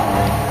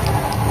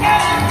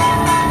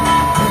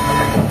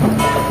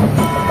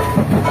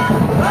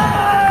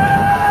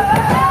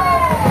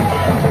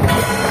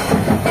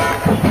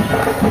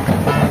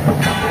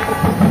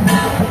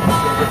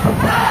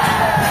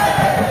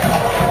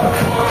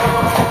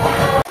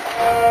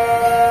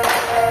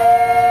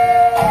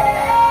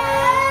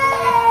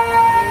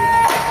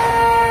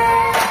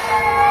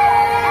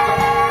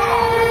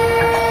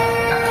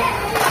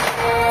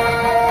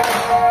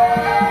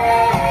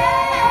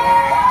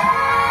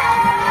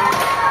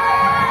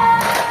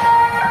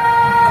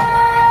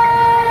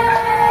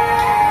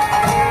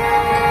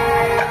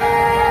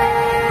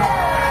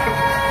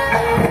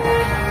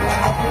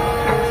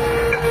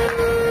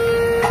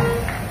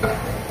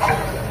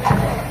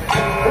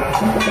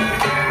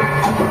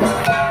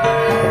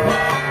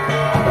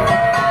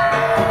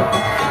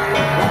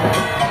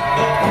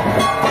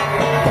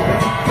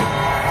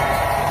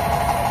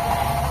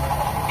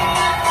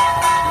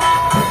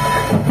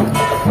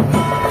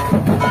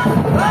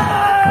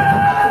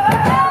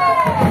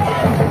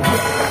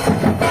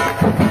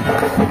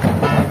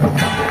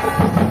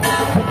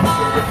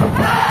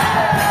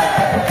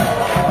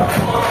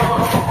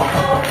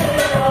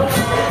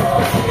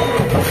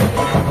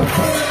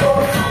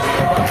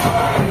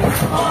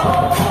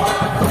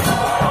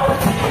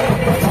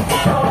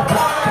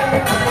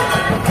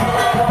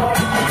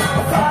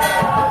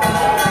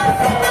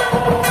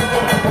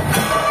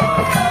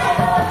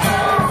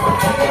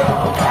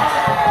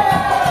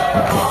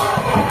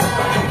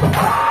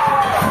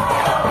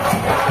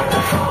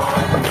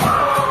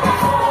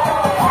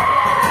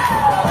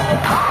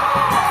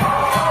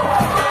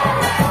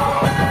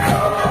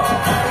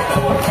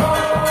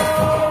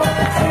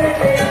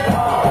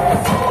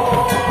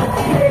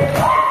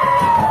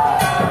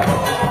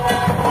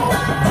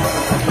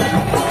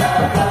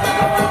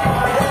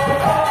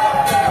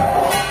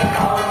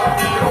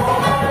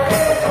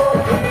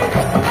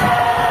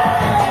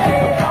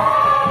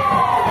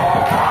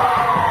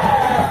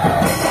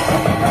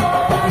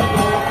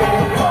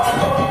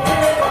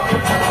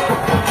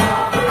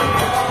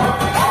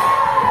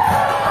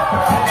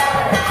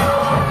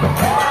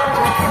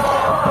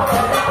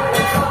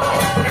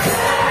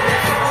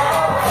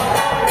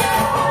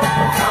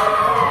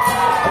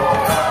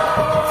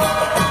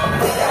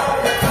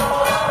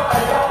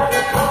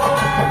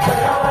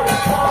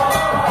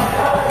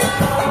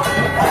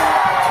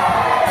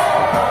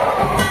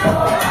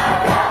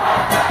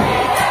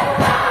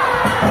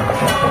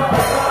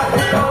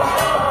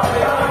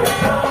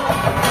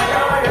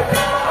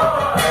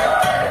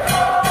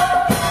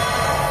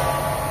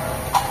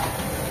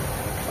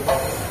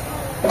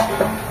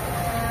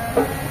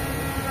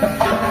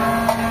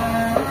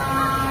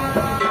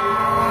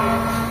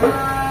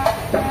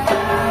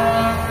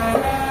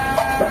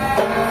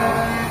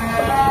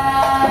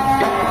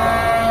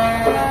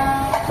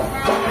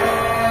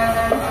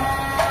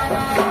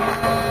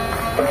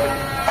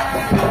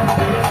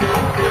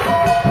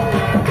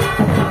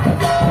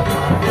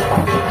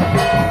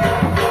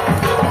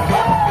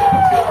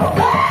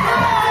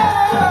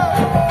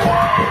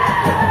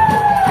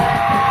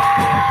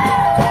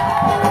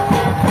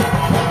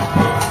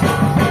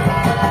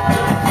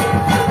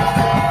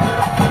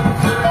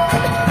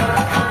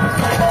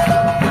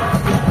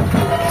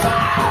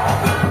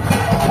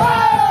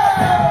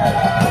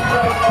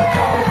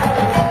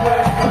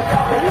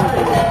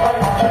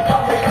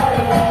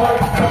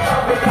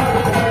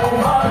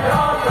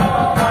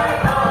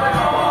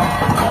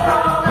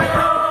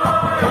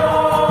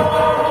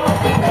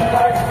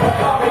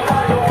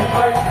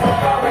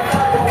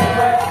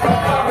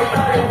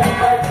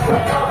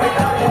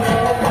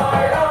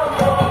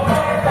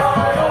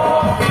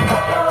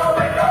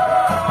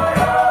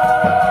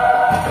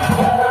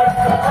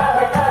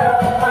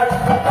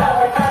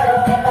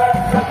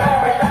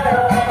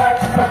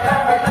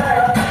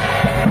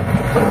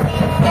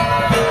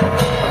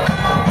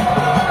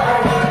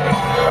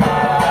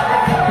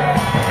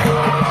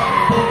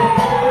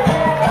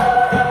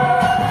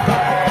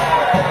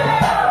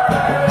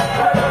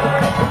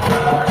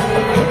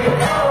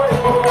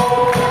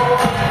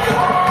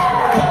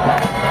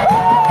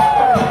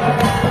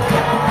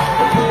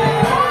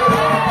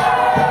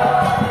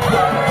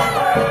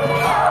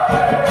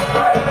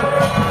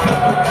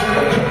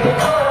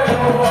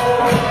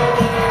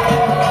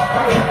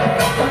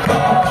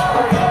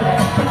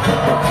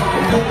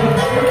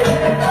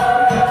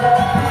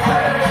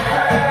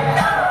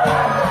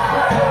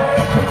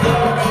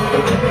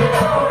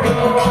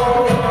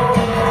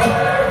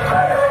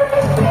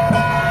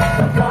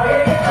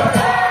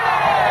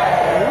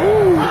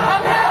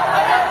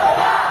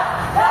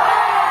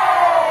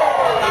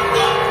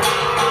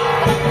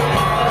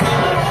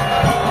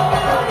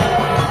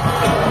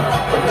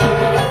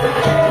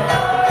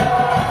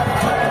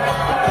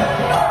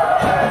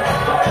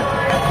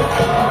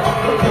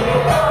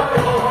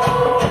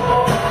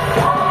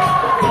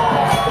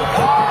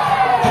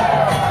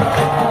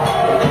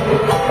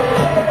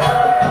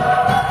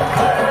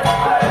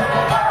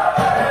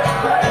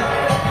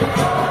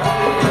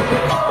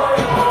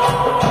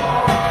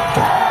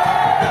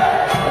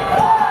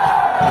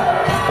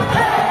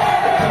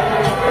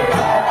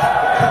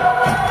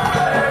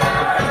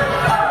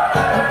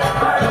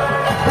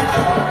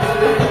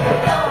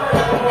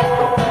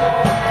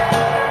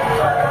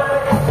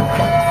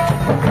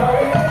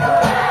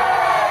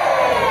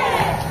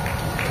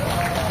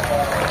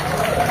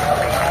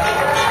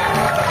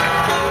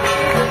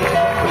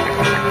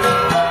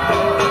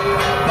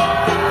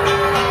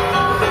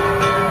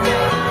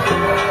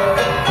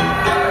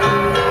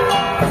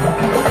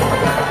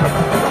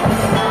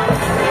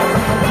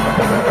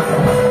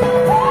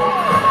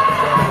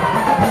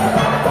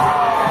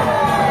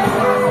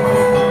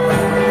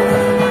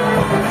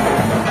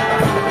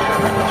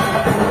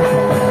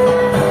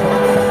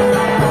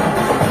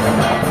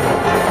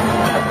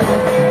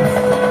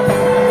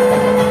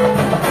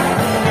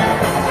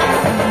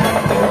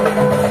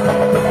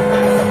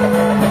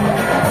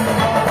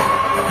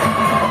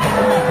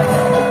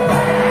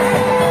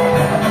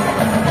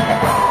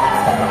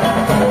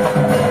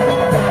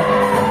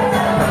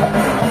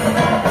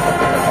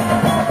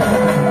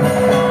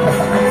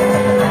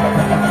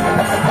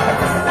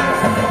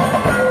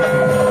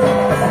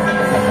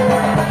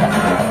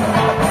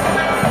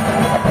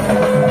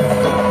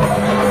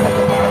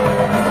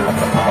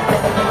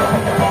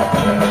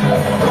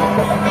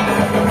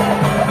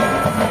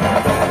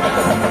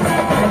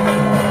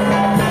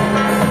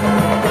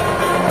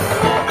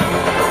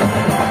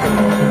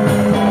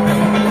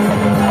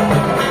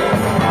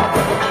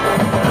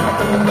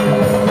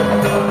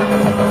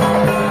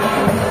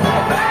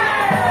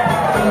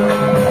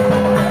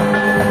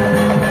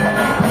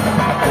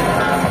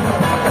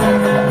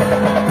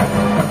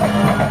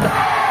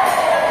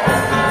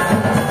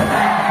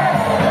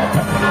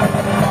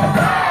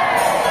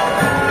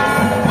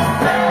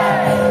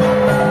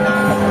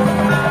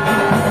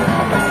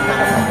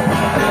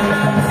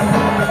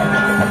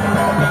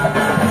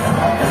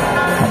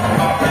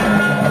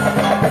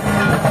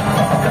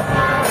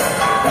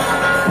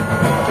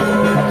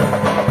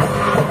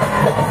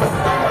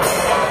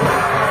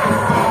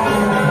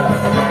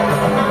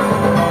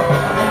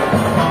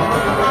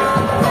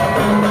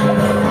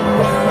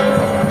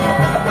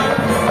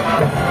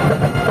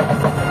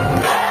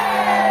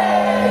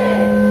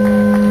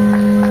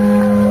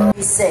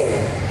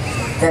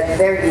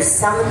 is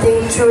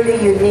something truly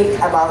unique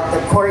about the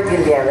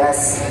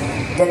Cordilleras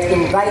that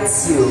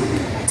invites you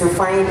to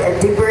find a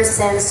deeper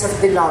sense of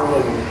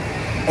belonging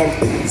and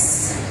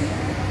peace.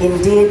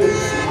 Indeed,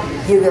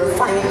 you will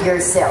find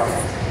yourself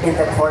in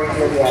the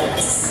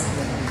Cordilleras.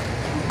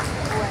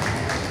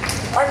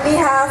 On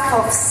behalf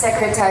of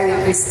Secretary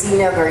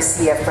Cristina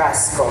Garcia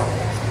Frasco,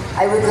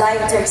 I would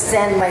like to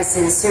extend my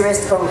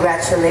sincerest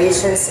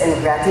congratulations and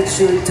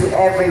gratitude to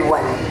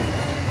everyone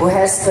who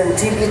has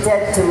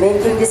contributed to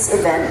making this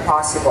event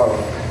possible.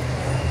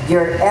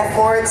 Your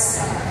efforts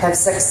have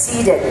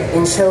succeeded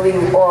in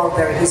showing all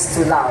there is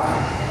to love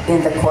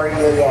in the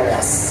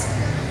Cordilleras.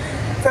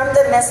 From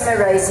the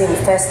mesmerizing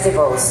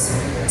festivals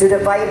to the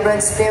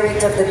vibrant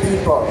spirit of the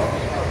people,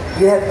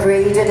 you have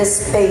created a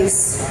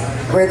space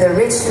where the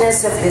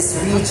richness of this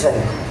region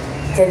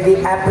can be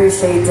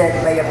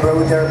appreciated by a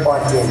broader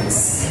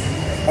audience,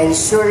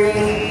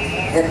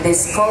 ensuring that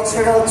these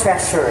cultural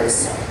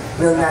treasures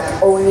will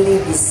not only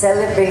be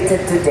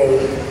celebrated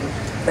today,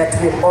 but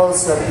will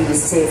also be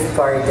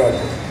safeguarded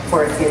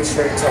for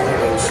future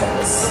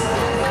generations.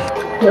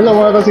 Hello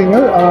mga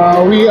ka-singer,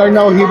 we are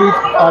now here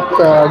at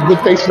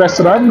Good Taste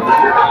Restaurant,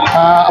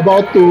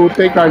 about to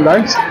take our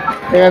lunch.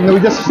 And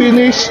we just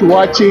finished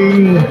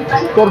watching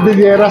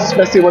Cordilleras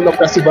Festival of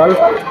Festivals.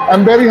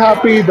 I'm very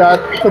happy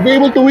that to be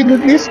able to witness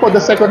this for the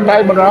second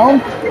time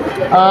around.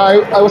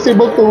 I was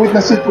able to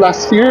witness it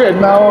last year, and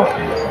now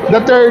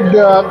the third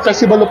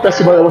Festival of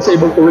Festivals I was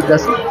able to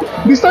witness.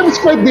 This time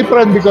it's quite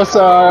different because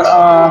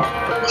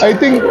I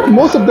think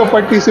most of the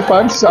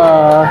participants,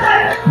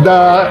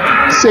 the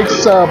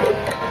six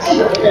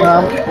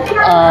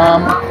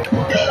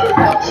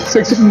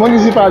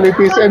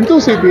municipalities and 2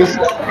 cities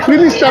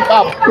really step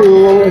up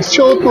to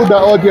show to the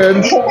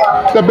audience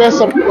the best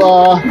of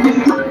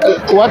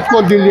what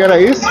Cordillera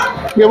is.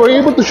 They were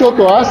able to show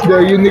to us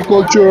their unique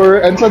culture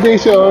and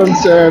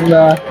traditions and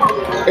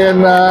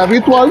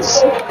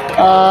rituals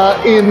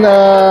in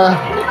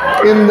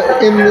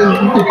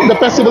the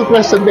festival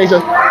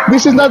presentation.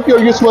 This is not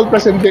your usual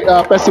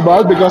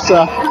festival because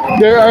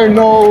there are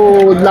no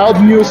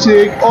loud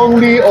music,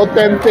 only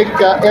authentic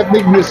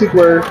ethnic music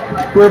were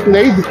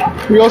played.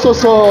 We also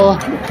saw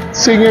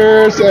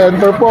singers and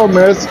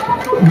performers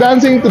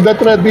dancing to the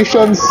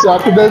traditions,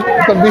 to the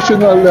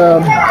traditional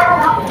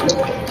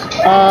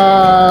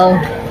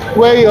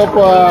way of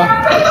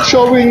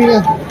showing,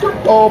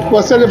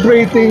 of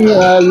celebrating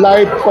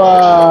life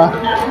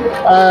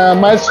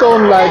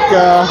milestone like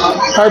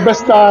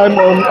harvest time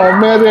or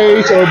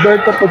marriage or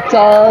birth of a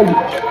child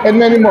and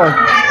many more.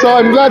 So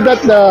I'm glad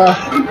that the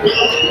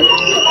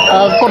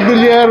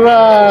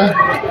Cordillera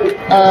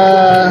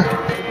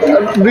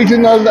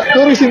Regional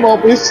Tourism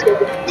Office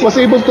was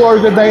able to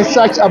organize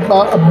such a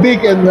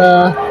big and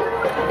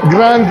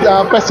grand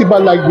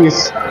festival like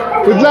this.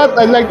 With that,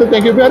 I'd like to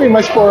thank you very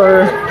much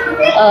for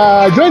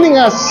joining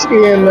us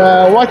in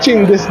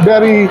watching this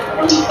very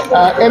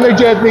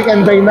energetic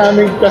and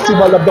dynamic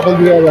Festival of the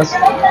Cordilleras.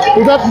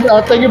 With that,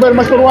 thank you very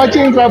much for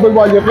watching. Travel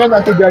while you can.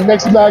 Until the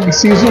next vlog.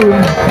 See you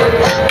soon.